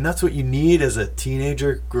confident. And that's what you need as a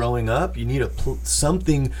teenager growing up. You need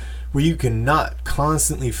something where you can not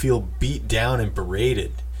constantly feel beat down and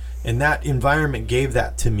berated. And that environment gave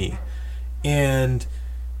that to me. And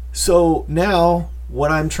so now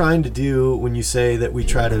what I'm trying to do, when you say that we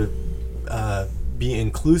try to be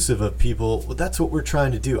inclusive of people, well, that's what we're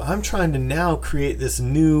trying to do. I'm trying to now create this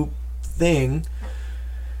new thing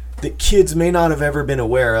that kids may not have ever been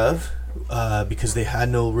aware of because they had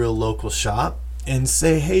no real local shop, and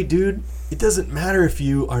say, hey dude, it doesn't matter if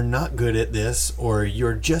you are not good at this or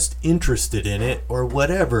you're just interested in it or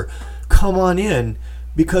whatever. Come on in,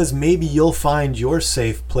 because maybe you'll find your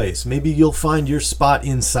safe place. Maybe you'll find your spot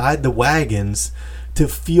inside the wagons to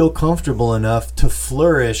feel comfortable enough to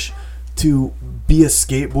flourish, to be a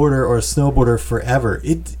skateboarder or a snowboarder forever.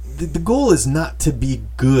 The goal is not to be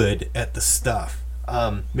good at the stuff.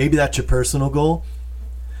 Maybe that's your personal goal.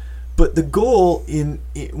 But the goal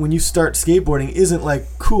when you start skateboarding isn't like,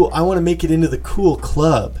 cool, I want to make it into the cool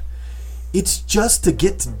club. It's just to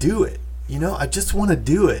get to do it. You know, I just want to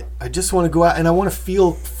do it. I just want to go out and I want to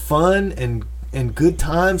feel fun and good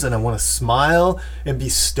times, and I want to smile and be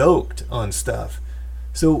stoked on stuff.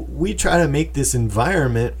 So we try to make this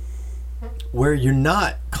environment where you're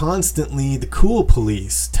not constantly the cool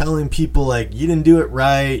police telling people like, you didn't do it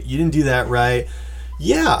right, you didn't do that right.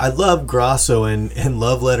 Yeah, I love Grosso and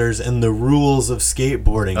Love Letters and the rules of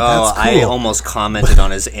skateboarding. Oh, that's cool. I almost commented on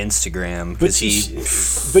his Instagram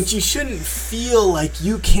because but you shouldn't feel like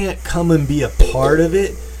you can't come and be a part of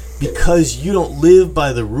it because you don't live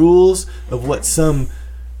by the rules of what some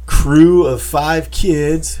crew of 5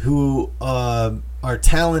 kids who are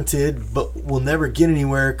talented but will never get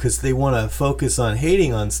anywhere because they want to focus on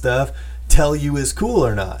hating on stuff tell you is cool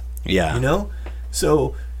or not. Yeah. You know?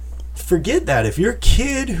 So forget that. If you're a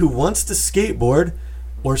kid who wants to skateboard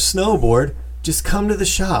or snowboard, just come to the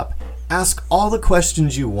shop. Ask all the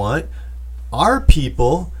questions you want. Our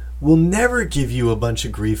people will never give you a bunch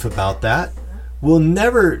of grief about that. We'll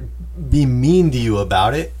never be mean to you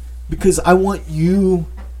about it, because I want you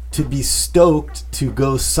to be stoked to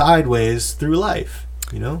go sideways through life,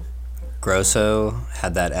 you know? Grosso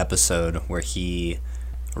had that episode where he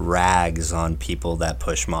rags on people that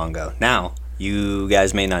push Mongo. Now, you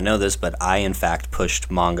guys may not know this, but I, in fact, pushed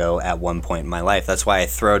Mongo at one point in my life. That's why I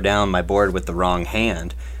throw down my board with the wrong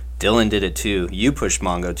hand. Dylan did it too. You pushed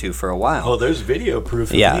Mongo too for a while. Oh, there's video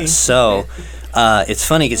proof of yeah, me. So it's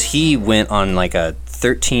funny because he went on like a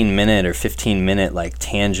 13-minute or 15-minute like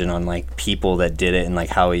tangent on like people that did it and like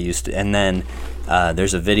how he used to. And then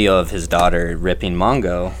there's a video of his daughter ripping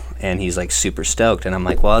Mongo, and he's like super stoked. And I'm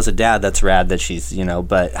like, well, as a dad, that's rad that she's, you know,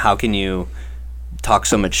 but how can you talk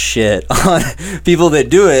so much shit on people that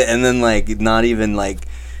do it and then like not even like,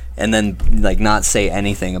 and then like not say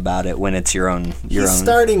anything about it when it's your own. He's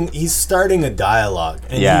starting a dialogue,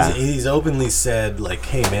 and yeah. he's openly said like,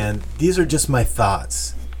 hey man, these are just my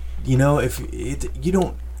thoughts. You know, if you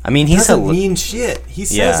don't, I mean, it doesn't mean shit. He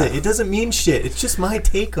says it doesn't mean shit. It's just my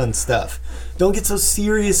take on stuff. Don't get so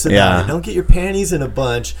serious about it. Don't get your panties in a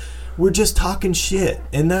bunch. We're just talking shit,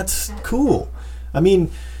 and that's cool. I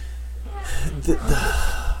mean,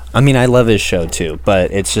 I love his show too,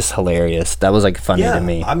 but it's just hilarious. That was like funny to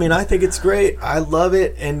me. I mean, I think it's great. I love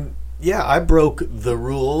it, and yeah, I broke the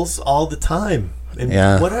rules all the time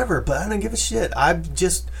and whatever, but I don't give a shit. I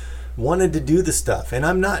just wanted to do the stuff, and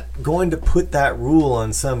I'm not going to put that rule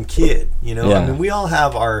on some kid, you know? I mean, we all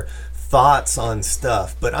have our thoughts on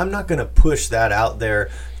stuff, but I'm not going to push that out there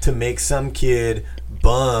to make some kid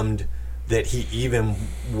bummed that he even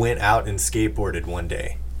went out and skateboarded one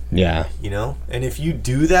day. Yeah. You know? And if you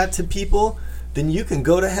do that to people, then you can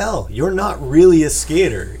go to hell. You're not really a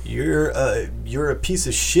skater. You're a piece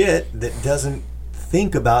of shit that doesn't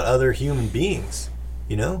think about other human beings,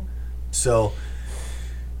 you know? So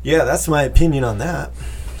yeah, that's my opinion on that.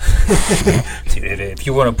 Dude, if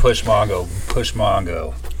you want to push Mongo, push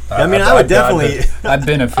Mongo. I mean, I would definitely. I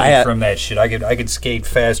benefited from that shit. I could skate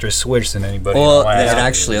faster switch than anybody. Well,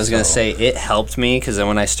 actually, I was gonna say it helped me because then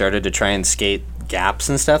when I started to try and skate gaps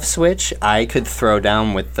and stuff switch, I could throw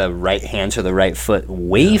down with the right hand to the right foot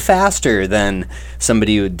way faster than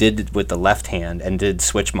somebody who did with the left hand and did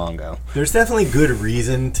switch Mongo. There's definitely good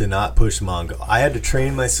reason to not push Mongo. I had to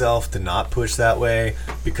train myself to not push that way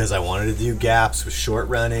because I wanted to do gaps with short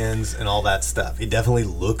run-ins and all that stuff. It definitely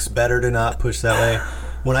looks better to not push that way.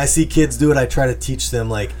 When I see kids do it, I try to teach them,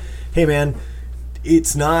 like, hey, man,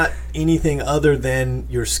 it's not anything other than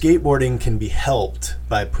your skateboarding can be helped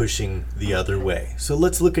by pushing the other way. So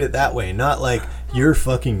let's look at it that way, not like you're a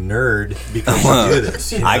fucking nerd because you do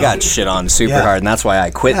this. You know? I got shit on super hard, and that's why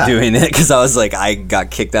I quit doing it, because I was like, I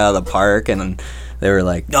got kicked out of the park, and they were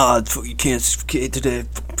like, no, you can't skate today,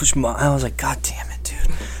 push my... I was like, God damn it,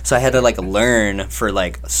 dude. So I had to, like, learn for,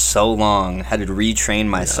 like, so long, had to retrain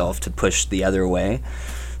myself to push the other way.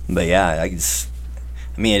 But yeah,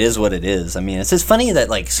 I mean, it is what it is. I mean, it's just funny that,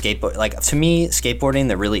 like, to me, skateboarding,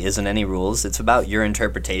 there really isn't any rules. It's about your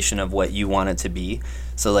interpretation of what you want it to be.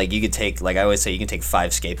 So, like, you could take, like I always say, you can take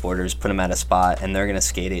 5 skateboarders, put them at a spot, and they're going to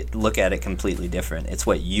skate it, look at it completely different. It's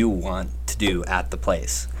what you want to do at the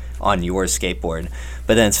place on your skateboard.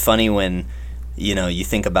 But then it's funny when, you know, you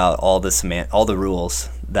think about all the rules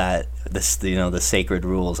that, the sacred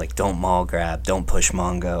rules, like, don't mall grab, don't push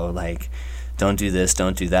Mongo, like... don't do this,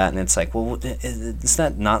 don't do that, and it's like, well, is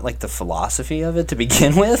that not like the philosophy of it to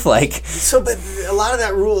begin with? Like, so, but a lot of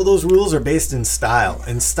those rules are based in style,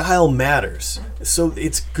 and style matters. So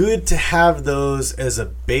it's good to have those as a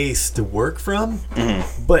base to work from,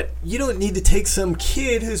 but you don't need to take some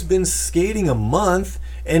kid who's been skating a month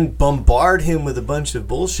and bombard him with a bunch of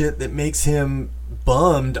bullshit that makes him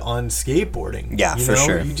bummed on skateboarding. Yeah, for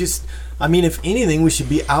sure. You just... I mean, if anything, we should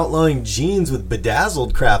be outlawing jeans with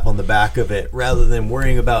bedazzled crap on the back of it rather than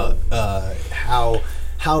worrying about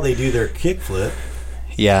how they do their kickflip.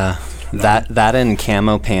 Yeah, that and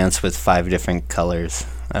camo pants with 5 different colors.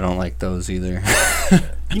 I don't like those either.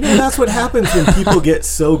 You know, that's what happens when people get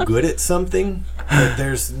so good at something that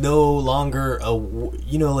there's no longer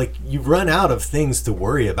like you run out of things to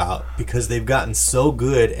worry about because they've gotten so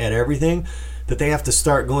good at everything that they have to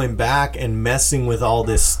start going back and messing with all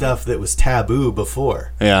this stuff that was taboo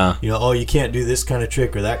before. Yeah. You know, oh, you can't do this kind of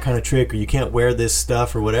trick or that kind of trick, or you can't wear this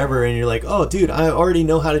stuff or whatever. And you're like, oh, dude, I already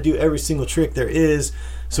know how to do every single trick there is,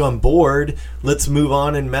 so I'm bored. Let's move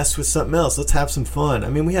on and mess with something else. Let's have some fun. I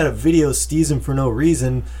mean, we had a video steezing for no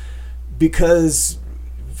reason because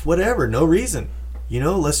whatever, no reason. You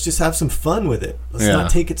know, let's just have some fun with it. Let's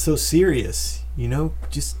not take it so serious. You know,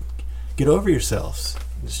 just get over yourselves.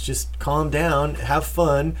 Let's just calm down, have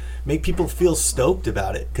fun, make people feel stoked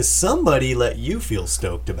about it. Because somebody let you feel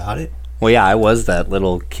stoked about it. Well, yeah, I was that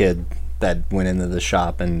little kid that went into the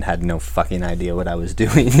shop and had no fucking idea what I was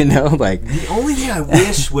doing, you know? Like, the only thing I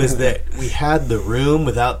wish was that we had the room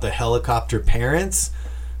without the helicopter parents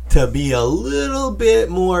to be a little bit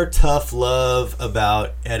more tough love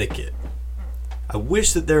about etiquette. I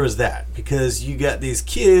wish that there was that, because you got these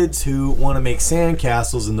kids who want to make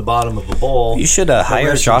sandcastles in the bottom of a bowl. You should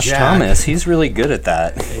hire Josh Thomas. He's really good at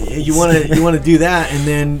that. You want to do that, and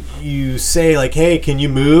then you say, like, hey, can you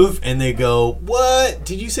move? And they go, what?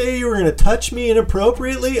 Did you say you were going to touch me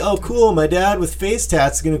inappropriately? Oh, cool. My dad with face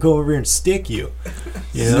tats is going to come over here and stick you.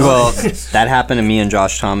 You know? Well, that happened to me and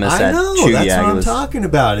Josh Thomas at Chugia. That's what I'm talking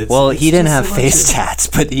about. He didn't have face tats,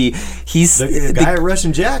 but he's... The guy at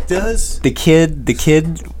Russian Jack does. The kid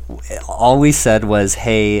all we said was,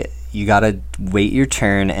 hey, you gotta wait your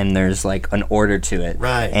turn, and there's like an order to it.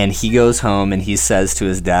 Right. And he goes home and he says to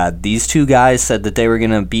his dad, these 2 guys said that they were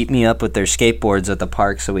gonna beat me up with their skateboards at the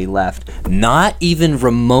park, so we left. Not even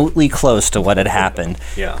remotely close to what had happened.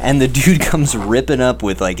 Yeah. And the dude comes ripping up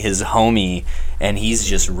with like his homie, and he's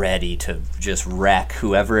just ready to just wreck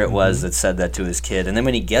whoever it was that said that to his kid. And then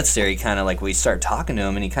when he gets there, he kind of like, we start talking to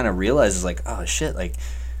him, and he kind of realizes like, oh shit, like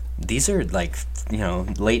these are like, you know,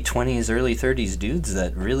 late 20s, early 30s dudes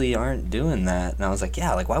that really aren't doing that. And I was like,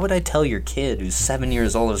 yeah, like, why would I tell your kid who's 7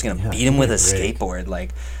 years old I was going to beat him with a skateboard?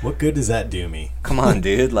 Like, what good does that do me? Come on,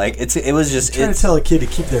 dude. Like, it was just... I'm trying to tell a kid to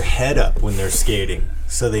keep their head up when they're skating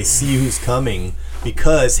so they see who's coming,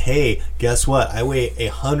 because, hey, guess what? I weigh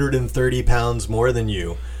 130 pounds more than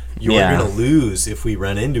you. You're going to lose if we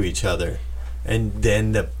run into each other. And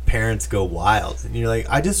then the parents go wild. And you're like,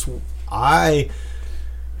 I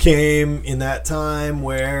came in that time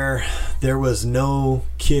where there was no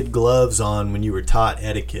kid gloves on when you were taught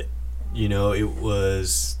etiquette. You know, it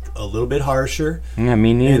was a little bit harsher. Yeah,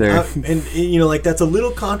 me neither. And you know, like, that's a little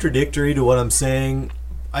contradictory to what I'm saying.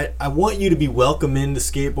 I want you to be welcome into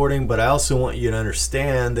skateboarding, but I also want you to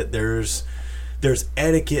understand that there's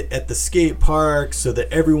etiquette at the skate park so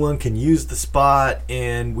that everyone can use the spot,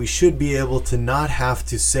 and we should be able to not have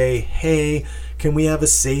to say, hey, can we have a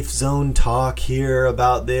safe zone talk here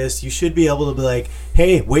about this? You should be able to be like,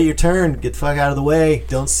 hey, wait your turn, get the fuck out of the way,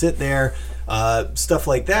 don't sit there, stuff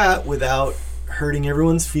like that, without hurting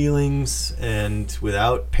everyone's feelings and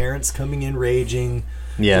without parents coming in raging,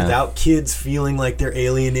 without kids feeling like they're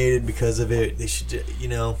alienated because of it. They should,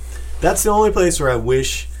 that's the only place where I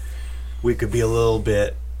wish we could be a little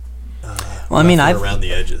bit around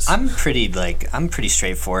the edges. I'm pretty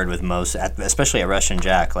straightforward with most, especially at Russian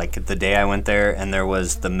Jack. Like the day I went there, and there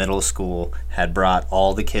was the middle school had brought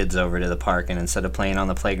all the kids over to the park, and instead of playing on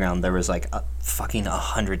the playground, there was like fucking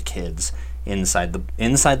 100 kids inside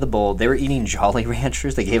the bowl. They were eating Jolly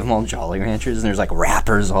Ranchers. They gave them all Jolly Ranchers, and there's like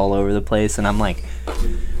wrappers all over the place. And I'm like,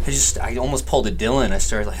 I almost pulled a Dylan. I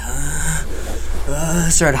started like,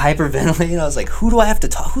 started hyperventilating. I was like, who do I have to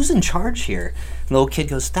talk? Who's in charge here? And the little kid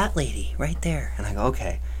goes, that lady right there. And I go,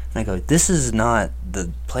 okay. And I go, this is not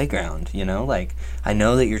the playground, Like, I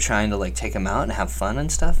know that you're trying to like take them out and have fun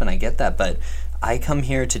and stuff, and I get that, but I come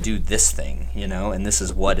here to do this thing, and this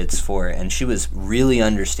is what it's for. And she was really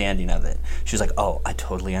understanding of it. She was like, oh, I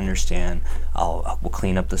totally understand. We'll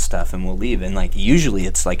clean up the stuff and we'll leave. And like, usually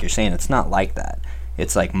it's like you're saying, it's not like that.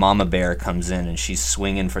 It's like Mama Bear comes in and she's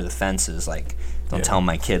swinging for the fences, like, don't tell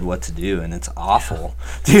my kid what to do. And it's awful.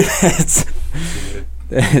 Dude, it's...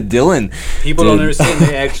 Dylan. People don't understand.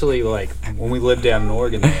 They actually, like, when we lived down in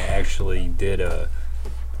Oregon, they actually did a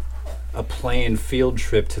planned field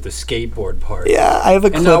trip to the skateboard park. Yeah, I have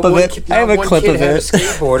a clip of it. I have a clip of it. Had a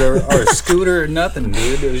skateboard or a scooter or nothing,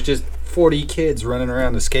 dude. It was just 40 kids running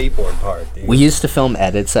around the skateboard park, dude. We used to film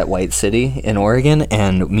edits at White City in Oregon,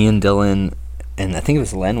 and me and Dylan, and I think it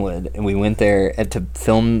was Lenwood, and we went there to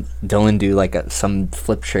film Dylan do like some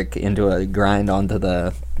flip trick into a grind onto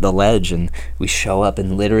the ledge, and we show up,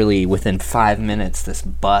 and literally within 5 minutes this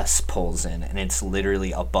bus pulls in, and it's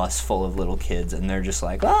literally a bus full of little kids, and they're just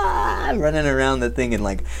like running around the thing. And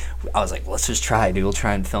like, I was like, let's just try, dude, we'll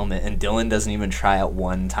try and film it. And Dylan doesn't even try it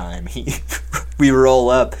one time. We roll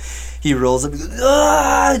up, he rolls up,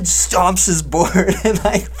 stomps his board and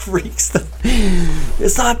like freaks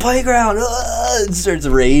it's not playground, and starts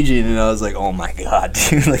raging. And I was like, oh my god,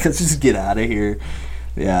 dude, like, let's just get out of here.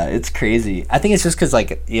 Yeah, it's crazy. I think it's just because,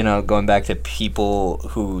 like, going back to people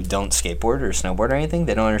who don't skateboard or snowboard or anything,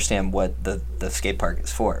 they don't understand what the skate park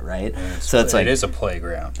is for, right? Yeah, so it's like, it is a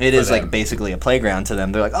playground. It is like basically a playground to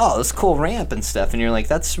them. They're like, oh, this cool ramp and stuff, and you're like,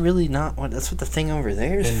 that's really not what. That's what the thing over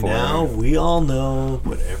there is for. And now we all know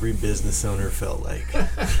what every business owner felt like.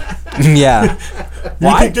 Yeah.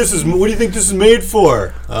 What do you think this is made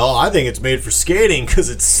for? Oh, I think it's made for skating because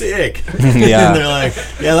it's sick. Yeah. And they're like,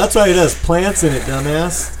 yeah, that's why it has plants in it, dumbass.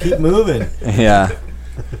 Keep moving. Yeah.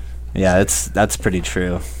 Yeah, that's pretty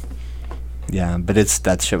true. Yeah, but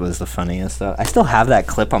that shit was the funniest though. I still have that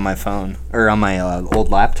clip on my phone or on my old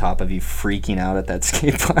laptop of you freaking out at that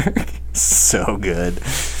skate park. So good.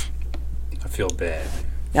 I feel bad.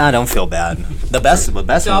 No, I don't feel bad. The best one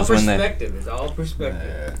was when It's all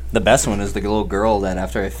perspective. the best one is the little girl that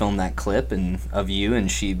after I filmed that clip of you,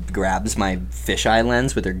 and she grabs my fisheye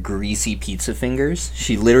lens with her greasy pizza fingers.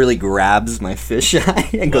 She literally grabs my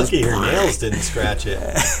fisheye and goes. Lucky her nails didn't scratch it.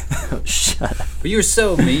 Oh, shut up. But you were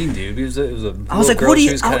so mean, dude. It was a I was like, girl, what do you?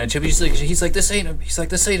 She was kind of chubby. He's like, this ain't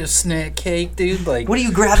a snack cake, dude. Like, What are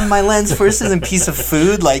you grabbing my lens for? This isn't a piece of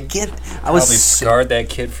food. Like, I probably scarred that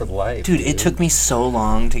kid for life, dude. It took me so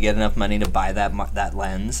long to get enough money to buy that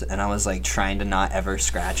lens, and I was like trying to not ever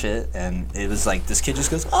scratch it, and it was like this kid just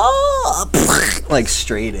goes like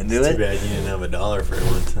straight into Too it. bad you didn't have $1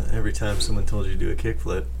 for every time someone told you to do a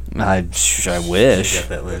kickflip. I You wish. got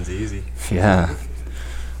that lens easy. Yeah.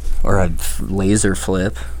 Or a laser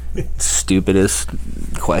flip. Stupidest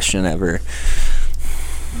question ever.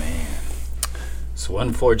 Man. So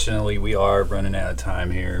unfortunately, we are running out of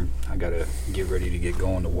time here. I gotta get ready to get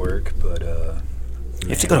going to work, but You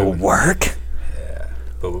have to go to work? yeah.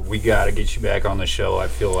 But we gotta get you back on the show. I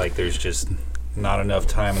feel like there's just not enough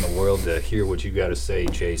time in the world to hear what you gotta say,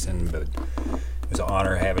 Jason. But it was an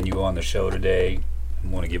honor having you on the show today. I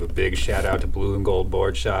want to give a big shout out to Blue and Gold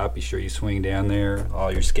Board Shop. Be sure you swing down there.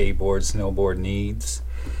 All your skateboard, snowboard needs.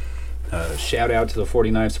 Shout out to the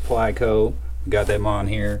 49 Supply Co. We got them on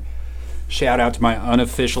here. Shout out to my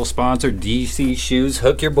unofficial sponsor, DC Shoes.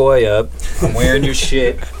 Hook your boy up. I'm wearing your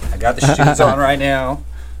shit. I got the shoes on right now.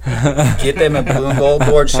 Get them at Blue and Gold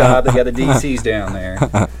Board Shop. They got the DCs down there.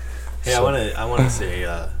 Hey, I want to say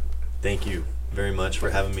thank you very much for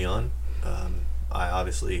having me on. I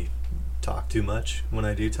obviously talk too much when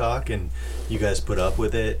I do talk, and you guys put up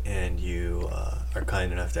with it, and you are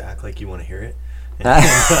kind enough to act like you want to hear it.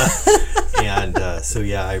 And so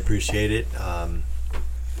yeah, I appreciate it.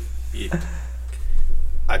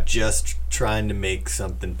 I'm just trying to make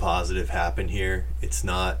something positive happen here. It's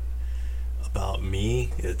not about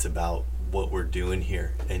me, it's about what we're doing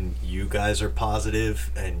here. And you guys are positive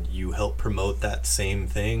and you help promote that same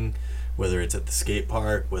thing, whether it's at the skate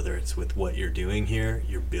park, whether it's with what you're doing here.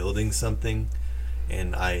 You're building something,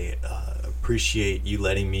 and I appreciate you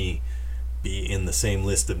letting me be in the same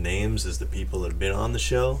list of names as the people that have been on the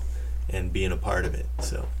show and being a part of it.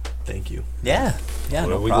 So thank you. Yeah,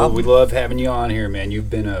 no we problem. love having you on here, man. You've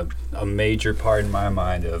been a major part in my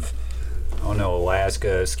mind of,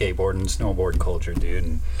 Alaska skateboard and snowboard culture, dude.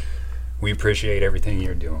 And we appreciate everything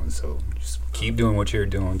you're doing. So just keep doing what you're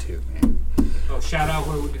doing too, man. Oh, shout out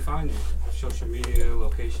where would we find you? Social media,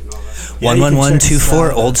 location, all that stuff.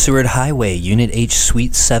 11124 Old Seward Highway, Unit H,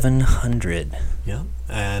 Suite 700. Yeah,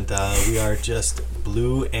 and we are just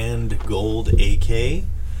Blue and Gold AK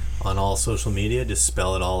on all social media. Just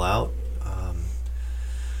spell it all out.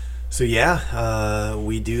 So yeah,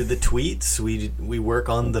 we do the tweets. We work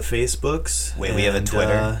on the Facebooks. Wait, we have a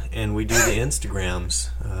Twitter, and we do the Instagrams.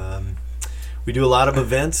 We do a lot of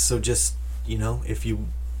events. So just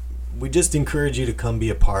we just encourage you to come be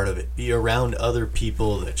a part of it. Be around other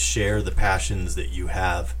people that share the passions that you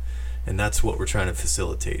have, and that's what we're trying to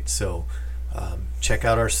facilitate. So check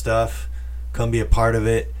out our stuff. Come be a part of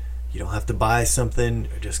it. You don't have to buy something.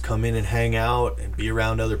 Just come in and hang out and be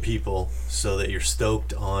around other people so that you're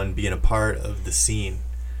stoked on being a part of the scene.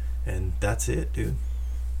 And that's it, dude.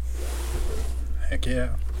 Heck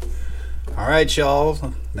yeah. All right,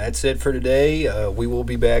 y'all. That's it for today. We will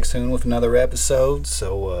be back soon with another episode.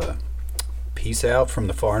 So peace out from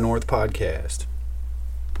the Far North Podcast.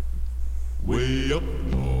 Way up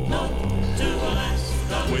north to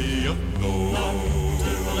Alaska. Way up north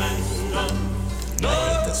to Alaska. I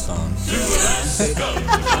hate this song. To Alaska.